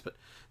regular ones. But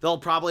they'll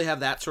probably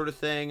have that sort of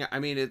thing. I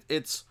mean,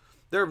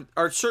 there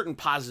are certain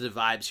positive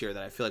vibes here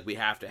that I feel like we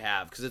have to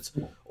have, because it's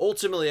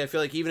ultimately, I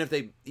feel like even if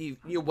they,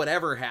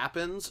 whatever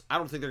happens, I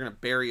don't think they're going to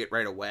bury it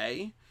right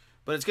away,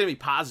 but it's going to be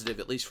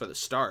positive, at least for the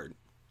start.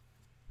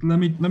 Let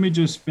me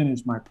just finish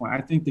my point. I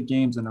think the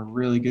game's in a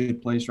really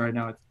good place right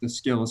now. The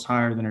skill is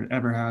higher than it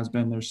ever has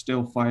been. They're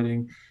still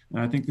fighting, and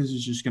I think this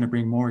is just going to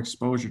bring more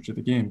exposure to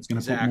the game. It's going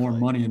to put more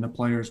money in the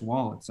players'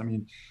 wallets. I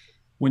mean,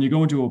 when you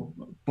go into a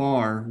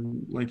bar,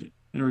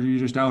 or you're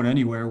just out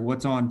anywhere,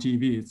 what's on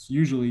TV? It's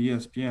usually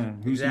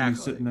ESPN. Who's going to be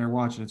sitting there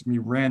watching? It's going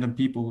to be random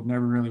people who've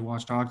never really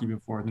watched hockey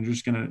before. They're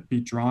just going to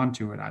be drawn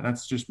to it.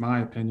 That's just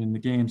my opinion. The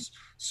game's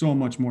so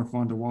much more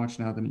fun to watch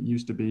now than it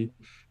used to be.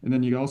 And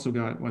then you also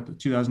got, the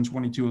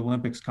 2022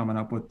 Olympics coming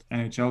up with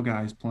NHL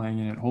guys playing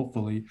in it,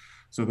 hopefully.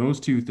 So those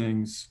two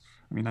things,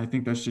 I mean, I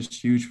think that's just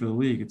huge for the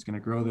league. It's going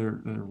to grow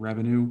their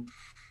revenue.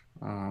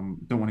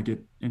 Don't want to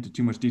get into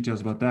too much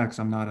details about that because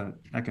I'm not an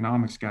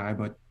economics guy,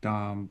 but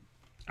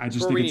I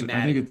think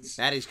it's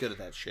Maddie's good at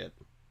that shit.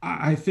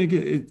 I think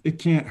it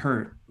can't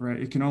hurt, right?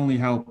 It can only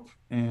help,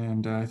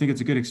 and I think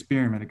it's a good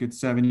experiment, a good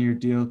 7-year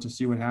deal to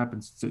see what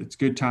happens. It's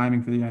good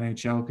timing for the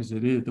NHL because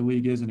the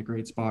league is in a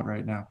great spot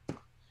right now.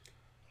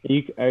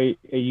 Are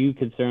you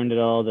concerned at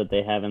all that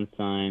they haven't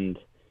signed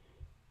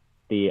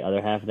the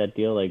other half of that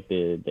deal, like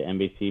the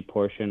NBC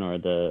portion or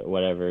the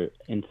whatever?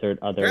 Insert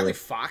other. Apparently,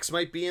 Fox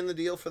might be in the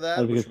deal for that.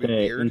 I was going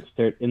to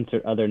say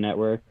insert other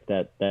network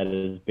that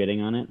is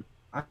bidding on it.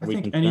 I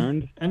think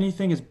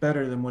anything is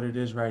better than what it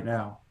is right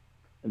now.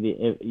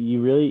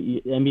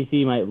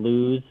 NBC might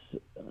lose.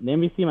 The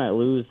NBC might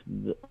lose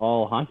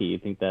all hockey. You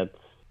think that's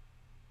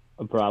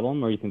a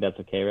problem, or you think that's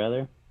okay?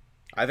 Rather,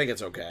 I think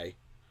it's okay.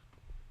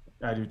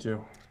 I do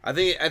too. I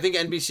think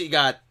NBC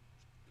got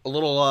a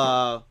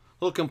little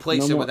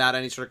complacent without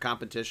any sort of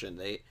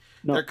competition.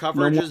 Their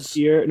coverage is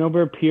no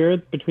more peer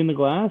between the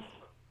glass.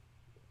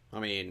 I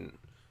mean,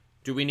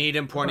 do we need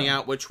him pointing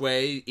out which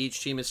way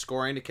each team is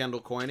scoring to Kendall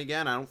Coyne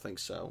again? I don't think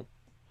so.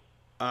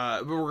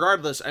 But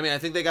regardless, I mean, I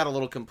think they got a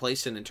little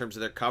complacent in terms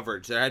of their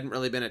coverage. There hadn't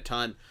really been a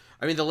ton.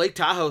 I mean, the Lake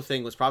Tahoe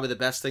thing was probably the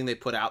best thing they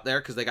put out there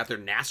because they got their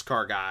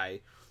NASCAR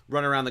guy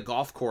running around the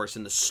golf course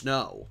in the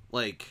snow,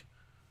 like,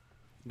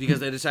 because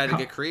they decided to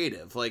get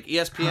creative. Like,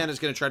 ESPN is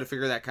going to try to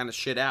figure that kind of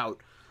shit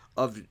out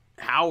of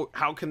how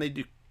can they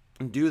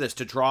do this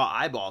to draw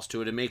eyeballs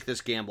to it and make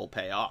this gamble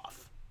pay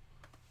off.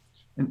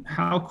 And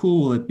how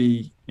cool will it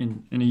be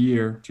in a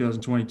year,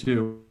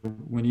 2022,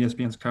 when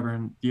ESPN's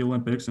covering the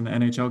Olympics and the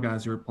NHL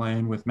guys who are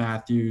playing with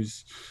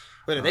Matthews?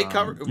 But are they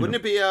wouldn't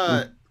it be?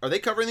 Are they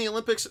covering the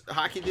Olympics,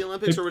 the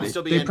Olympics, or would it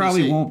still be? They NBC?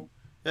 probably won't.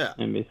 Yeah,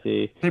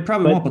 NBC. They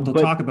probably won't, but they'll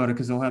talk about it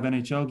because they'll have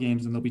NHL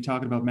games and they'll be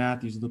talking about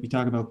Matthews, they'll be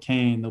talking about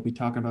Kane, they'll be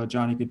talking about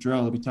Johnny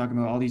Gaudreau, they'll be talking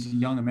about all these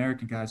young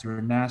American guys who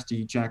are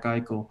nasty, Jack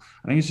Eichel.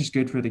 I think it's just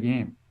good for the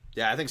game.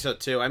 Yeah, I think so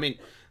too. I mean,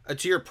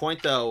 to your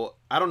point though,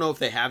 I don't know if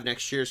they have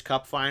next year's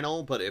Cup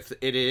final, but if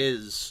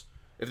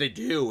they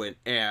do,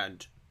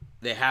 and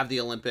they have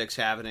the Olympics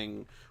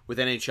happening with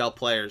NHL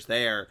players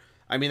there,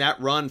 I mean that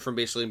run from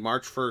basically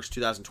March 1st,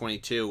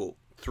 2022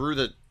 through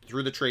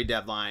the trade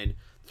deadline,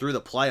 through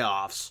the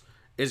playoffs,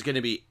 is going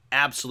to be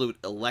absolute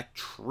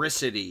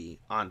electricity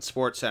on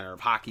SportsCenter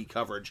of hockey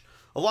coverage,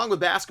 along with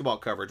basketball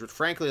coverage. But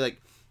frankly,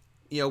 like,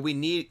 we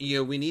need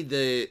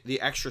the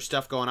extra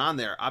stuff going on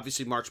there.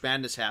 Obviously, March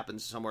Madness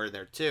happens somewhere in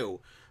there too,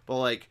 but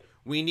like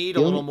we need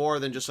a little more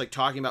than just like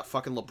talking about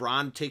fucking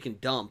LeBron taking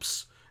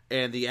dumps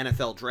and the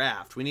NFL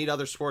draft. We need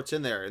other sports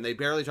in there, and they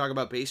barely talk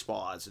about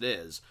baseball as it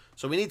is.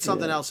 So we need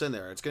something else in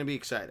there. It's going to be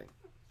exciting.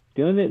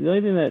 The only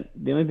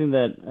thing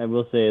that I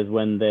will say is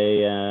when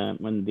the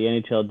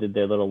NHL did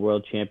their little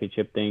World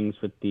Championship things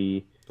with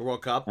the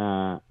World Cup,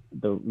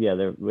 the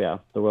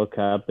World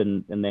Cup,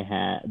 and they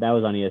had that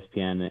was on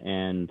ESPN,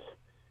 and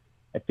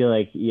I feel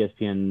like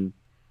ESPN,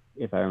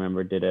 if I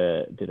remember, did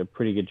a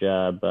pretty good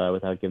job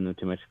without giving them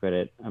too much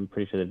credit. I'm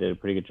pretty sure they did a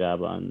pretty good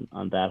job on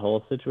that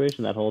whole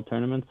situation, that whole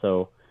tournament.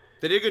 So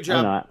they did a good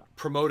job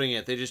promoting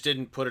it. They just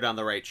didn't put it on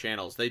the right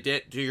channels. They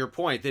did, to your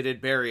point, they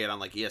did bury it on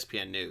like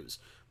ESPN News.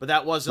 But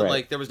that wasn't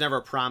like there was never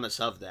a promise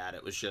of that.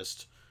 It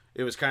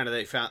was kind of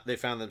they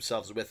found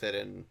themselves with it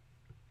and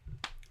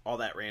all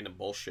that random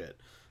bullshit.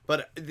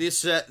 But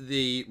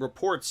the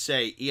reports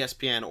say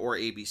ESPN or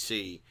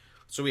ABC,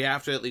 so we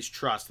have to at least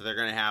trust that they're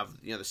going to have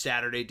the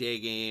Saturday day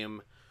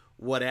game,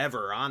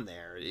 whatever on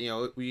there.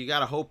 You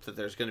got to hope that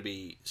there's going to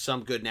be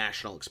some good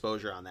national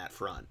exposure on that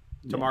front.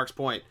 To Mark's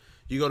point,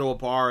 you go to a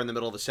bar in the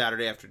middle of a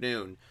Saturday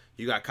afternoon,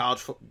 you got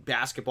college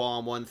basketball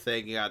on one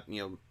thing, you got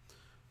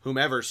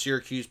whomever,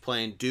 Syracuse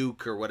playing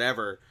Duke or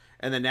whatever,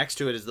 and then next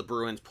to it is the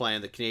Bruins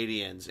playing the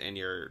Canadians, and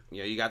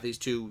you got these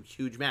two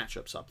huge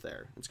matchups up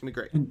there. It's gonna be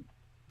great. And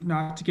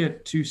not to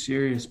get too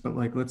serious, but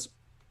like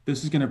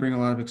this is gonna bring a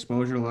lot of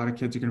exposure. A lot of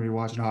kids are gonna be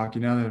watching hockey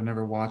now that have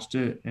never watched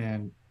it,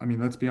 and I mean,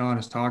 let's be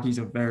honest, hockey's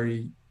a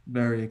very,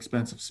 very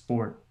expensive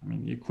sport. I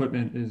mean, the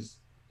equipment is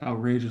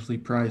outrageously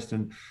priced,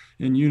 and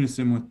in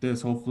unison with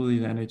this, hopefully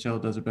the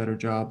NHL does a better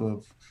job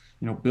of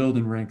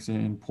building rinks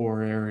in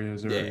poor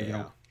areas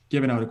or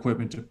giving out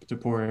equipment to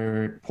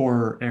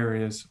poorer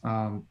areas,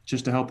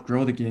 just to help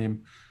grow the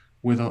game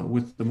with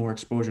the more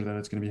exposure that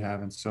it's going to be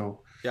having.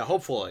 So yeah,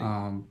 hopefully,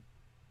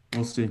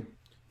 we'll see.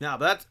 No,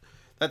 but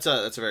that's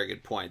a very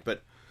good point.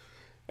 But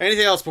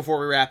anything else before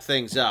we wrap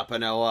things up? I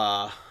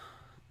know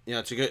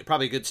it's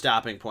probably a good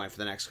stopping point for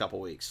the next couple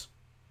weeks.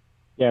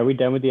 Yeah, are we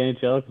done with the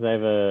NHL? Because I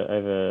have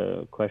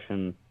a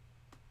question.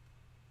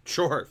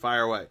 Sure,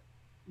 fire away.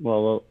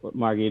 Well,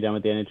 Mark, are you done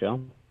with the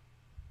NHL?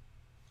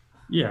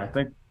 Yeah, I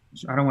think.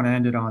 I don't want to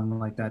end it on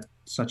like that,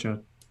 such a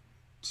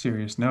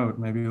serious note.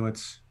 Maybe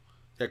let's.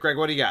 Yeah, Greg,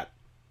 what do you got?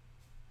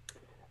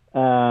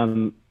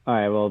 All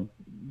right. Well,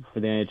 for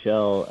the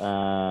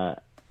NHL,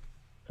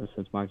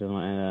 since Mark doesn't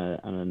want to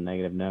end on a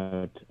negative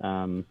note,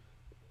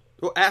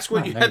 well, ask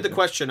what you had the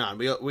question on.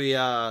 We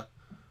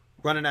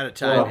running out of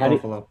time.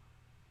 Buffalo.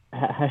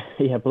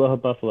 Blow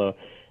up Buffalo.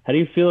 How do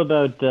you feel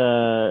about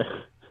the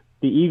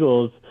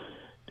Eagles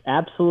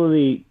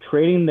absolutely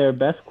trading their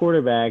best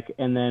quarterback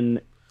and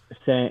then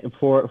saying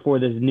for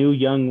this new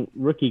young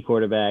rookie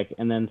quarterback,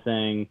 and then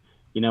saying,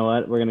 you know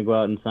what, we're going to go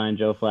out and sign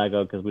Joe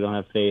Flacco because we don't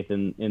have faith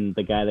in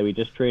the guy that we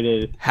just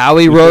traded.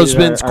 Howie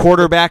Roseman's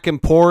quarterback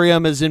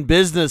emporium is in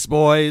business,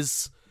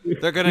 boys.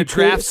 They're going to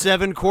draft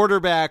 7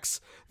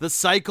 quarterbacks. The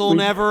cycle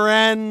never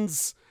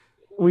ends.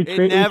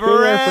 It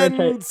never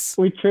ends.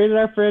 We traded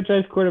our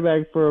franchise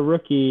quarterback for a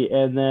rookie,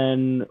 and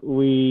then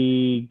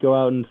we go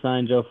out and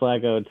sign Joe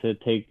Flacco to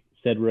take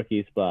said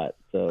rookie spot.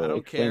 So I don't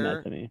explain care.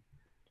 That to me.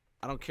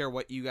 I don't care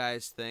what you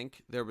guys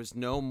think. There was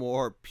no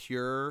more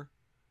pure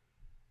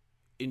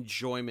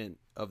enjoyment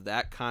of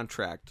that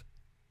contract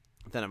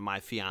than of my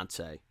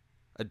fiance,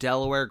 a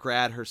Delaware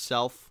grad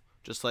herself,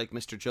 just like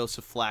Mr.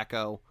 Joseph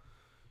Flacco.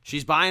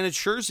 She's buying a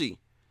jersey,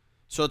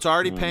 so it's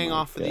already paying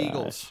off for the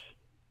Eagles.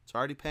 It's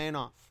already paying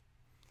off.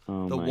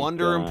 The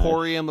Wonder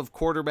Emporium of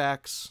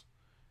quarterbacks.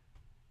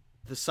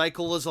 The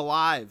cycle is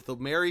alive. The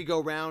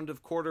merry-go-round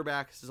of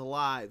quarterbacks is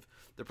alive.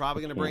 They're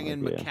probably going to bring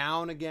in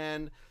McCown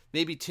again.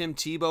 Maybe Tim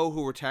Tebow,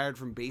 who retired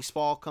from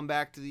baseball, come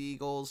back to the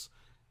Eagles.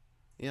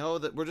 You know,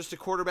 that we're just a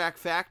quarterback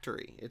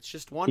factory. It's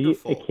just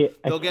wonderful.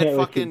 They'll get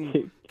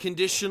fucking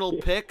conditional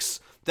picks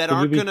that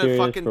aren't going to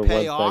fucking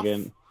pay off.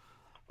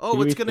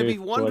 Oh, it's going to be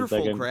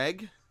wonderful,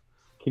 Greg.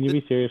 Can you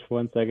be serious for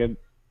 1 second?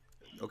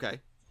 Okay.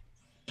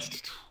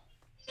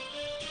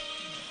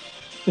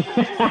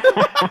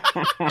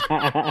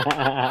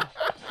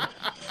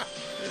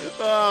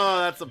 Oh,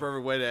 that's the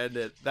perfect way to end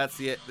it. That's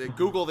the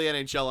Google the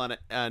NHL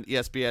on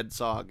ESPN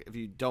song if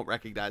you don't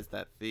recognize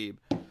that theme.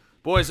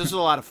 Boys, this was a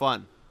lot of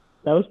fun.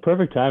 That was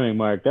perfect timing,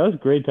 Mark. That was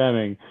great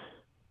timing.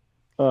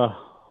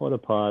 What a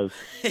pause.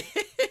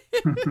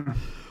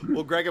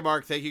 Well, Greg and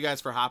Mark, thank you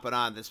guys for hopping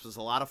on. This was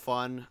a lot of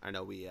fun. I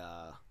know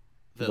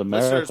the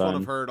listeners won't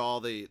have heard all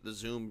the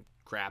Zoom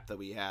crap that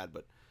we had, but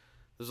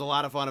it was a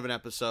lot of fun of an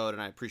episode,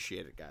 and I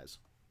appreciate it, guys.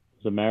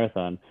 It was a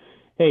marathon.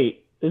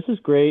 Hey, this is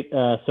great.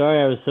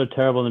 Sorry I was so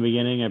terrible in the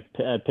beginning.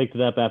 I picked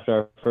it up after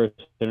our first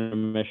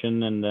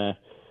intermission, and I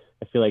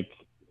feel like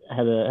I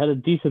had a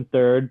decent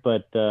third,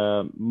 but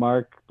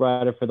Mark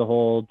brought it for the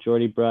whole.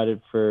 Jordy brought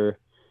it for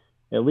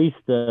at least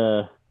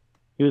there's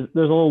a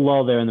little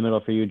lull there in the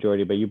middle for you,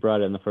 Jordy, but you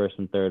brought it in the first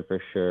and third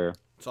for sure.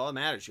 That's all that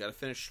matters. You got to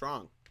finish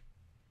strong.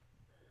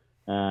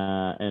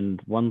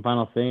 And one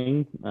final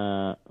thing,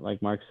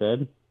 like Mark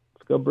said,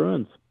 let's go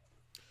Bruins.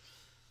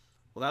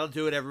 Well, that'll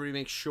do it. Everybody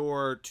make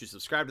sure to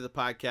subscribe to the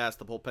podcast,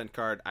 the Bullpen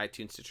Card,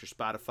 iTunes, Stitcher,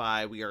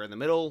 Spotify. We are in the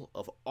middle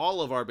of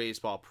all of our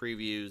baseball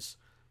previews.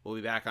 We'll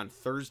be back on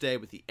Thursday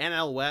with the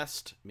NL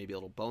West, maybe a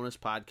little bonus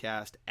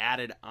podcast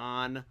added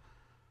on.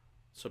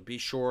 So be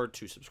sure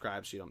to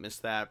subscribe so you don't miss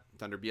that.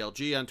 Thunder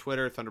BLG on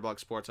Twitter, Thunderblog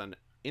Sports on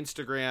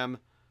Instagram.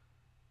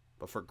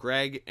 But for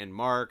Greg and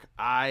Mark,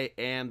 I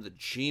am the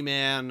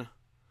G-Man.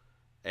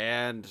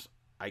 And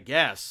I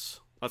guess,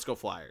 let's go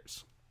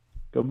Flyers.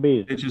 Go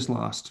Bees. They just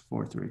lost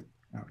 4-3.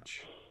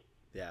 Ouch.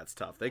 Yeah, it's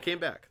tough. They came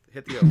back.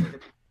 Hit the over.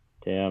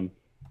 Damn.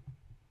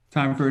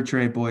 Time for a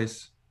trade,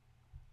 boys.